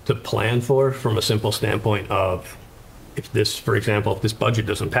to plan for, from a simple standpoint of, if this, for example, if this budget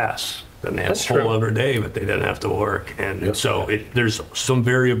doesn't pass, then they have That's a whole true. other day that they didn't have to work. And Yep. so there's some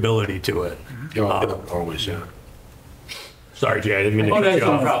variability to it. Always, yeah. Sorry, Jay, I didn't mean to Oh, cut that's you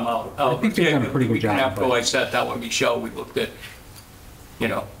no off. problem. I think they've done a pretty good We can job, have, but- I sat down with Michelle, we looked at, you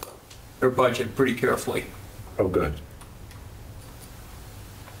know, their budget pretty carefully. Oh, good.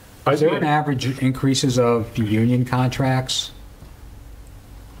 Is there an average increases of the union contracts?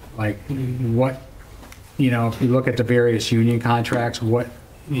 Like what, you know, if you look at the various union contracts, what,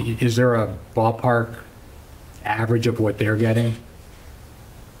 is there a ballpark average of what they're getting?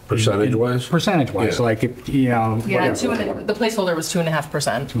 Percentage-wise? Percentage-wise, Yeah. like if, you know. Yeah, whatever. the placeholder was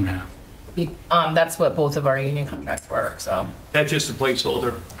 2.5%. Yeah. That's what both of our union contracts were, so, That's just a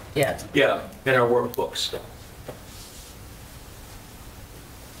placeholder, yeah. yeah, in our workbooks.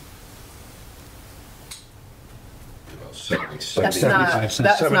 That's not, 75 cents.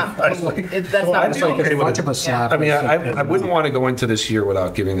 that's not, that's not. I'd be okay with Much of a it. slap. I mean, I wouldn't want to go into this year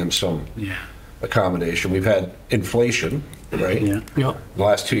without giving them some Yeah. accommodation. We've had inflation, right? Yeah. Yep. The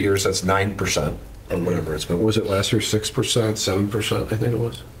last 2 years, that's 9% or whatever it's been. What was it last year? 6%, 7%, I think it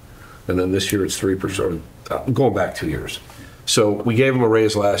was. And then this year it's 3%. I'm going back 2 years. So we gave them a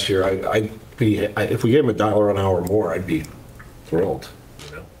raise last year. If we gave them $1 an hour more, I'd be thrilled.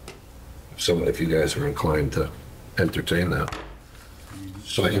 You know? So if you guys are inclined to entertain that.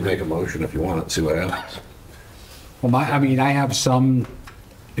 So I can make a motion if you want, see what happens. Well, I mean, I have some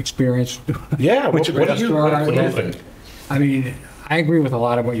experience. Yeah, what do you think? I mean, I agree with a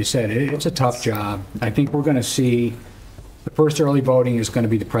lot of what you said. It's a tough job. I think we're going to see, the first early voting is going to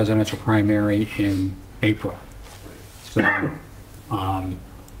be the presidential primary in April. So,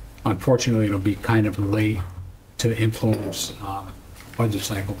 unfortunately, it'll be kind of late to influence budget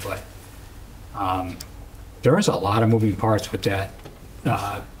cycle, but there is a lot of moving parts with that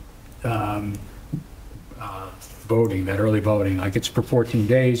voting, that early voting. Like, it's for 14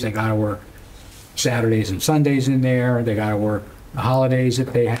 days. They got to work Saturdays and Sundays in there. They got to work the holidays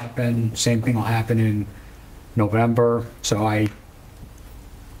if they happen. Same thing will happen in November. So I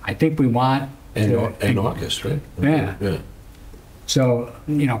think we want In to, August, right? Yeah. Yeah. So,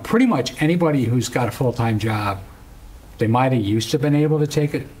 pretty much anybody who's got a full-time job, they might have used to been able to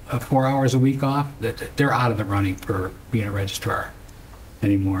take 4 hours a week off, they're out of the running for being a registrar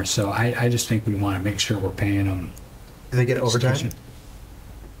anymore. So I just think we want to make sure we're paying them. Do they get overtime?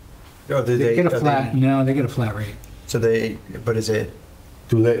 Or do They get a are flat, no, they get a flat rate. So they, but is it?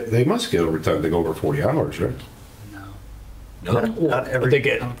 Do they must get overtime, they go over 40 hours, right? Not every. They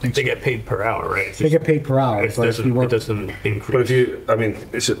get paid per hour, right? They get paid per hour, It but if you doesn't, it work, doesn't But increase.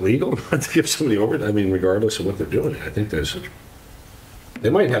 is it legal not to give somebody overtime? I mean, regardless of what they're doing, I think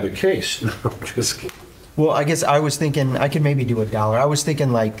they might have a case. No, just kidding. Well, I guess I was thinking I could maybe do $1. I was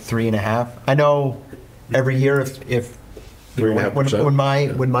thinking like 3.5. I know every year if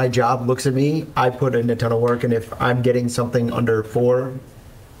 3.5%? when my job looks at me, I put in a ton of work, and if I'm getting something under 4,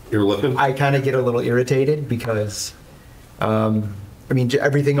 You're looking? I kind of get a little irritated because,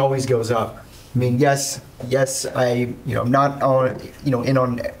 everything always goes up. I mean, yes, I'm not on, in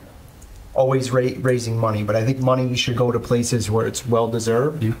on always raising money, but I think money should go to places where it's well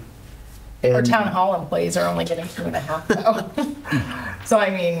deserved. Yeah. Our And town hall employees are only getting 2.5 though. So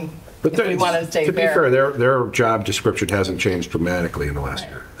I mean, But if we want to stay to be fair, fair. their job description hasn't changed dramatically in the last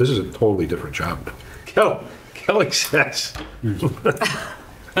year. This is a totally different job. Kelly says,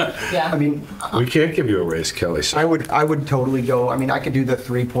 Yeah. I mean, we can't give you a raise, Kelly says. I would totally go. I mean, I could do the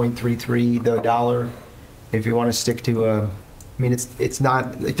 3.33, the dollar, if you want to stick to a. I mean, it's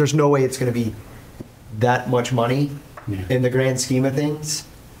not like there's no way it's going to be that much money in the grand scheme of things.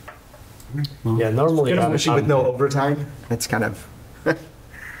 Yeah, normally, Especially with no overtime, it's kind of.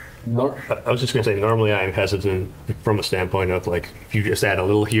 I was just gonna say, normally I'm hesitant from a standpoint of like, if you just add a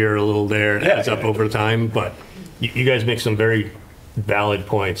little here, a little there, it adds up over time, but you guys make some very valid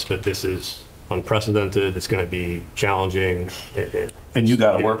points that this is unprecedented, it's gonna be challenging. And you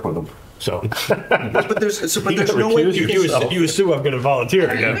got to work with them. So. But there's no way. You assume I'm gonna volunteer You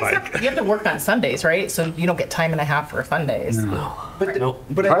again, always Mike. you have to work on Sundays, right? So you don't get time and a half for Sundays. But Time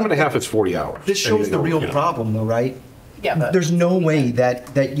I and a think half, it's 40 hours. this shows the real problem, though, right? Yeah, but There's no way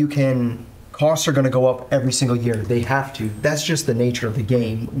that you can. Costs are going to go up every single year. They have to. That's just the nature of the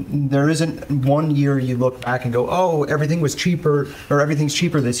game. There isn't one year you look back and go, oh, everything was cheaper, or everything's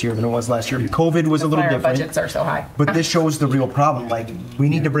cheaper this year than it was last year. COVID was a little why our different. budgets are so high. But this shows the real problem. Like, we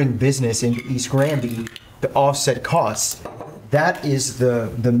need to bring business into East Granby to offset costs. That is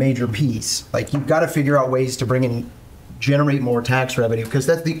the major piece. Like, you've got to figure out ways to generate more tax revenue, because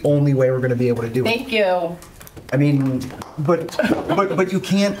that's the only way we're going to be able to do it. Thank you. I mean, but you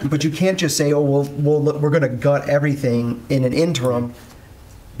can't just say, oh, well, we're going to gut everything in an interim,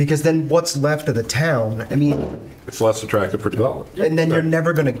 because then what's left of the town? I mean, It's less attractive for development. and then you're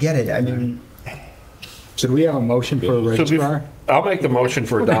never going to get it. I mean, so do we have a motion for a registrar? I'll make the motion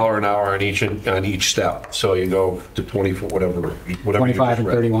for $1 an hour on each step. So you go to 24, whatever you 25 and just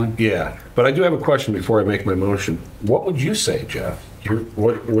read. 31. Yeah, but I do have a question before I make my motion. What would you say, Jeff?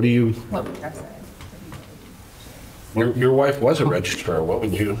 What do you? What would I say? Your wife was a registrar. What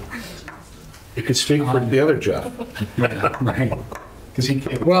would you? You could speak for the other Jeff. Yeah, right. Because he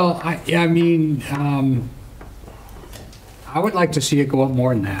can't. Well, I would like to see it go up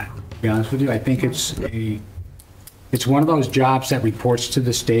more than that, to be honest with you. I think it's one of those jobs that reports to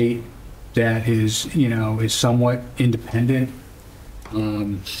the state, that is somewhat independent.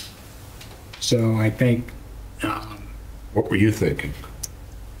 So I think, What were you thinking?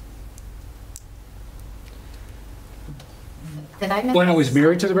 Did I miss? when I was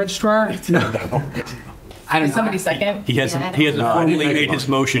married to the registrar? No. I don't know. Somebody second? He hasn't formally made his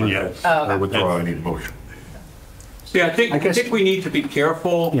motion yet. I withdraw. I need a motion. See, I I guess- think we need to be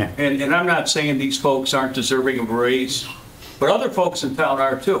careful, Yeah. and I'm not saying these folks aren't deserving of a raise, but other folks in town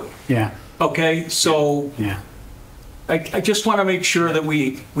are too, Yeah, okay? So yeah. I just want to make sure that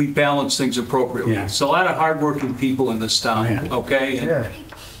we balance things appropriately. Yeah. It's a lot of hardworking people in this town, Oh, yeah. okay? And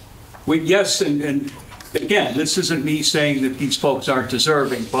yeah. yes, and again, this isn't me saying that these folks aren't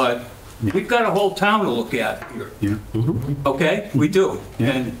deserving, but we've got a whole town to look at here. Yeah. Okay, we do. Yeah.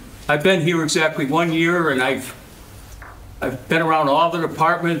 And I've been here exactly 1 year, and I've been around all the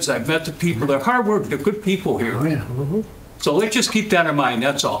departments, I've met the people, they're hard work, they're good people Oh, here. yeah. So let's just keep that in mind,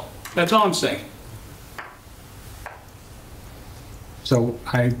 that's all. That's all I'm saying. So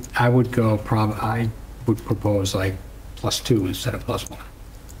I would propose like +2 instead of +1.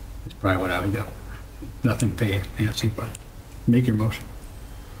 That's probably what I would do. Nothing paid, Nancy, but make your motion.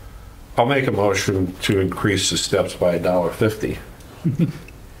 I'll make a motion to increase the steps by $1.50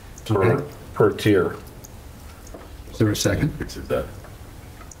 per tier. Is there a second?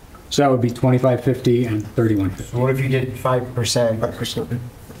 So that would be 25.50 and 31.50. What if you did 5%?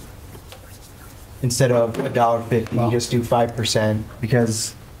 instead of $1.50, Well- just do 5%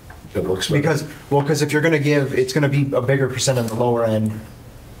 because, It looks better. because if you're gonna give, it's gonna be a bigger percent on the lower end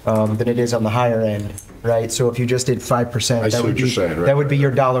than it is on the higher end, right? So if you just did 5%, I see that would what you're be, saying, right, that would be right,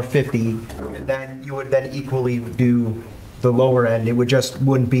 your $1.50. And then you would then equally do the lower end. It would just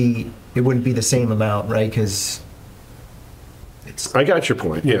wouldn't be the same amount, right? Because it's, I got your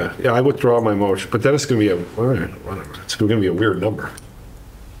point, yeah. Yeah, I withdraw my motion, but then it's going to be all right, whatever. It's going to be a weird number.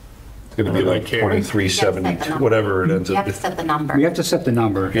 It's going to be like 2372, whatever it ends You up. have to set the number. We have to set the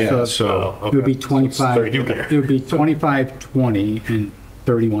number. Yeah, so. It would be 25, So you can- it would be 2520 and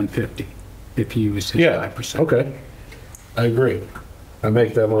 3150 if you use his Yeah, 5%. okay. I agree. I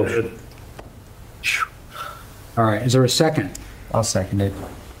make that motion. All right, is there a second? I'll second it.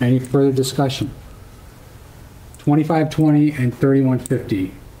 Any further discussion? 2520 and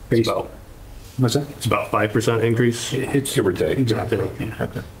 3150. It's about, What's that? it's about 5% increase. It's Give or take. Exactly. Yeah.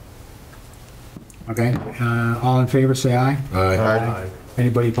 Okay, all in favor, say aye. Aye.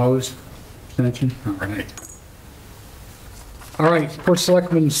 Anybody opposed? Abstention? All right. All right, first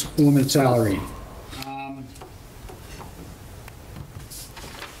selectman's woman salary.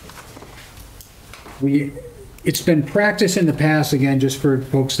 It's been practice in the past, again, just for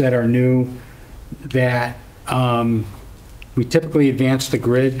folks that are new, that we typically advance the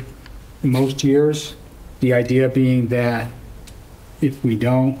grid most years. The idea being that if we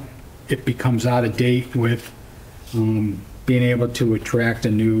don't, it becomes out of date with being able to attract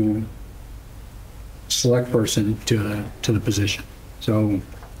a new select person to the position. So,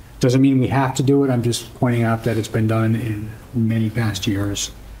 doesn't mean we have to do it, I'm just pointing out that it's been done in many past years.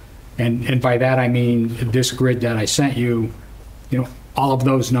 And by that I mean, this grid that I sent you, all of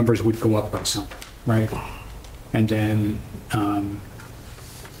those numbers would go up by something, right? And then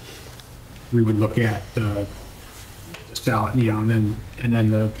we would look at the salary, and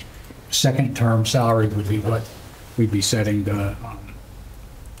then the second term salary would be what we'd be setting the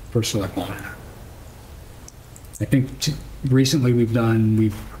first selectman at. I think recently we've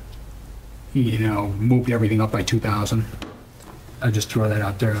moved everything up by 2,000. I just throw that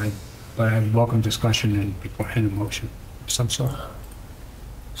out there, but I welcome discussion and a motion of some sort.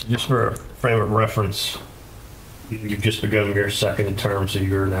 So just for a frame of reference, you've just begun your second term, so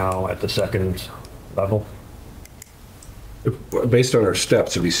you're now at the second level? Based on our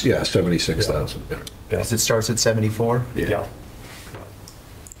steps, it'd be, 76,000. Yeah. Because it starts at 74. Yeah.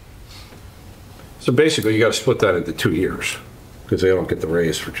 So basically, you got to split that into 2 years, because they don't get the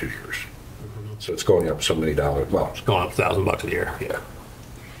raise for 2 years. So it's going up so many dollars, well, It's going up $1,000 a year. yeah.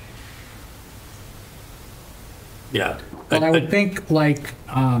 Yeah. Well, I would think,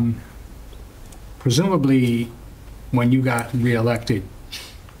 presumably, when you got reelected,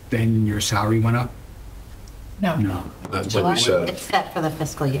 then your salary went up? No. No, That's what we said. It's set for the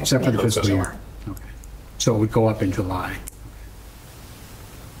fiscal year. except for the Yeah. fiscal year. Okay. So it would go up in July.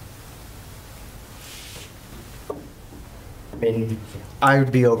 I mean, I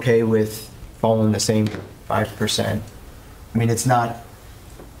would be okay with following the same 5%. I mean, it's not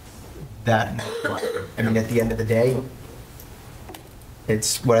that much. I mean, at the end of the day,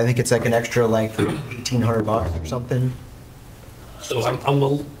 it's what I think it's like an extra $1,800 or something. So I'm a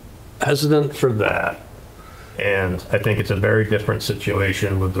little hesitant for that. And I think it's a very different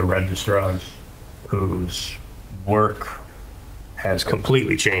situation with the registrars whose work has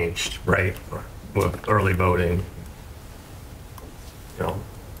completely changed, right? With early voting.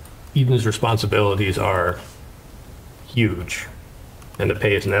 Eden's responsibilities are huge, and the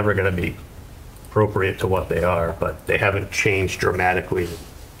pay is never going to be appropriate to what they are, but they haven't changed dramatically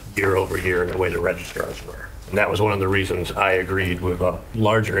year over year in the way the registrars were. And that was one of the reasons I agreed with a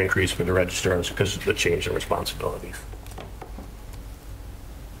larger increase for the registrars, because of the change in responsibilities.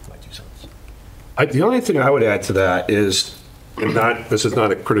 My 2 cents. The only thing I would add to that is, this is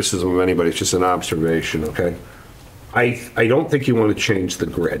not a criticism of anybody, it's just an observation, okay? I don't think you want to change the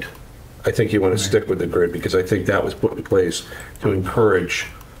grid. I think you want to stick with the grid, because I think that was put in place to encourage,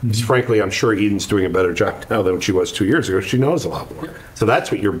 frankly, I'm sure Eden's doing a better job now than she was 2 years ago. She knows a lot more. So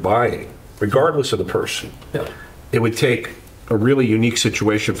that's what you're buying, regardless of the person. Yeah. It would take a really unique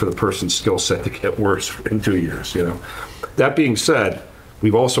situation for the person's skill set to get worse in 2 years, That being said,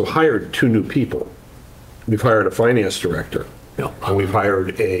 we've also hired 2 new people. We've hired a finance director, Yeah. and we've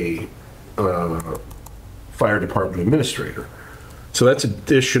hired a fire department administrator. So that's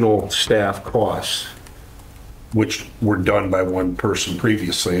additional staff costs, which were done by one person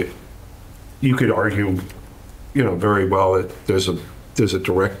previously. You could argue, very well that there's a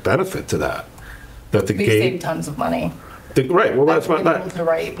direct benefit to that. That the We gate. save tons of money. Right, well, that's We've been able not, to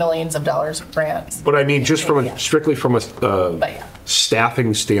write millions of dollars of grants. but I mean, just from Yeah. strictly from a But yeah.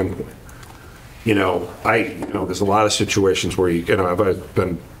 staffing standpoint. there's a lot of situations where I've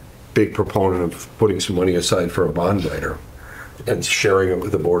been big proponent of putting some money aside for a bond writer and sharing it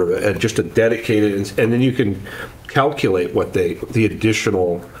with the board of it, and just a dedicated, and then you can calculate what the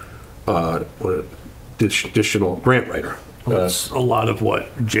additional grant writer. That's a lot of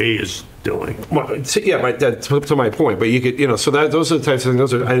what Jay is doing. Yeah, that's to my point. But you could, so those are the types of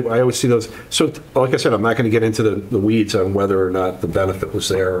things. I always see those. So, like I said, I'm not going to get into the weeds on whether or not the benefit was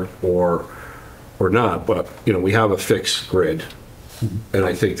there or not. But we have a fixed grid, and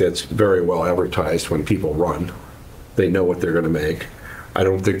I think that's very well advertised when people run. They know what they're going to make. I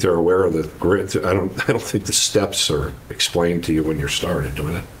don't think they're aware of the grid. I don't think the steps are explained to you when you're started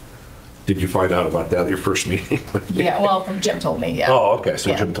doing it. Did you find out about that at your first meeting? Yeah, well, Jim told me, yeah. Oh, okay, so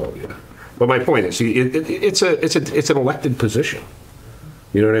Yeah. Jim told you. But my point is, it's an elected position.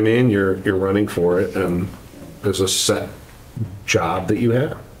 You know what I mean? You're running for it, and there's a set job that you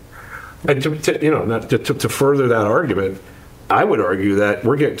have. And to further that argument, I would argue that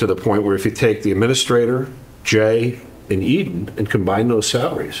we're getting to the point where if you take the administrator, Jay, and Eden, and combine those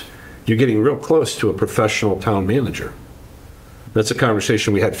salaries, you're getting real close to a professional town manager. That's a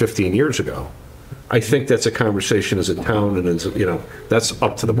conversation we had 15 years ago. I think that's a conversation as a town, and that's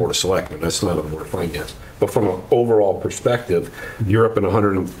up to the Board of Selectmen. That's not a Board of Finance. But from an overall perspective, you're up in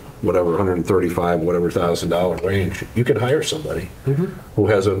 $135,000 range. You can hire somebody who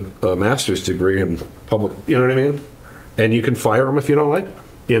has a master's degree in public. You know what I mean? And you can fire them if you don't like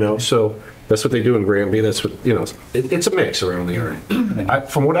them. So that's what they do in Granby. That's what it's a mix around the area.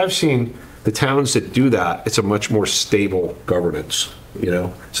 From what I've seen, the towns that do that, it's a much more stable governance,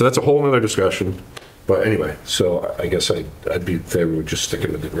 So that's a whole other discussion. But anyway, so I guess I'd be in favor of just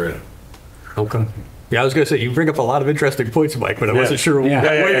sticking with the grid. Okay. Yeah, I was going to say, you bring up a lot of interesting points, Mike, but I wasn't sure Yeah.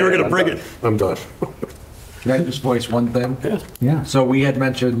 where you were going to bring it. I'm done. Can I just voice one thing? Yeah. So we had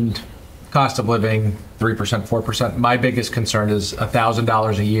mentioned cost of living, 3%, 4%. My biggest concern is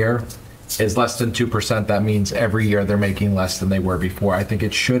 $1,000 a year is less than 2%. That means every year they're making less than they were before. I think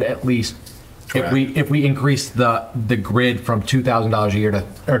it should at least, if we increase the grid from $2,000 a year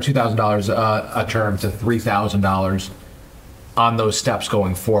or $2,000 a term to $3,000 on those steps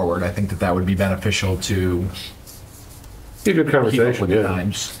going forward, I think that would be beneficial to Be a good keep up conversation, with the yeah.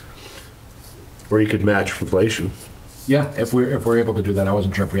 times. Or you could match inflation. Yeah, if we're able to do that, I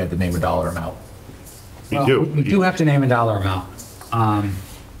wasn't sure if we had to name a dollar amount. You do. We do have to name a dollar amount.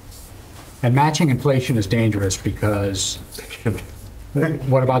 And matching inflation is dangerous because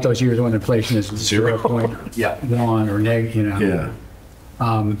what about those years when inflation is 0.1 or negative, Yeah.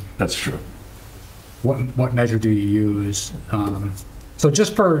 That's true. What measure do you use? So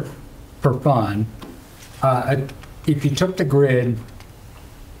just for fun, if you took the grid,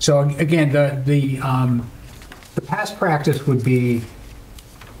 so again, the past practice would be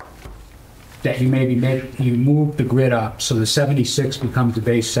that you you move the grid up, so the 76 becomes the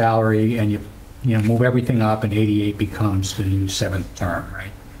base salary, and you move everything up, and 88 becomes the new seventh term,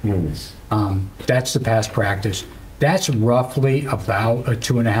 right? That's the past practice. That's roughly about a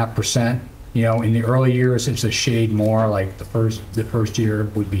 2.5%. In the early years, it's a shade more. Like the first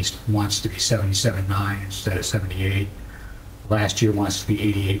year wants to be 77.9 instead of 78. Last year wants to be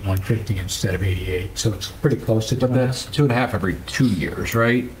 88.150 instead of 88. So it's pretty close to. But that's 2.5 every 2 years,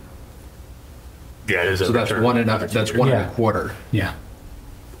 right? Yeah, it is. So that's one and a quarter. Yeah.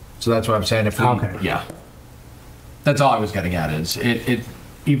 So that's what I'm saying. If we, yeah, that's all I was getting at. Is it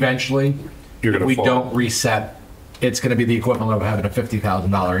eventually, if we don't reset, it's going to be the equivalent of having a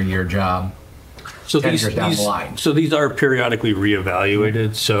 $50,000 a year job. So 10 years down the line. So these are periodically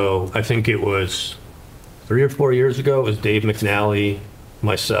reevaluated. So I think it was 3 or 4 years ago. It was Dave McNally,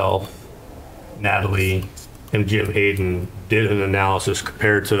 myself, Natalie, and Jim Hayden did an analysis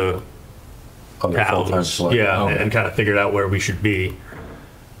compared to towns, and kind of figured out where we should be.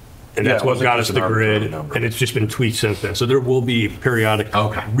 And that's what got us the grid, and it's just been tweaked since then. So there will be periodic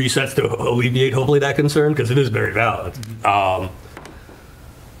resets to alleviate, hopefully, that concern, because it is very valid.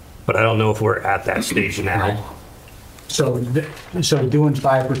 But I don't know if we're at that stage now. So doing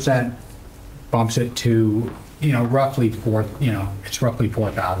 5% bumps it to, roughly it's roughly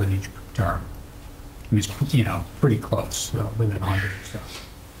 4,000 each term. I mean, it's, pretty close, within 100. So.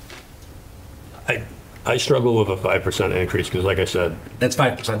 I struggle with a 5% increase because, like I said, that's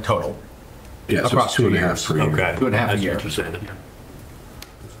 5% total. Yeah, across 2.5 years. per year. Okay. 2.5 a year. It's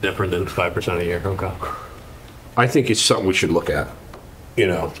different than 5% a year. Okay. I think it's something we should look at.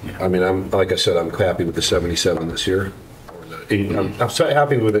 I mean, I'm happy with the 77 this year. I'm so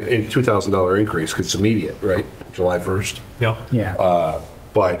happy with the $2,000 increase because it's immediate, right? July 1st. Yeah. Yeah.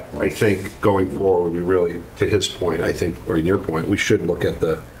 But I think going forward, we really, to his point, or your point, we should look at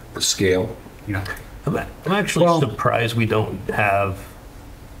the scale you know. I'm actually Well- surprised we don't have,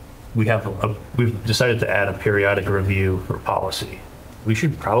 we've decided to add a periodic review for policy. We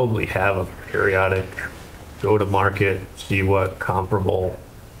should probably have a periodic go to market, see what comparable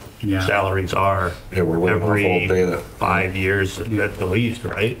Yeah. salaries are Yeah, we're waiting off old every data. 5 years at the least,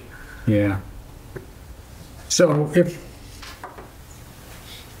 right? Yeah. So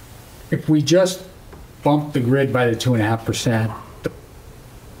if we just bump the grid by the 2.5%,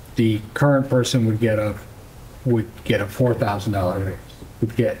 the current person would get a $4,000 raise.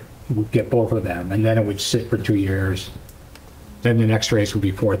 Would get both of them, and then it would sit for 2 years. Then the next raise would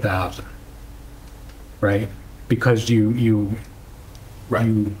be 4,000, right? Because you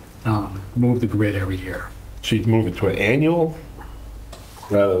move the grid every year. So you'd move it to an annual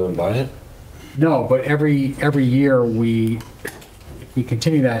rather than buy it? No, but every year if we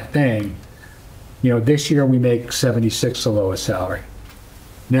continue that thing, you know, this year we make 76 the lowest salary.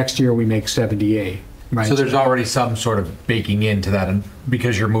 Next year we make 78, right? So there's already some sort of baking into that and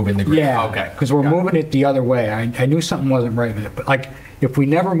because you're moving the grid. Yeah, Okay. because we're moving it the other way. I knew something wasn't right with it, but like, if we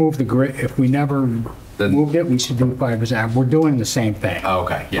never moved the grid, if we never moved it, we should do 5%. We're doing the same thing.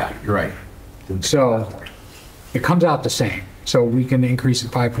 Okay, yeah, you're right. So it comes out the same. So we can increase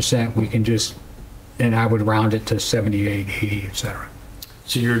it 5%, we can just, and I would round it to 78, 80, et cetera.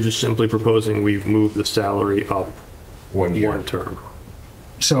 So you're just simply proposing we've moved the salary up One year. one term.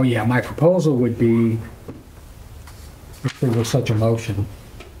 So yeah, my proposal would be, if there was such a motion,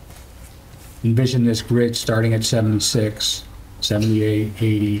 envision this grid starting at 76, 78,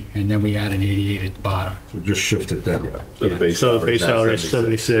 80, and then we add an 88 at the bottom. So just shift it then. So the base salary is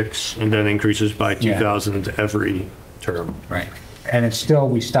 76 and then increases by 2,000 every term. Right. And it's still,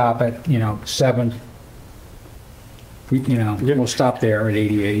 we stop at, 7. We'll stop there at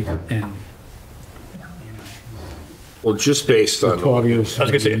 88 and Well, just based on, 12 years. I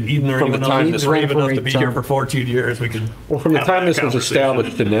was gonna say, even they're From even the time enough, this brave rate enough to be here term. for 14 years, we could. well, from the have time that this was conversation.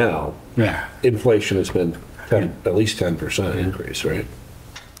 established to now, Yeah. inflation has been at least 10% increase, right?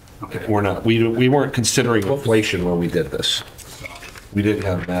 We're not, we weren't considering inflation when we did this. We didn't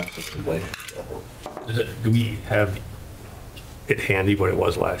have massive inflation. Do we have it handy what it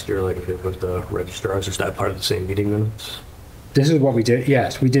was last year, like if it was the registrars, is that part of the same meeting minutes? This is what we did,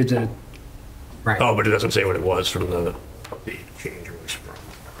 yes, we did the, right. Oh, but it doesn't say what it was from the change was from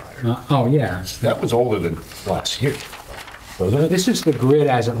prior. Oh, yeah. That was older than last year, wasn't it? This is the grid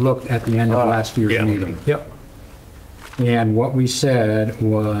as it looked at the end of last year's yeah. meeting. Yep. And what we said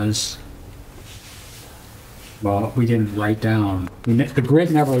was, well, we didn't write down, the grid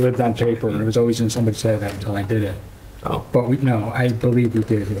never lived on paper, it was always in somebody's head until I did it. Oh, But no, I believe we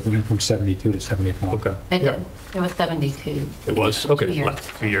did, it went from 72 to 74. okay. It did. It was 72. It was, okay, 2 years.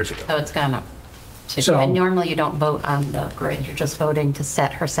 2 years ago. So it's gone up. So- And normally you don't vote on the grid, you're just voting to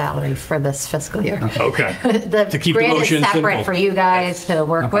set her salary for this fiscal year. Okay. The To keep the grid is motion separate simple. for you guys to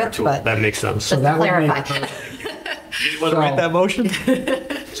work with, but That makes sense. just to that would clarify. make- You want to write that motion?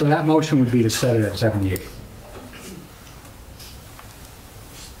 So that motion would be to set it at 78.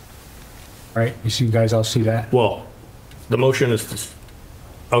 Right, you guys all see that? Well, the motion is,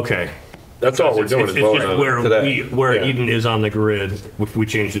 okay. That's all we're doing is It's voting just on where it today. where Yeah. Eden is on the grid, if we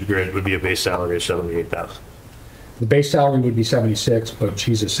change the grid, it would be a base salary of 78,000. The base salary would be 76, but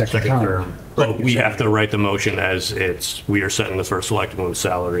she's a second Second term. term. But we have to write the motion as we are setting the first selectwoman's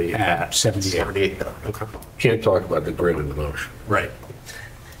salary At at 78. 78,000. Okay. Can't talk about the grid in the motion. Right.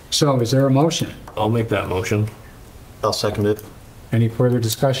 So is there a motion? I'll make that motion. I'll second it. Any further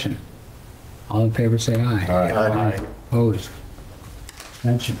discussion? All in favor, say aye. Aye. Opposed?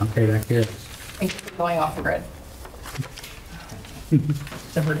 Mention, okay, that carries. Thank you for going off the grid.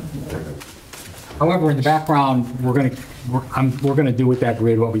 However, in the background, we're gonna do with that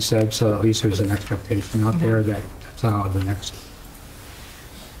grid what we said, so at least there's an expectation out there that that's how the next.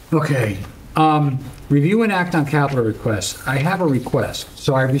 Okay, review and act on capital requests. I have a request.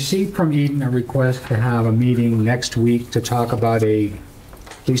 So I received from Eden a request to have a meeting next week to talk about a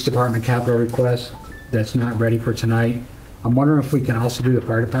police department capital request that's not ready for tonight. I'm wondering if we can also do the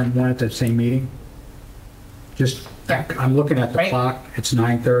fire department one at that same meeting? Just, I'm looking at the Right. clock, it's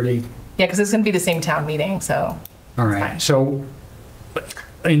 9:30. Yeah, because it's going to be the same town meeting, so. All right, so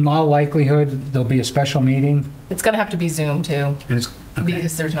in all likelihood, there'll be a special meeting, It's going to have to be Zoom too, and it's,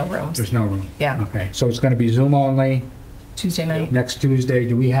 because there's no rooms. there's no room. Yeah. Okay, so it's gonna be Zoom only, Tuesday night. next Tuesday.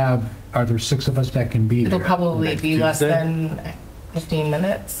 Are there 6 of us that can be It'll there? probably be less Tuesday? than 15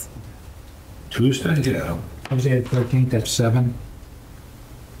 minutes. Tuesday? Yeah. Tuesday the 13th at 7.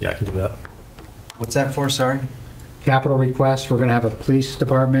 Yeah, I can do that. What's that for, sorry? Capital request, we're gonna have a police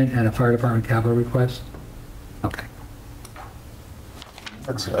department and a fire department capital request? Okay.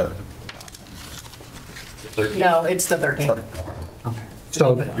 That's No, it's the 13th.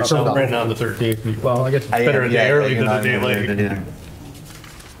 So, So right now, the 13th, well, I guess it's better a day early than a day late.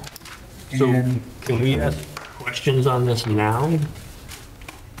 So and can we ask questions on this now?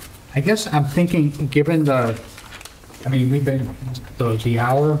 I guess I'm thinking, given the, I mean, we've been, the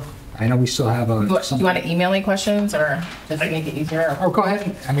hour, I know we still have a. Do you want to email me questions or just to make it easier? Oh, go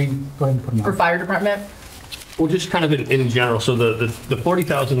ahead. I mean, go ahead and put them For on. fire department? Well, just kind of in general, so the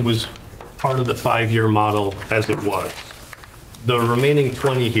 40,000 was part of the 5-year model as it was. The remaining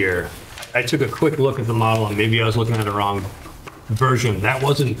 20 here, I took a quick look at the model and maybe I was looking at the wrong version. That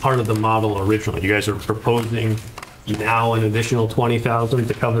wasn't part of the model originally. You guys are proposing now an additional 20,000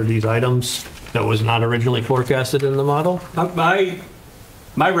 to cover these items that was not originally forecasted in the model?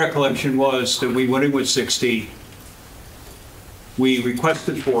 My recollection was that we went in with 60. We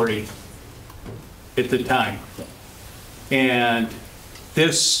requested 40 at the time. And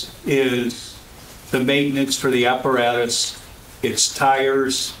this is the maintenance for the apparatus, its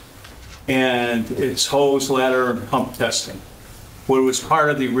tires, and its hose, ladder, and pump testing, what was part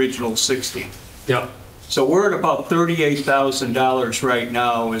of the original 60. Yep. So we're at about $38,000 right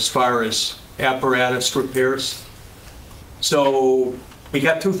now as far as apparatus repairs. So we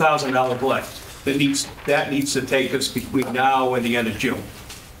got $2,000 left that needs to take us between now and the end of June.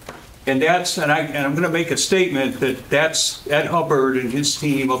 And I'm going to make a statement that's Ed Hubbard and his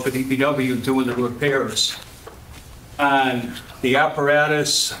team up at DPW doing the repairs on the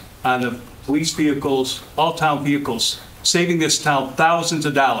apparatus, on the police vehicles, all town vehicles, saving this town thousands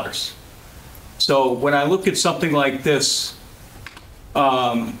of dollars. So when I look at something like this,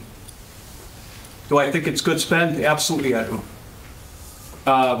 do I think it's good spend? Absolutely I do.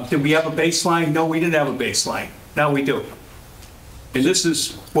 Did we have a baseline? No, we didn't have a baseline. Now we do. And this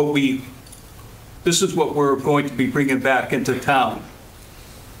is what we're going to be bringing back into town.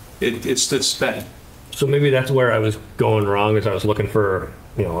 It's the spend. So maybe that's where I was going wrong, is I was looking for,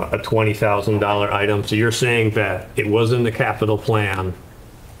 a $20,000 item. So you're saying that it was in the capital plan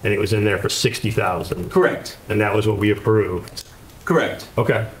and it was in there for 60,000. Correct. And that was what we approved. Correct.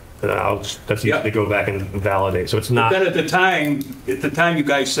 Okay. That's easy to go back and validate. So it's not. Then at the time you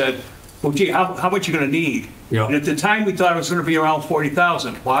guys said, well, gee, how much you gonna need? Yeah. And at the time, we thought it was gonna be around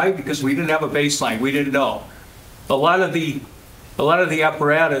 40,000. Why? Because we didn't have a baseline. We didn't know. A lot of the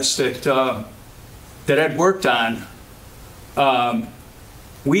apparatus that Ed worked on,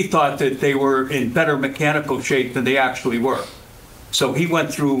 we thought that they were in better mechanical shape than they actually were. So he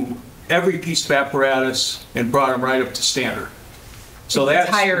went through every piece of apparatus and brought them right up to standard. So The that's.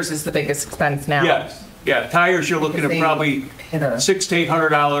 tires is the biggest expense now. Yeah, tires, you're looking at probably hit a- $600 to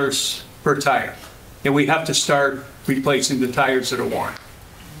 $800 per tire. And we have to start replacing the tires that are worn.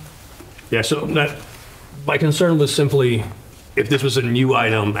 Yeah, so my concern was simply, if this was a new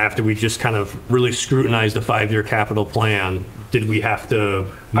item after we just kind of really scrutinized the 5-year capital plan, did we have to?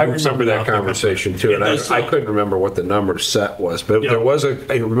 I remember that conversation too, and I couldn't remember what the number set was, but there was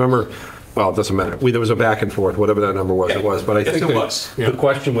I remember, well, it doesn't matter. There was a back and forth, whatever that number was, it was. But I think the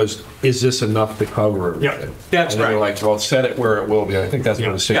question was, is this enough to cover everything? That's and right. They're like, well, set it where it will be. I think that's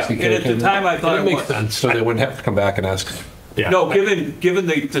where the 60K And at the time, I thought it makes was. sense. So they wouldn't have to come back and ask. Yeah. No, given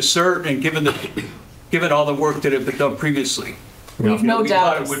the cert and given all the work that had been done previously. We've no we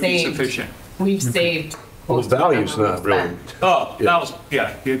thought doubt it would be saved, sufficient. we've saved. Well, the value's not really. Oh, Yeah. that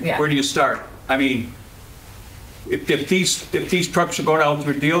was, where do you start? I mean, if these trucks are going out to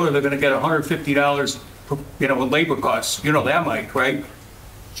a dealer, they're gonna get $150, in labor costs, that, Mike, right?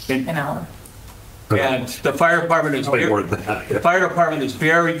 An hour. And the fire department is Way more than that, yeah. the fire department is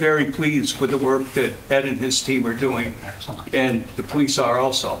very, very pleased with the work that Ed and his team are doing. And the police are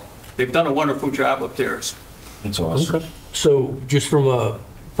also. They've done a wonderful job up there. That's awesome. So just from a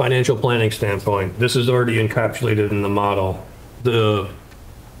financial planning standpoint, this is already encapsulated in the model. The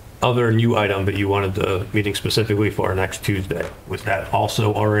other new item that you wanted the meeting specifically for next Tuesday, was that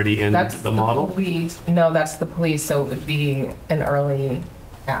also already in That's the model? police. No, that's the police, so it would be an early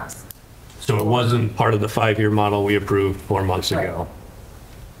ask. So it wasn't part of the 5-year model we approved 4 months ago?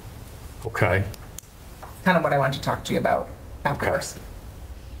 Okay. Kind of what I wanted to talk to you about afterwards.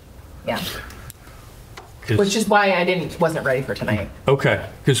 Yeah, 'Cause- which is why I wasn't ready for tonight. Okay,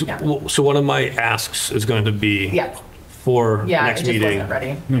 because, Yeah. so one of my asks is going to be. Yeah. For Yeah, I next just meeting. wasn't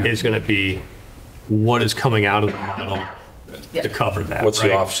ready. Is going to be what is coming out of the model Yeah. to cover that, What's the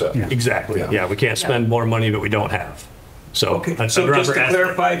right? offset? Exactly, Yeah. yeah, we can't spend more money that we don't have. So. Okay, I'd so just rather to ask-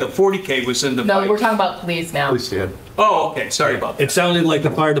 clarify, the 40K was in the. No, pipe. we're talking about police now. Oh, okay, sorry about that. It sounded like the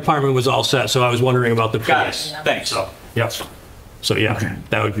fire department was all set, so I was wondering about the Got police. it, thanks. So, yep. So, yeah,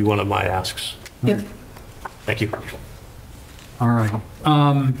 that would be one of my asks. Yep. Thank you. All right.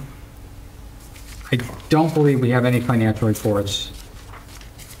 I don't believe we have any financial reports.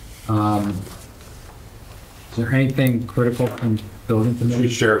 Is there anything critical from building We committee?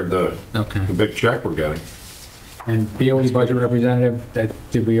 shared the Okay. big check we're getting. And BOE budget representative,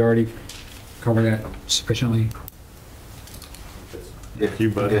 did we already cover that sufficiently?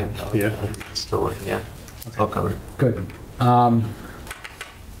 You, buddy. Yeah. Still, yeah, it's all covered. Good.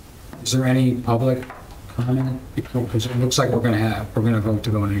 Is there any public comment? Because it looks like we're gonna vote to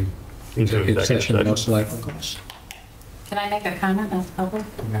go into executive session most likely. Can I make a comment as public?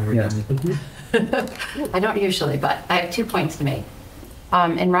 Yes. I don't usually, but I have 2 points to make.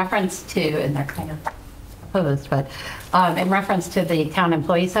 In reference to, and they're kind of opposed, but in reference to the town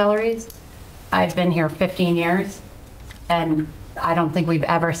employee salaries, I've been here 15 years, and I don't think we've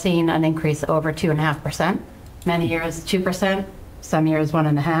ever seen an increase over 2.5%. Many years, 2%, some years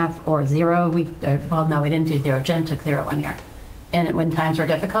 1.5% or 0%. Well, no, we didn't do 0. Jen took 0 one year. And when times were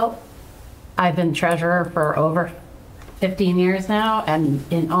difficult, I've been treasurer for over 15 years now, and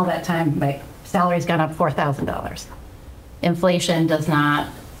in all that time, my salary's gone up $4,000. Inflation does not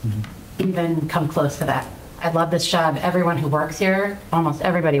even come close to that. I love this job. Everyone who works here, almost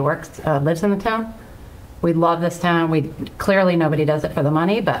everybody lives in the town. We love this town. Clearly nobody does it for the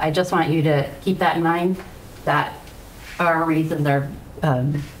money, but I just want you to keep that in mind, that our raises are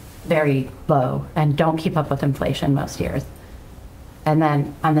very low and don't keep up with inflation most years. And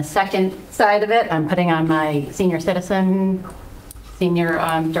then on the second side of it, I'm putting on my senior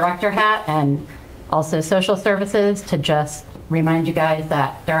director hat and also social services to just remind you guys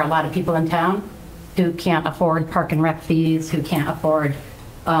that there are a lot of people in town who can't afford park and rec fees, who can't afford,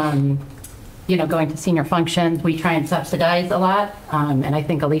 going to senior functions. We try and subsidize a lot, and I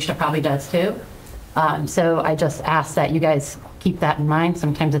think Alicia probably does too. So I just ask that you guys keep that in mind.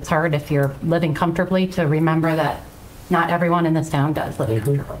 Sometimes it's hard if you're living comfortably to remember that not everyone in this town does live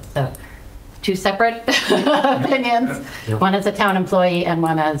comfortably. So 2 separate opinions. One as a town employee and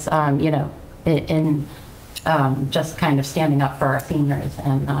one as, just kind of standing up for our seniors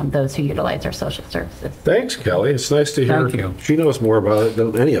and those who utilize our social services. Thanks, Kelly. It's nice to hear. Thank you. She knows more about it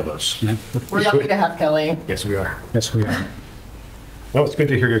than any of us. Yeah. We're lucky to have Kelly. Yes, we are. Yes, we are. Well, it's good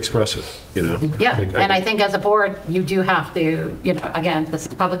to hear you express it, Yeah, and I think as a board, you do have to, again, this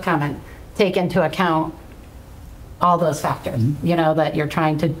is public comment, take into account all those factors, that you're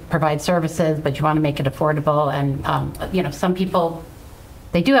trying to provide services, but you want to make it affordable. And, some people,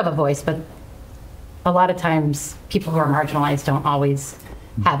 they do have a voice, but a lot of times people who are marginalized don't always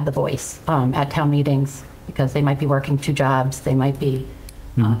have the voice at town meetings because they might be working 2 jobs. They might be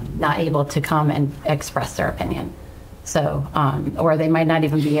not able to come and express their opinion. So, or they might not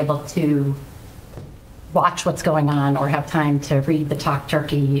even be able to watch what's going on or have time to read the talk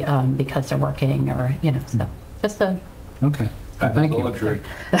turkey because they're working or, so just a. Okay. Thank you.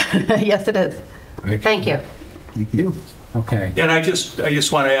 Yes, it is. Thank you. Thank you. Okay. And I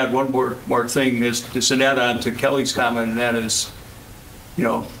just want to add one more thing is an add-on to Kelly's comment, and that is,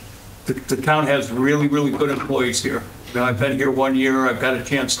 the town has really, really good employees here. I've been here 1 year. I've got a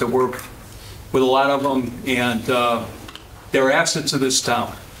chance to work with a lot of them, and they're assets of this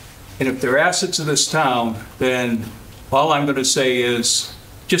town. And if they're assets of this town, then all I'm going to say is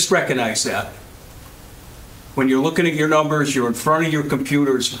just recognize that. When you're looking at your numbers, you're in front of your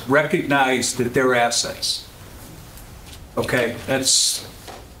computers, recognize that they're assets. Okay, that's...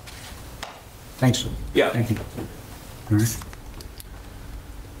 Thanks. Yeah. Thank you. All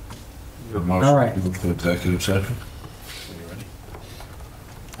right. All right. Move to executive session.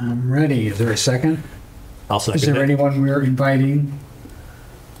 I'm ready. Is there a second? I'll second Is there it. anyone we're inviting?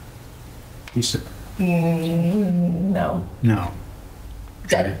 No. No.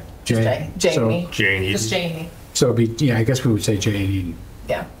 Jay. Jay. Jamie. Janie. Just Jamie. So it'd be, I guess we would say Jay and Eden.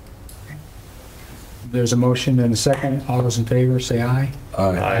 Yeah. There's a motion and a second. All those in favor, say aye.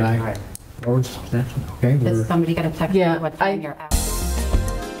 Aye. Opposed? Okay. Is somebody going to text me Yeah, what time you're out?